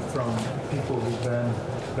from people who've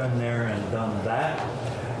been there and done that,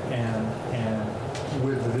 and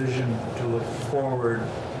with the vision to look forward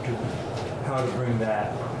to how to bring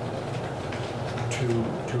that to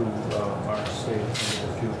our state in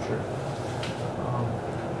the future.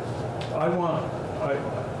 I want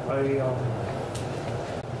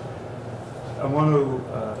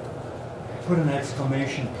to put an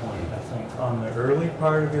exclamation point, I think, on the early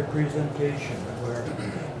part of your presentation where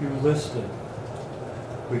you listed,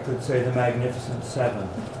 we could say the Magnificent Seven,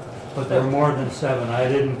 but there were more than seven. I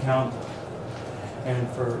didn't count them. And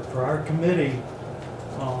for our committee,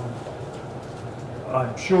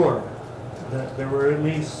 I'm sure that there were at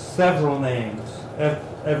least several names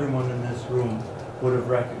everyone in this room would have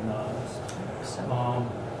recognized.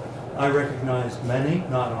 I recognized many,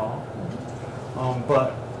 not all,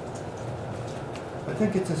 but I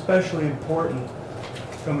think it's especially important,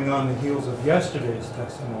 coming on the heels of yesterday's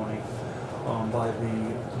testimony by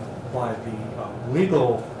the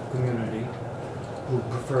legal community who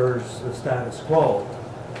prefers the status quo,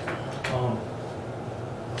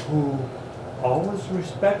 who always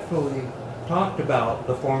respectfully talked about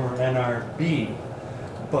the former NRB,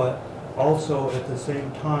 but also at the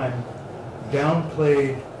same time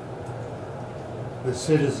downplayed the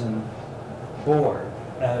citizen board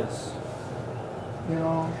as, you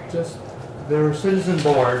know, just they're a citizen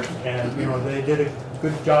board, and you know they did a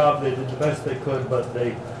good job, they did the best they could, but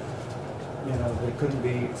they, you know, they couldn't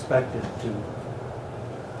be expected to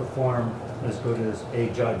perform as good as a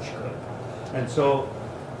judge could. And so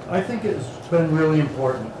I think it's been really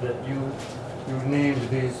important that you named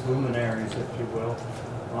these luminaries, if you will,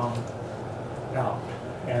 out,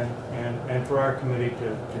 and for our committee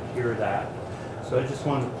to hear that. So I just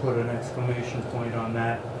wanted to put an exclamation point on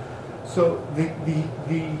that. So the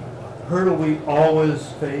hurdle we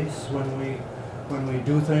always face when we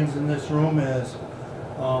do things in this room is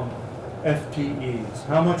FTEs.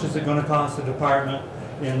 How much is it going to cost the department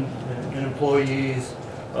in employees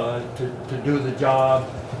to do the job?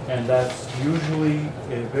 And that's usually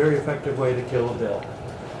a very effective way to kill a bill.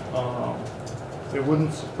 It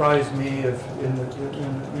wouldn't surprise me if in the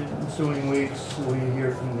ensuing weeks we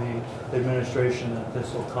hear from the administration that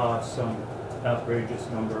this will cost some outrageous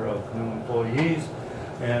number of new employees,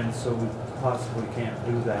 and so we possibly can't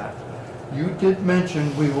do that. You did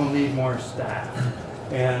mention we will need more staff,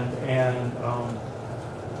 and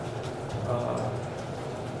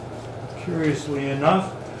curiously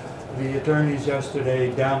enough, the attorneys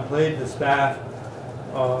yesterday downplayed the staff's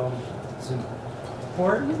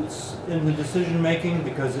importance in the decision making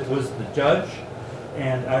because it was the judge,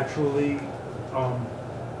 and actually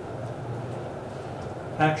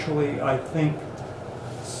I think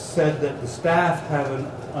said that the staff have an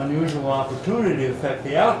unusual opportunity to affect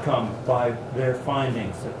the outcome by their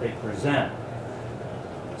findings that they present.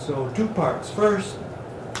 So two parts. First,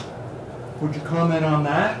 would you comment on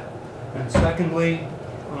that? And secondly,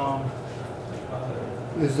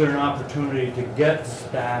 is there an opportunity to get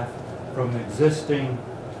staff from existing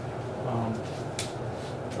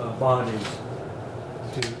bodies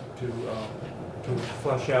to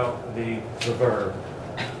flush out the verb.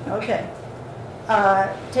 Okay.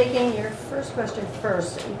 Taking your first question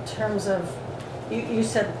first, in terms of, you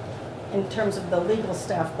said in terms of the legal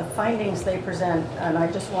staff, the findings they present, and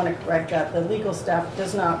I just want to correct that, the legal staff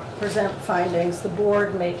does not present findings, the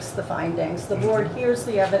board makes the findings. The board hears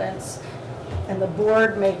the evidence, and the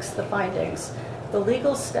board makes the findings. The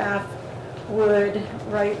legal staff would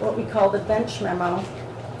write what we call the bench memo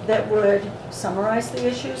that would summarize the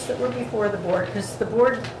issues that were before the board, because the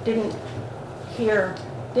board didn't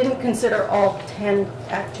consider all 10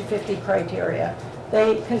 Act 250 criteria.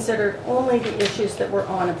 They considered only the issues that were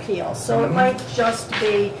on appeal. So it might just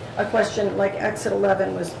be a question like Exit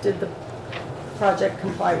 11 was, did the project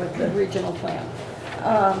comply with the regional plan?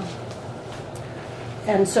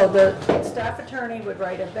 And so the staff attorney would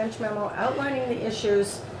write a bench memo outlining the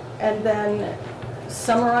issues and then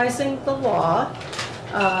summarizing the law,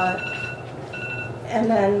 and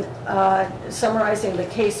then summarizing the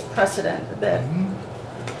case precedent that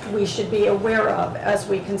we should be aware of as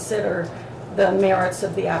we consider the merits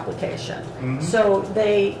of the application. So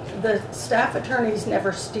the staff attorneys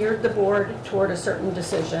never steered the board toward a certain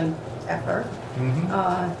decision ever.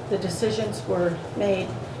 The decisions were made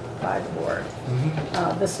by the board.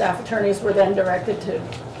 The staff attorneys were then directed to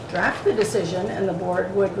draft the decision, and the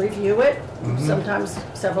board would review it, sometimes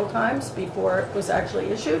several times before it was actually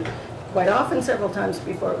issued, quite often several times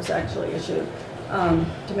before it was actually issued,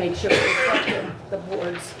 to make sure it reflected the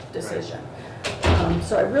board's decision.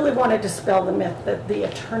 So I really want to dispel the myth that the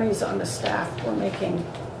attorneys on the staff were making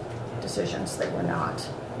decisions. They were not.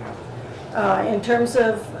 In terms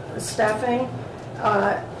of staffing,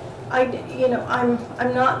 I'm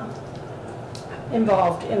not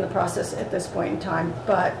involved in the process at this point in time,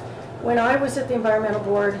 but when I was at the environmental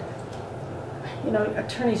board,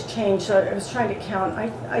 attorneys changed, so I was trying to count.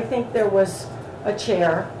 I think there was a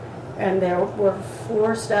chair, and there were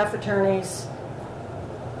 4 staff attorneys.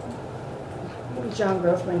 Maybe John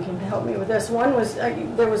Grothman can help me with this. One was,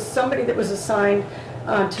 there was somebody that was assigned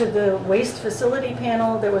to the waste facility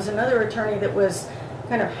panel. There was another attorney that was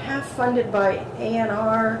kind of half funded by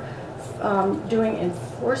A&R, doing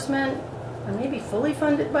enforcement, or maybe fully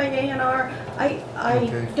funded by A&R. I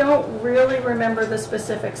don't really remember the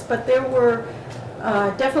specifics, but there were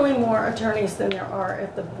definitely more attorneys than there are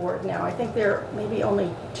at the board now. I think there are maybe only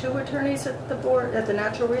 2 attorneys at the board, at the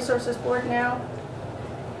Natural Resources Board now.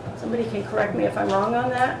 Somebody can correct me if I'm wrong on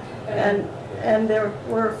that. And there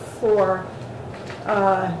were 4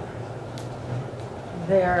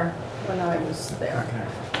 there when I was there.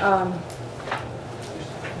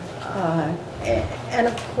 And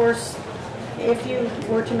of course, if you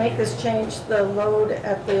were to make this change, the load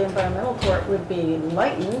at the environmental court would be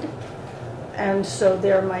lightened, and so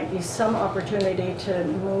there might be some opportunity to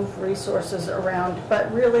move resources around.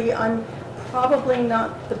 But really, I'm probably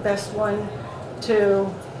not the best one to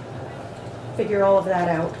figure all of that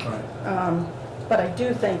out. But I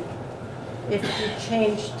do think if you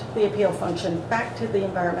changed the appeal function back to the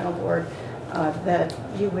environmental board, that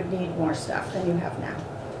you would need more staff than you have now.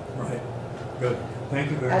 Right. Good.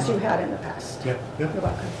 Thank you very much. As you had in the past. Yep. You're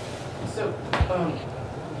welcome. So,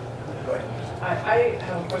 I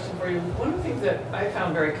have a question for you. One of the things that I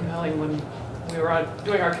found very compelling when we were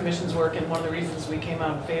doing our commission's work, and one of the reasons we came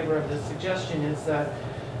out in favor of this suggestion, is that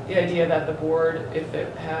the idea that the board, if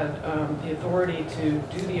it had the authority to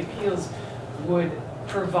do the appeals, would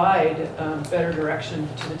provide better direction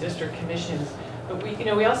to the district commissions. But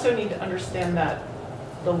we also need to understand that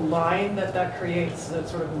the line that creates, the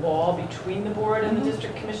sort of wall between the board and the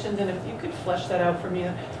district commissions, and if you could flesh that out for me,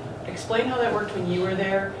 explain how that worked when you were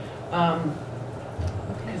there,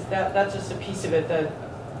 because that's just a piece of it that,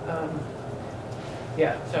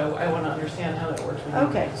 so I want to understand how that works when you.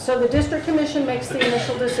 Okay, so the district commission makes the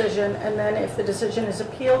initial decision, and then if the decision is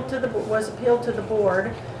appealed to the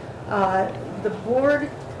board, the board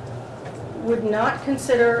would not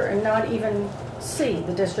consider and not even see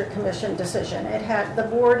the district commission decision. The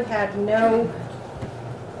board had no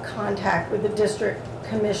contact with the district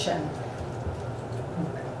commission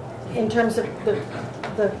in terms of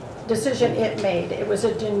the decision it made. It was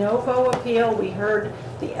a de novo appeal. We heard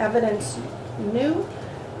the evidence new.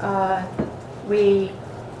 We,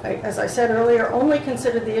 as I said earlier, only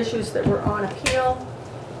considered the issues that were on appeal,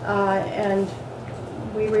 and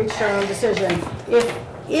we reached our own decision.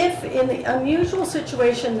 If in the unusual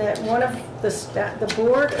situation that one of the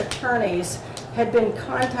board attorneys had been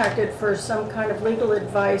contacted for some kind of legal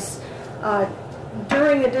advice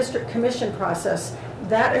during the district commission process,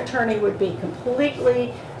 that attorney would be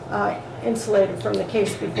completely insulated from the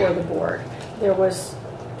case before the board. There was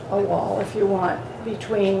a wall, if you want,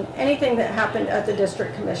 between anything that happened at the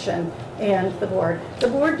district commission and the board. The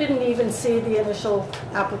board didn't even see the initial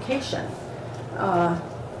application.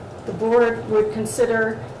 The board would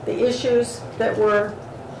consider the issues that were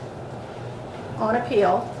on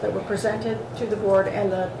appeal, that were presented to the board,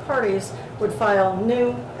 and the parties would file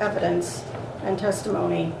new evidence and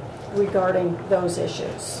testimony regarding those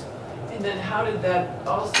issues. And then how did that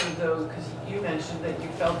also, though, because you mentioned that you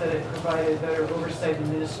felt that it provided better oversight and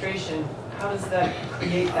administration, how does that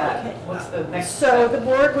create that? Okay. What's the next So step? the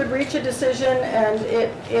board would reach a decision, and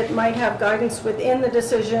it might have guidance within the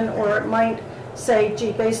decision, or it might say,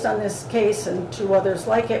 gee, based on this case and two others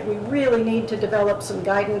like it, we really need to develop some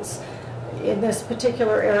guidance in this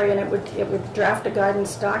particular area, and it would draft a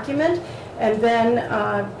guidance document. And then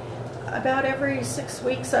about every 6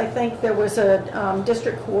 weeks, I think, there was a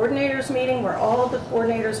district coordinators meeting where all the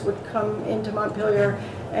coordinators would come into Montpelier,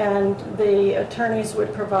 and the attorneys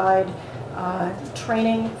would provide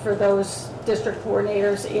training for those district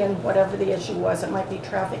coordinators in whatever the issue was. It might be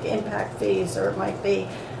traffic impact fees, or it might be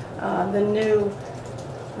the new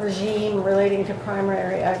regime relating to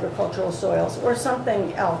primary agricultural soils, or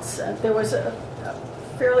something else. There was a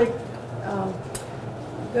fairly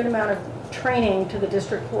good amount of training to the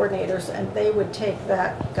district coordinators, and they would take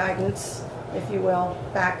that guidance, if you will,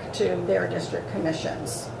 back to their district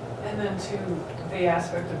commissions. And then to the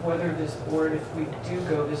aspect of whether this board, if we do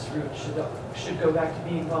go this route, should go back to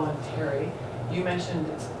being voluntary. You mentioned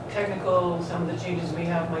it's technical, some of the changes we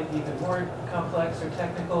have might be even more complex or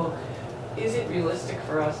technical. Is it realistic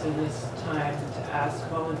for us in this time to ask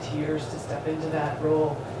volunteers to step into that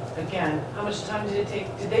role? Again, how much time did it take?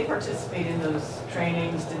 Did they participate in those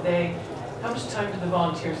trainings? How much time did the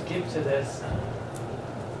volunteers give to this?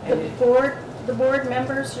 The board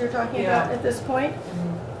members you're talking about at this point,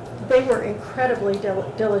 they were incredibly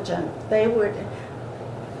diligent.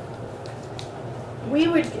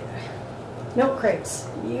 Milk crates.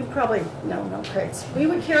 You probably know milk crates. We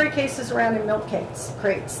would carry cases around in milk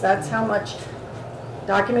crates. That's how much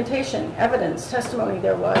documentation, evidence, testimony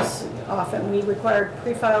there was. Often we required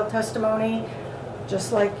pre-filed testimony,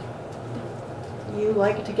 just like you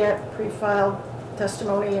like to get pre-filed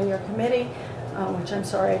testimony in your committee, which I'm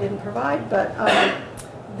sorry I didn't provide, but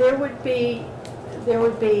there would be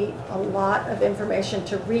a lot of information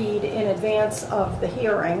to read in advance of the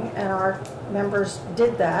hearing, and our members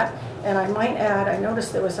did that. And I might add, I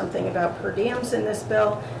noticed there was something about per diems in this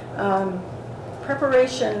bill.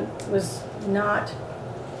 Preparation was not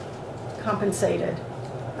compensated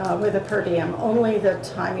with a per diem, only the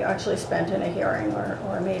time you actually spent in a hearing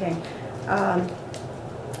or a meeting.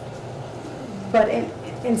 But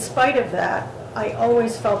in spite of that, I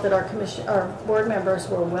always felt that our board members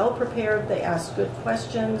were well prepared. They asked good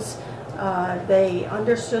questions. They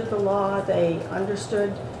understood the law. They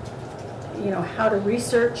understood, how to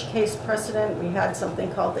research case precedent. We had something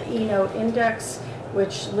called the E-Note Index,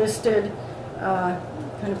 which listed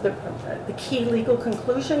kind of the key legal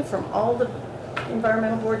conclusion from all the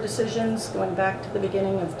environmental board decisions going back to the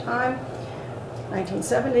beginning of time,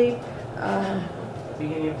 1970.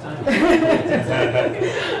 Beginning of time.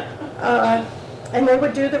 And they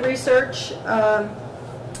would do the research.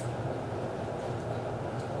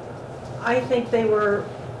 I think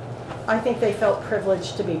they felt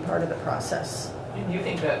privileged to be part of the process. And you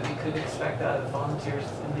think that we could expect that of volunteers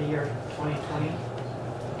in the year 2020?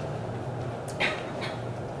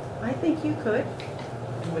 I think you could.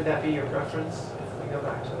 And would that be your preference if we go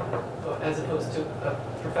back to it, as opposed to a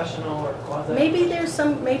professional or quasi? Maybe there's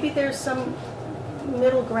some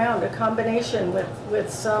middle ground, a combination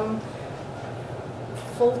with some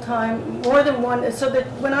full-time, more than one. So that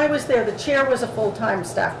when I was there, the chair was a full-time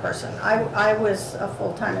staff person. I was a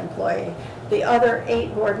full-time employee. The other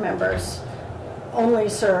 8 board members only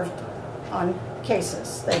served on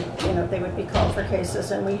cases. They would be called for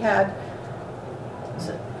cases, and we had, was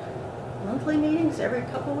it monthly meetings every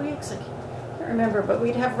couple weeks? I can't remember, but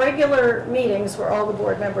we'd have regular meetings where all the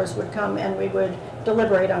board members would come, and we would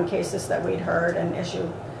deliberate on cases that we'd heard and issue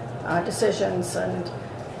decisions. And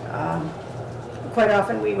quite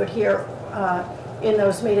often we would hear, in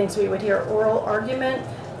those meetings, we would hear oral argument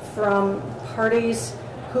from parties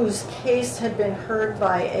whose case had been heard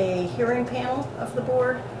by a hearing panel of the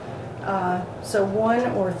board. So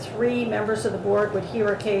 1 or 3 members of the board would hear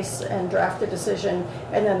a case and draft a decision,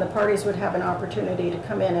 and then the parties would have an opportunity to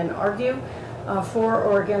come in and argue for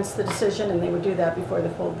or against the decision, and they would do that before the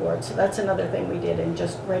full board. So that's another thing we did in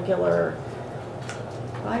just regular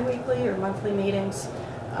bi-weekly or monthly meetings.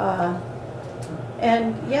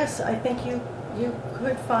 And yes, I think you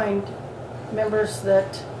could find members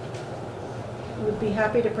that would be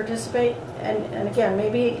happy to participate. And again,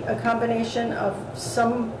 maybe a combination of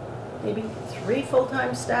some, maybe 3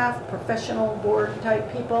 full-time staff, professional board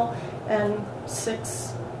type people, and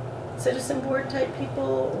 6 citizen board type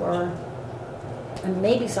people, and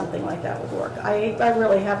maybe something like that would work. I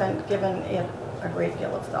really haven't given it a great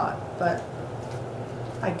deal of thought, but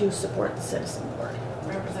I do support the citizen board.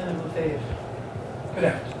 Representative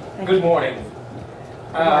Lefebvre. Good morning.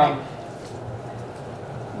 Good morning.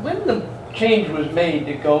 When the change was made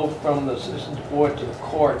to go from the citizens board to the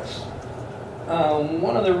courts,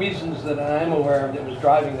 one of the reasons that I'm aware of that was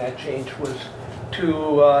driving that change was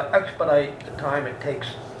to expedite the time it takes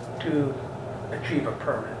to achieve a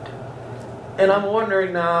permit. And I'm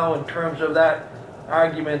wondering now, in terms of that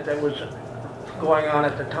argument that was going on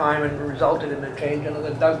at the time and resulted in the change under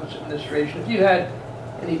the Douglas administration,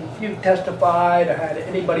 if you testified or had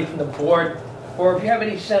anybody from the board, or if you have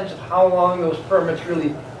any sense of how long those permits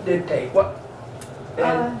really did take.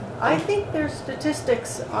 I think there's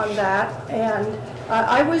statistics on that, and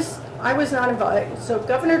I was not involved. So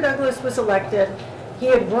Governor Douglas was elected. He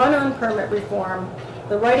had run on permit reform.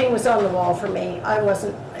 The writing was on the wall for me.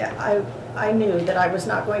 I knew that I was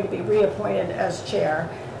not going to be reappointed as chair.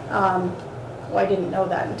 Well, I didn't know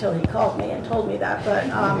that until he called me and told me that, but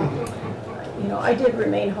you know, I did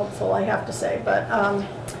remain hopeful, I have to say. But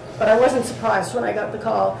I wasn't surprised when I got the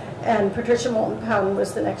call, and Patricia Moulton-Powden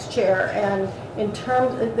was the next chair. And in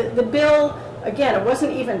terms, the bill, again, it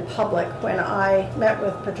wasn't even public when I met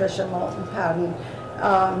with Patricia Moulton-Powden.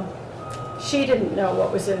 She didn't know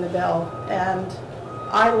what was in the bill, and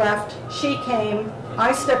I left. She came.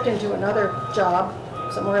 I stepped into another job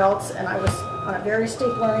somewhere else, and I was on a very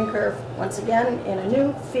steep learning curve, once again, in a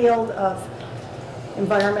new field of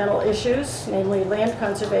environmental issues, namely land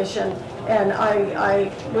conservation, and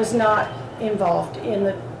I was not involved in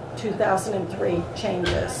the 2003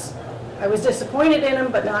 changes. I was disappointed in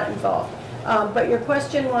them, but not involved. But your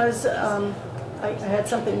question was, I had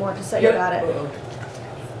something more to say about it.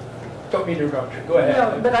 Don't mean to interrupt you. Go ahead.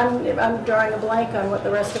 No, but I'm drawing a blank on what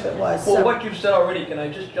the rest of it was. Well, so. what you've said already, can I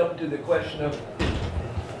just jump to the question of,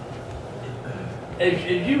 as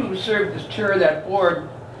you served as chair of that board,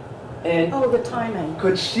 and the timing.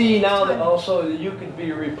 Could see now that also that you could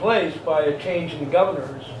be replaced by a change in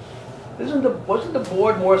governors, wasn't the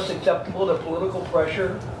board more susceptible to political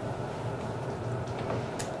pressure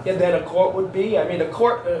than a court would be? I mean,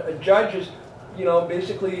 a judge is, you know,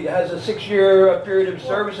 basically has a 6-year period of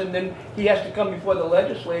service, and then he has to come before the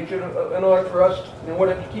legislature in order for us, in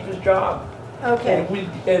order to keep his job. Okay.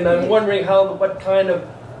 And I'm wondering what kind of,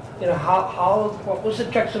 you know, what was the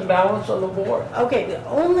checks and balance on the board? Okay,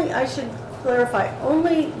 I should clarify,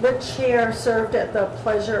 only the chair served at the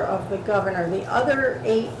pleasure of the governor. The other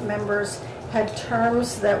 8 members had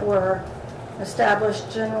terms that were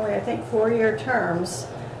established, generally, I think, 4-year terms,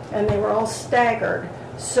 and they were all staggered.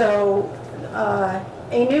 So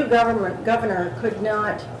a new governor could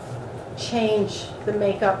not change the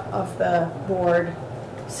makeup of the board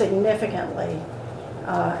significantly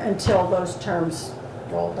until those terms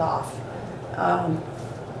rolled off.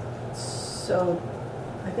 So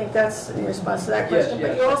I think that's in response to that question. Yes,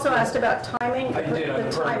 but you also asked about timing. I did,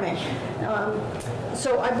 the timing.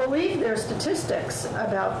 So I believe there are statistics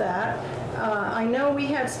about that. I know we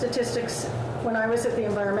had statistics when I was at the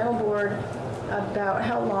environmental board about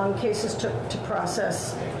how long cases took to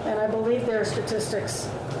process, and I believe there are statistics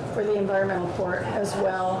for the environmental court as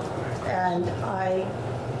well, and I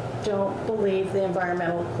don't believe the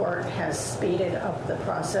environmental court has speeded up the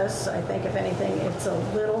process. I think, if anything, it's a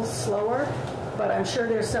little slower, but I'm sure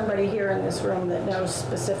there's somebody here in this room that knows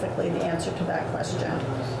specifically the answer to that question.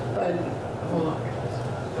 But Hold on.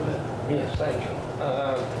 Go ahead. Yes, thank you.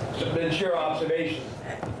 So it's your observation,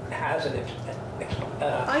 hasn't it?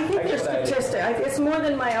 I think there's statistics. It's more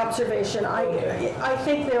than my observation. I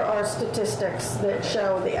think there are statistics that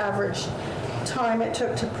show the average time it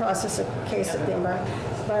took to process a case at the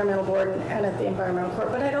environmental board and at the environmental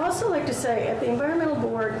court. But I'd also like to say, at the environmental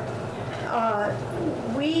board,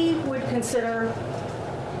 we would consider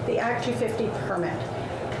the Act 250 permit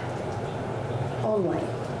only.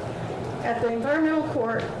 At the environmental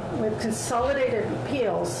court, with consolidated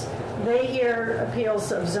appeals, they hear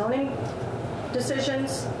appeals of zoning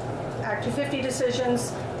decisions, Act 250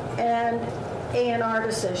 decisions, and A&R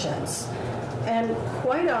decisions. And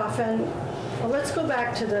quite often, well, let's go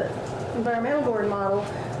back to the environmental board model.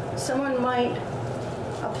 Someone might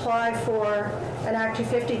apply for an Act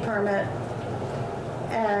 250 permit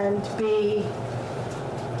and be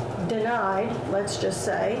denied, let's just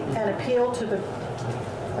say, and appeal to the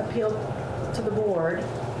board.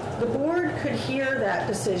 The board could hear that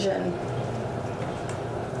decision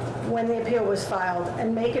when the appeal was filed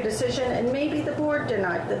and make a decision, and maybe the board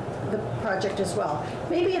denied the project as well.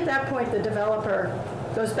 Maybe at that point the developer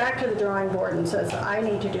goes back to the drawing board and says, I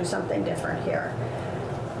need to do something different here.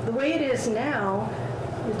 The way it is now,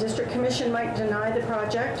 the district commission might deny the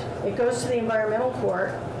project, it goes to the environmental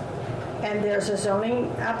court, and there's a zoning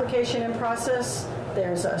application in process,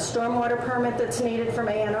 there's a stormwater permit that's needed from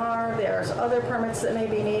A&R, there's other permits that may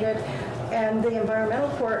be needed, and the environmental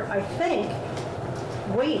court, I think,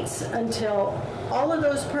 waits until all of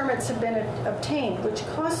those permits have been obtained, which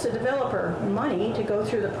costs the developer money to go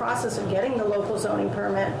through the process of getting the local zoning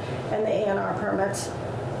permit and the A&R permits,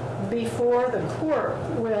 before the court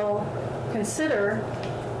will consider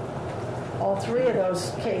all three of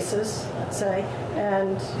those cases, let's say,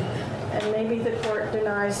 and maybe the court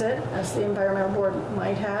denies it, as the environmental board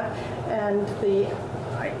might have, and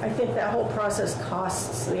I think that whole process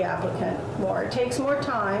costs the applicant more. It takes more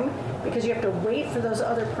time because you have to wait for those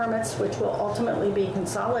other permits, which will ultimately be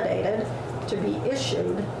consolidated, to be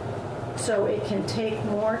issued, so it can take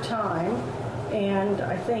more time, and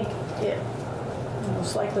I think it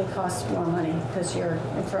most likely costs more money because you're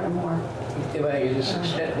in front of more. If I could just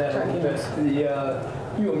extend that a little bit,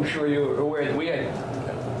 I'm sure you're aware that we had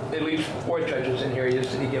at least 4 judges in here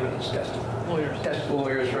yesterday giving us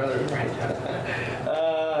lawyers rather, right?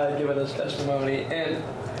 Giving us testimony. And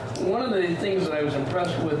one of the things that I was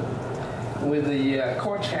impressed with the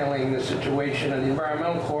courts handling the situation and the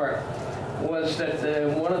environmental court was that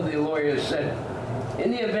one of the lawyers said,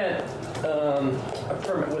 in the event a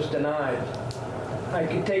permit was denied, I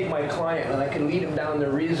could take my client and I could lead him down the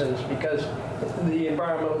reasons, because the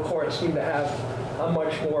environmental courts seem to have a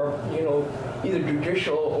much more, either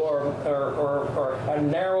judicial or a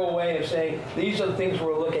narrow way of saying, these are the things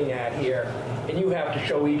we're looking at here, and you have to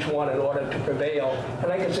show each one in order to prevail. And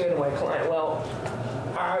I can say to my client, well,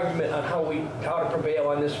 our argument on how to prevail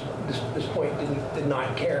on this point did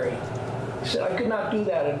not carry. He said, I could not do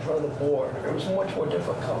that in front of the board. It was much more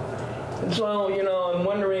difficult. And so, I'm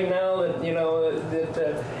wondering now that,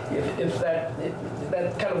 if that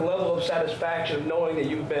kind of level of satisfaction of knowing that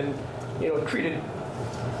you've been, treated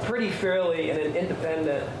pretty fairly and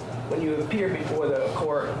independent when you appear before the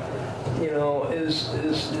court, is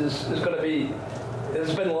going to be,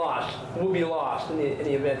 has been lost, will be lost in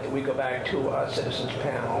the event that we go back to a citizens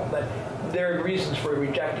panel. That their reasons for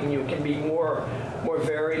rejecting you can be more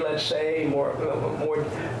varied, let's say, more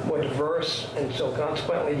diverse, and so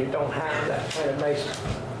consequently you don't have that kind of nice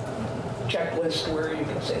checklist where you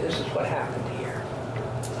can say this is what happened here.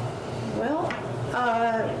 Well,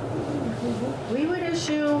 we would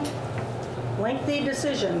issue lengthy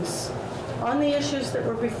decisions on the issues that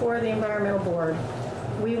were before the environmental board.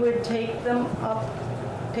 We would take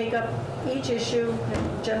up each issue,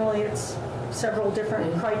 and generally it's several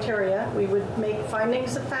different criteria. We would make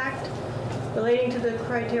findings of fact relating to the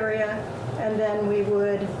criteria, and then we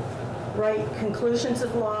would write conclusions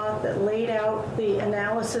of law that laid out the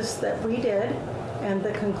analysis that we did and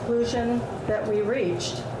the conclusion that we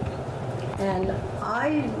reached. And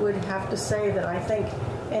I would have to say that I think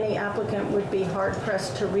any applicant would be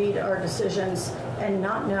hard-pressed to read our decisions and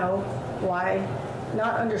not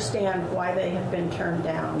understand why they have been turned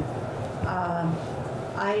down.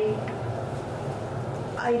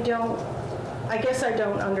 I guess I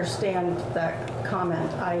don't understand that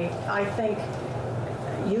comment. I think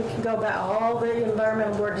you can go back, all the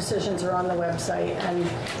environmental board decisions are on the website, and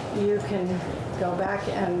you can go back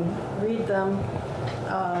and read them,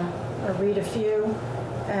 or read a few,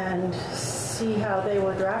 and see how they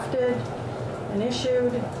were drafted and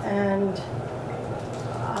issued, and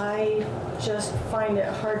I just find it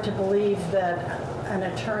hard to believe that an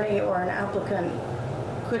attorney or an applicant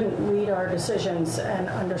couldn't read our decisions and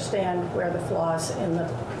understand where the flaws in the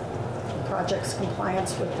project's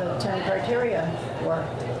compliance with the 10 criteria were.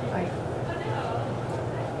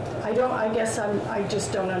 I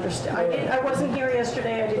just don't understand. I wasn't here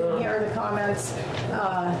yesterday. I didn't hear the comments.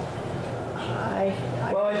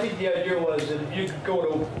 Well, I think the idea was that if you could go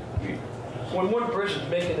to, when one person's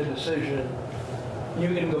making a decision, you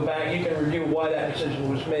can go back, you can review why that decision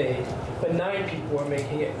was made. But 9 people are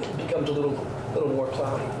making it, it becomes a little more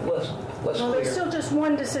cloudy, less well, clear. there's still just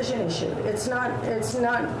one decision issued. It's not,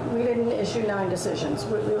 we didn't issue 9 decisions.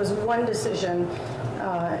 It was one decision,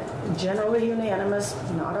 generally unanimous,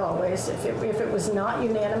 not always. If it was not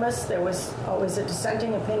unanimous, there was always a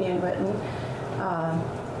dissenting opinion written.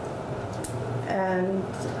 And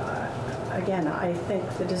again, I think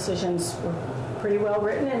the decisions were pretty well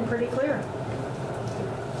written and pretty clear.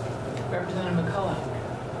 Representative McCullough.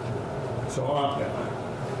 So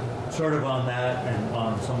sort of on that and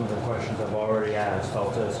on some of the questions I've already asked,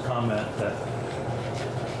 I'll just comment that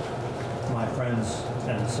my friends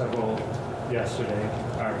and several yesterday,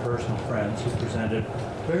 our personal friends who presented,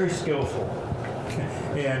 very skillful,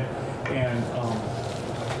 and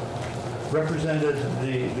represented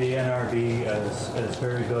the NRB as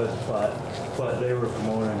very good, but they were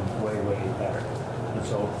promoting way better, and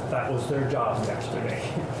so that was their job yesterday.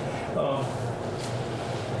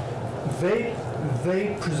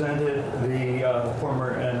 They presented the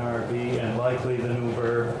former NRB and likely the new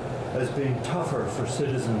verb as being tougher for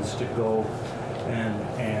citizens to go and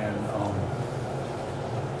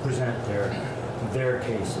present their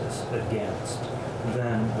cases against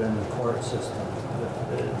than the court system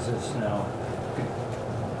that exists now.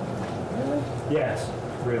 Really? Yes,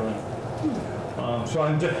 really. So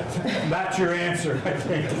I'm just, that's your answer, I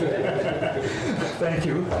think. Thank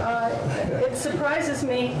you. It surprises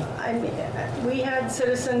me. We had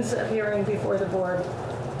citizens appearing before the board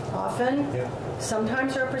often,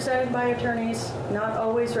 sometimes represented by attorneys, not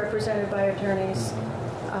always represented by attorneys.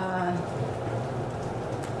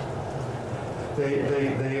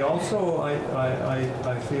 They also,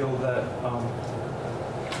 I feel that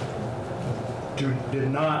did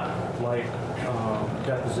not like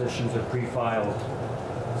depositions of pre-filed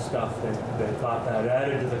stuff. They thought that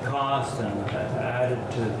added to the cost and added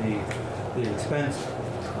to the expense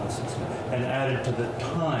costs and added to the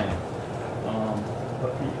time.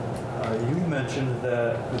 But you mentioned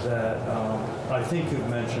that I think you've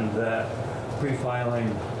mentioned that pre-filing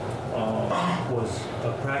was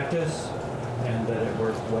a practice and that it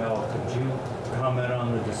worked well. Could you comment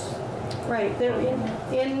on the Right.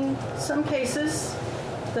 In some cases,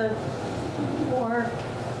 the more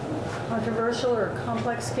controversial or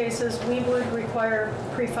complex cases, we would require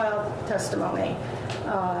pre-filed testimony.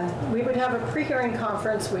 We would have a pre-hearing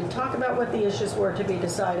conference. We'd talk about what the issues were to be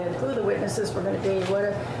decided, who the witnesses were going to be, what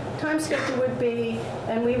a time schedule would be,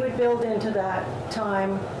 and we would build into that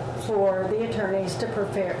time for the attorneys to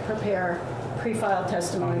prepare pre-filed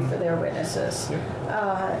testimony for their witnesses.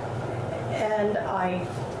 And I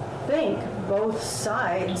think both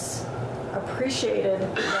sides appreciated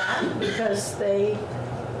that because they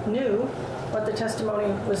knew what the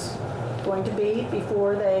testimony was going to be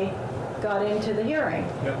before they got into the hearing.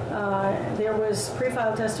 There was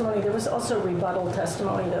pre-filed testimony. There was also rebuttal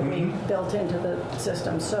testimony that we built into the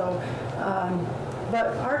system. So,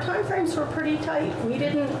 but our timeframes were pretty tight. We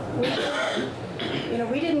didn't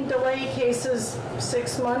delay cases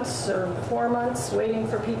 6 months or 4 months waiting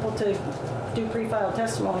for people to do pre-filed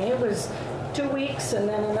testimony. It was 2 weeks and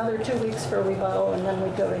then another 2 weeks for rebuttal, and then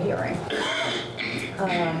we'd go to hearing.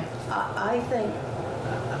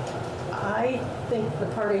 I think the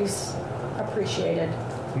parties appreciated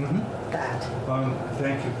that.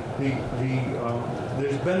 Thank you.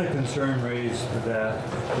 There's been a concern raised that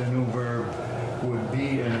the new verb would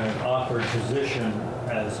be in an awkward position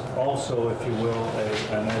as also, if you will,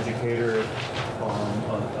 an educator,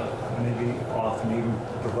 maybe often even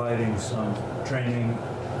providing some training,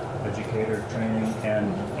 educator training,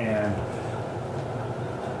 and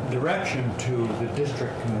direction to the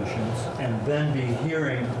district commissions, and then be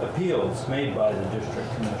hearing appeals made by the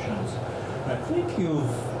district commissions. I think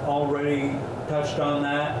you've already touched on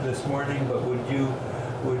that this morning, but would you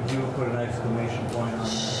put an exclamation point on that?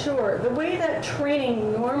 Sure. The way that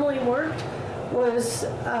training normally worked was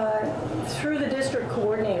through the district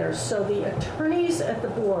coordinators. So the attorneys at the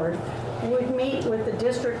board would meet with the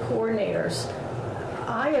district coordinators.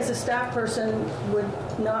 I, as a staff person, would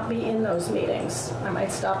not be in those meetings. I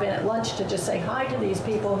might stop in at lunch to just say hi to these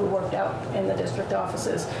people who worked out in the district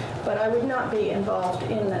offices, but I would not be involved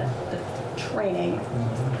in the training,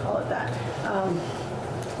 call it that.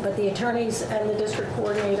 But the attorneys and the district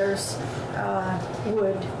coordinators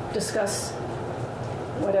would discuss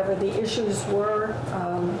whatever the issues were.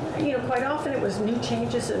 Quite often it was new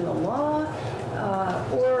changes in the law,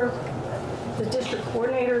 or the district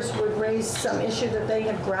coordinators would raise some issue that they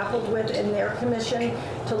had grappled with in their commission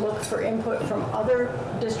to look for input from other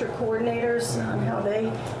district coordinators on how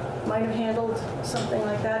they might have handled something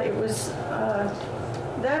like that. It was,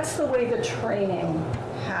 that's the way the training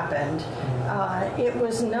happened. It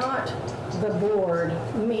was not the board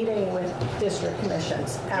meeting with district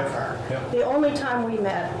commissions ever. The only time we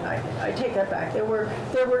met, I take that back, there were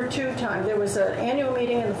 2 times. There was an annual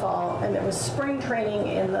meeting in the fall, and there was spring training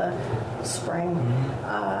in the spring.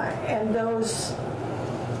 And those,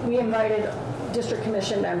 we invited district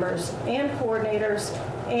commission members and coordinators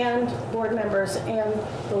and board members and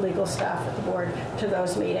the legal staff at the board to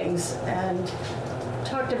those meetings and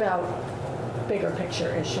talked about bigger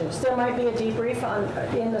picture issues. There might be a debrief on,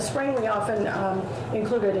 in the spring, we often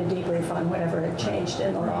included a debrief on whatever had changed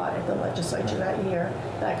in the law at the legislature that year,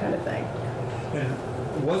 that kind of thing.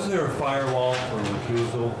 And was there a firewall for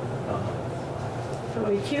recusal? For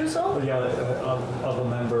recusal? Yeah, of a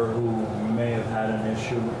member who may have had an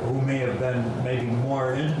issue, who may have been maybe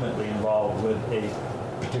more intimately involved with a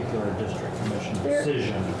particular district commission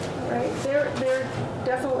decision. Right. There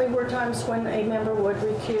definitely were times when a member would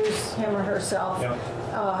recuse him or herself. Yep.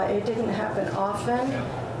 It didn't happen often. Yep.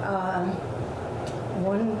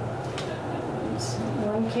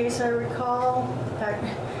 One case I recall, in fact,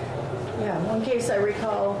 one case I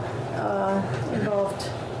recall involved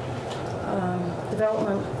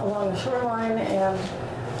development along the shoreline, and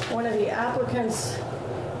one of the applicants,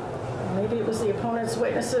 maybe it was the opponent's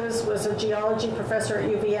witnesses, was a geology professor at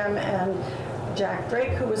UVM, and Jack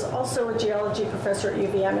Drake, who was also a geology professor at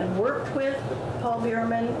UVM and worked with Paul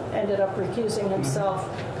Bierman, ended up recusing himself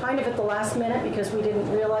kind of at the last minute because we didn't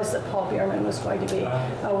realize that Paul Bierman was going to be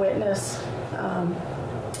a witness.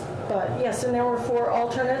 But yes, and there were 4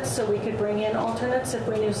 alternates, so we could bring in alternates if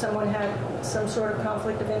we knew someone had some sort of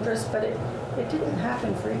conflict of interest, but it didn't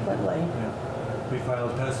happen frequently. Yeah. We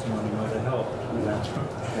filed testimony might have helped.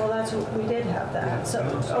 Well, that's what we did have that. Yeah. So,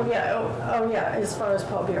 oh yeah, as far as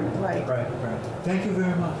Paul Bierman, right. Right. Thank you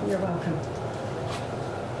very much. You're welcome.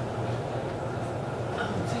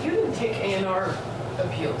 So you didn't take A&R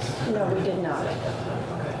appeals? No, we did not.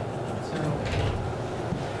 Okay. So,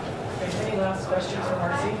 any last questions for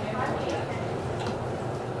Marcy?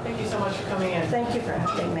 Thank you so much for coming in. Thank you for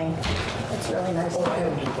having me. It's really nice. Oh, I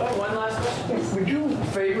have just Oh, one last question. Would you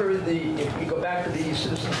favor if you go back to the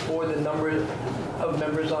citizens board, the number of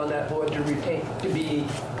members on that board to be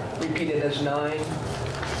repeated as 9?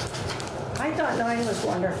 I thought 9 was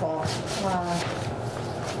wonderful.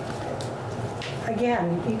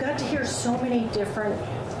 Again, you got to hear so many different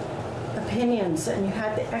opinions, and you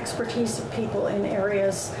had the expertise of people in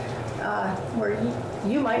areas where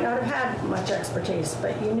you might not have had much expertise,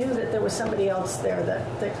 but you knew that there was somebody else there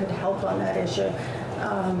that could help on that issue.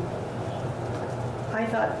 I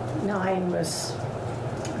thought 9 was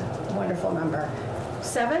a wonderful number.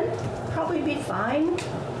 7, probably be fine.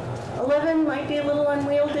 11 might be a little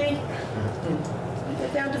unwieldy.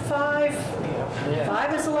 Get down to 5.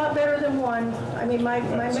 5 is a lot better than 1. I mean, my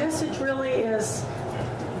message really is,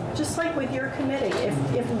 just like with your committee,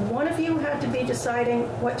 if one of you had to be deciding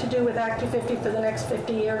what to do with Act 250 for the next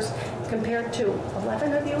 50 years, compared to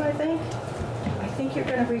 11 of you, I think you're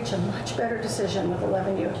going to reach a much better decision with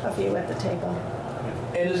 11 of you at the table.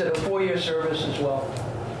 And is it a 4-year service as well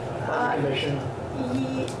on the commission?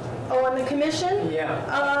 On the commission? Yeah.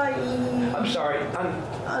 I'm sorry, on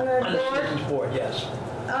the citizens board, yes.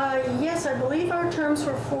 Yes, I believe our terms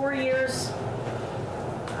were 4 years.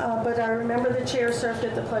 But I remember the chair served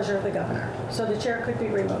at the pleasure of the governor, so the chair could be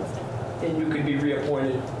removed. And you could be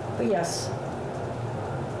reappointed? But yes.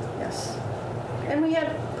 And we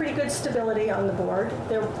had pretty good stability on the board.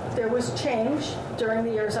 There was change during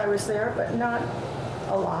the years I was there, but not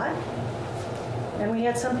a lot. And we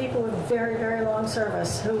had some people with very, very long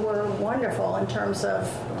service who were wonderful in terms of,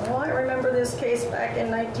 well, I remember this case back in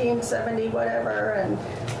 1970, whatever, and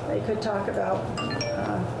they could talk about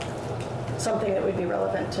something that would be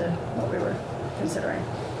relevant to what we were considering.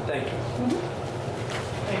 Thank you.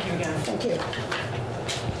 Thank you again. Thank you.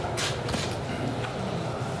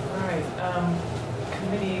 All right,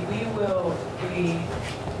 committee, we will be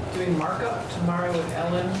doing markup tomorrow with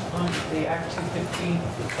Ellen on the Act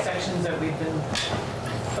 250 sections that we've been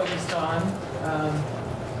focused on.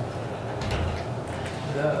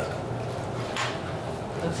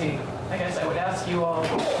 Let's see, I guess I would ask you all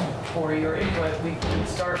for your input. We can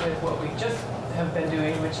start with what we just have been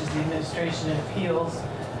doing, which is the administration and appeals.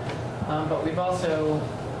 But we've also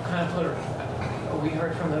kind of we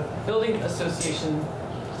heard from the Building Association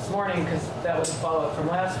this morning, because that was a follow-up from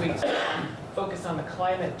last week's focus on the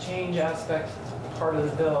climate change aspect part of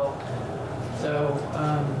the bill. So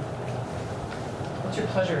what's your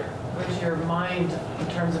pleasure? Where's your mind in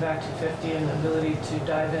terms of Act 250 and the ability to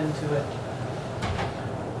dive into it?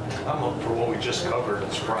 I'm up for what we just covered,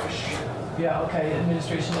 it's fresh. Yeah, okay,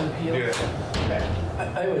 administration and appeals. Yeah. Okay.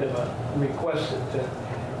 I would have requested that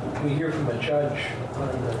we hear from a judge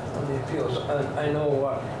on the appeals. I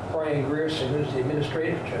know Brian Grierson, who's the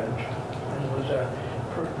administrative judge, and was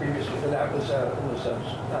previously, but that was I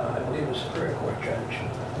believe, a Superior Court judge,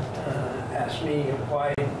 asked me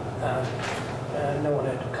why no one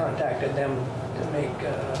had contacted them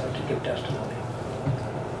to give testimony.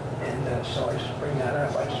 And so I just bring that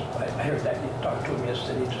up. I heard that you talked to him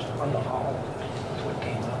yesterday just on the hall. That's what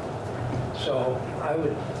came up. So I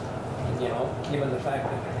would you know, given the fact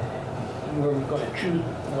that we're going to choose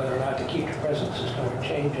whether or not to keep the present system or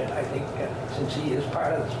change it. I think since he is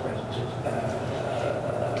part of this present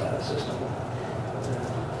system,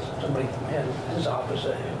 somebody from his office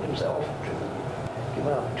himself should give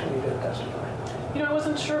an opportunity to testify. You know, I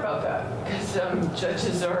wasn't sure about that because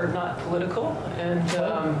judges are not political,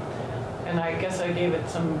 and I guess I gave it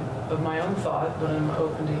some of my own thought, but I'm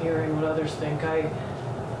open to hearing what others think. I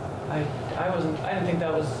didn't think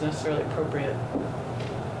that was necessarily appropriate.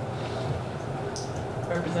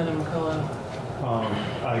 Representative McCullough.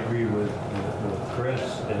 I agree with Chris.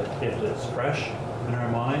 It's fresh in our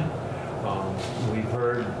mind. We've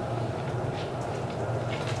heard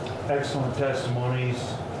excellent testimonies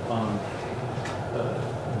on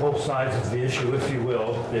both sides of the issue, if you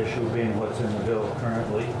will, the issue being what's in the bill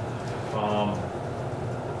currently.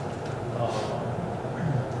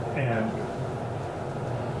 And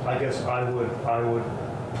I guess I would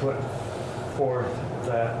put forth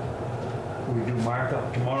that we do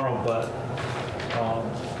markup tomorrow, but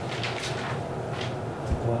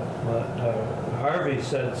what Harvey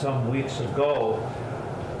said some weeks ago,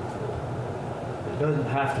 it doesn't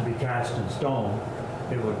have to be cast in stone.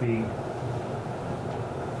 It would be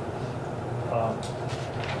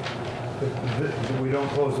we don't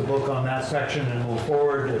close the book on that section and move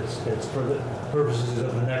forward. It's for the purposes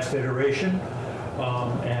of the next iteration,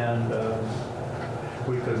 and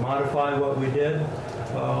we could modify what we did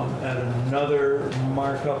at another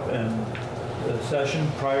markup and session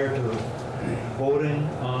prior to voting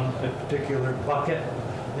on a particular bucket,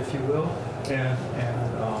 if you will, and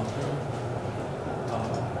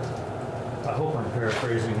I hope I'm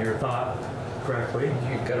paraphrasing your thought correctly.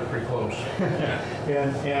 You got it pretty close.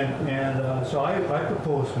 So I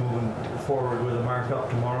propose moving forward with a markup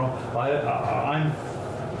tomorrow. I'm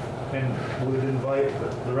and would invite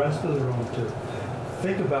the rest of the room to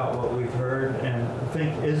think about what we've heard and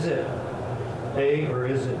think, is it A or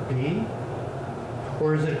is it B?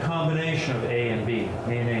 Or is it a combination of A and B,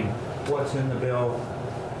 meaning what's in the bill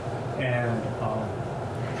and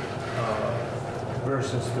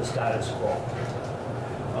versus the status quo?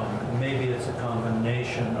 Maybe it's a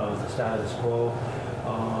combination of the status quo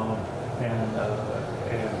and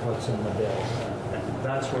what's in the bill. And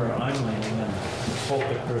that's where I'm leaning, and hope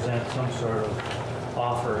to present some sort of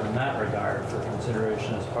offer in that regard for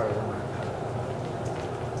consideration as part of the markup.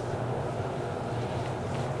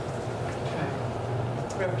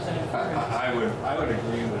 Representative I would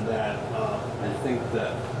agree with that. I think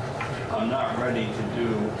that I'm not ready to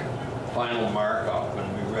do final markup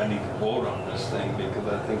and be ready to vote on this thing because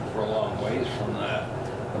I think we're a long ways from that.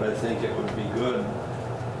 But I think it would be good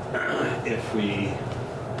if we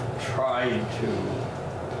tried to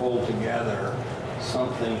pull together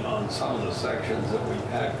something on some of the sections that we've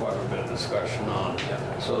had quite a bit of discussion on,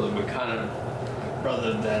 so that we kind of,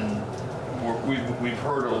 rather than, we've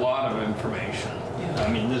heard a lot of information. I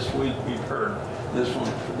mean, this week we've heard this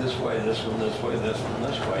one this way, this one this way, this one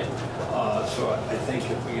this way. So I think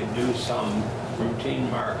if we could do some routine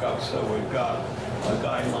markups, so we've got a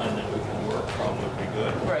guideline that we can work from, would be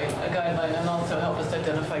good. Right, a guideline, and also help us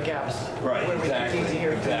identify gaps. Right, where exactly, we can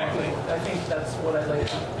hear exactly. I think that's what I'd like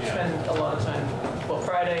to spend a lot of time, well,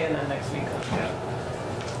 Friday and then next week on. Yeah.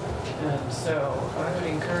 And so I would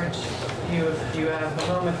encourage you, if you have a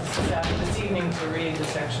moment this evening, to read the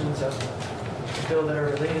sections of the bill that are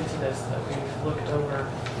related to this that we've looked over,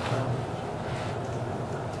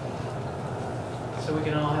 so we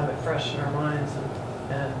can all have it fresh in our minds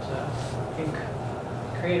and think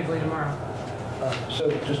creatively tomorrow. So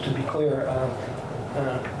just to be clear,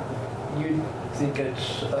 you think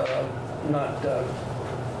it's not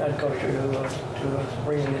kosher to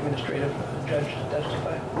bring an administrative judge to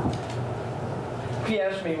testify? If you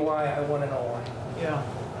ask me why, I want to know why.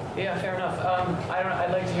 Yeah, fair enough.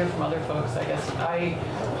 I'd like to hear from other folks, I guess.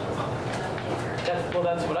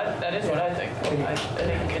 That is what I think. I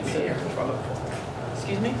think it's here in front of folks.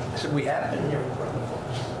 Excuse me? I said we have been here in front of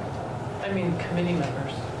folks. I mean, committee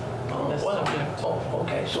members on this subject. Oh,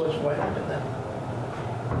 okay, so it's wide open then.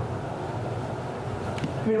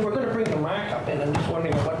 I mean, if we're going to bring the markup in, I'm just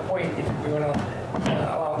wondering at what point if we're going to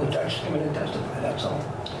allow the judge to come in and testify, that's all.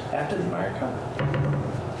 After the markup?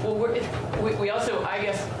 Well, we also, I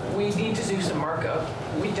guess, we need to do some markup.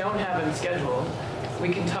 We don't have him scheduled. We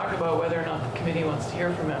can talk about whether or not the committee wants to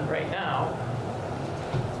hear from him right now.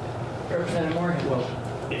 Representative Morgan. Well,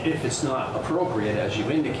 if it's not appropriate, as you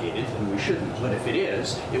indicated, then we shouldn't. But if it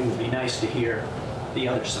is, it would be nice to hear the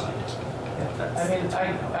other side. I mean,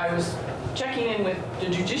 I was checking in with the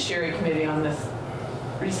Judiciary Committee on this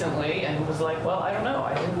recently and was like, well, I don't know.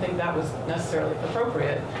 I didn't think that was necessarily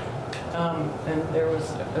appropriate. and there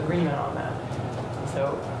was agreement on that.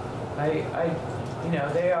 So they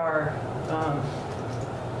are, I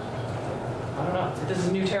don't know, this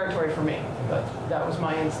is new territory for me, but that was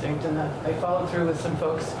my instinct, and I followed through with some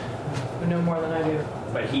folks who know more than I do.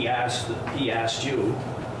 But he asked you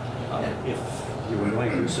if you were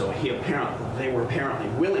willing to, so they were apparently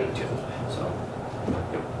willing to, so.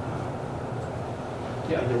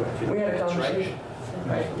 Yeah, Either way, if you we had a think it's right, conversation.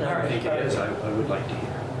 Right, all I right. think it is, I would like to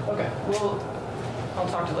hear. Okay, well, I'll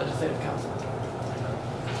talk to legislative council.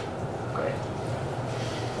 Great.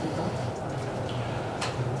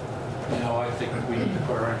 I think we need to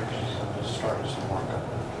put our energies into starting some markup.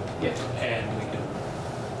 Yeah. And we can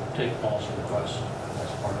take Paul's request as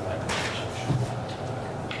part of that conversation.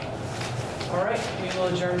 All right, we will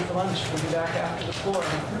adjourn for lunch. We'll be back after the floor.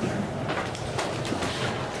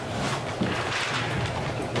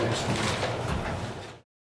 Thank you.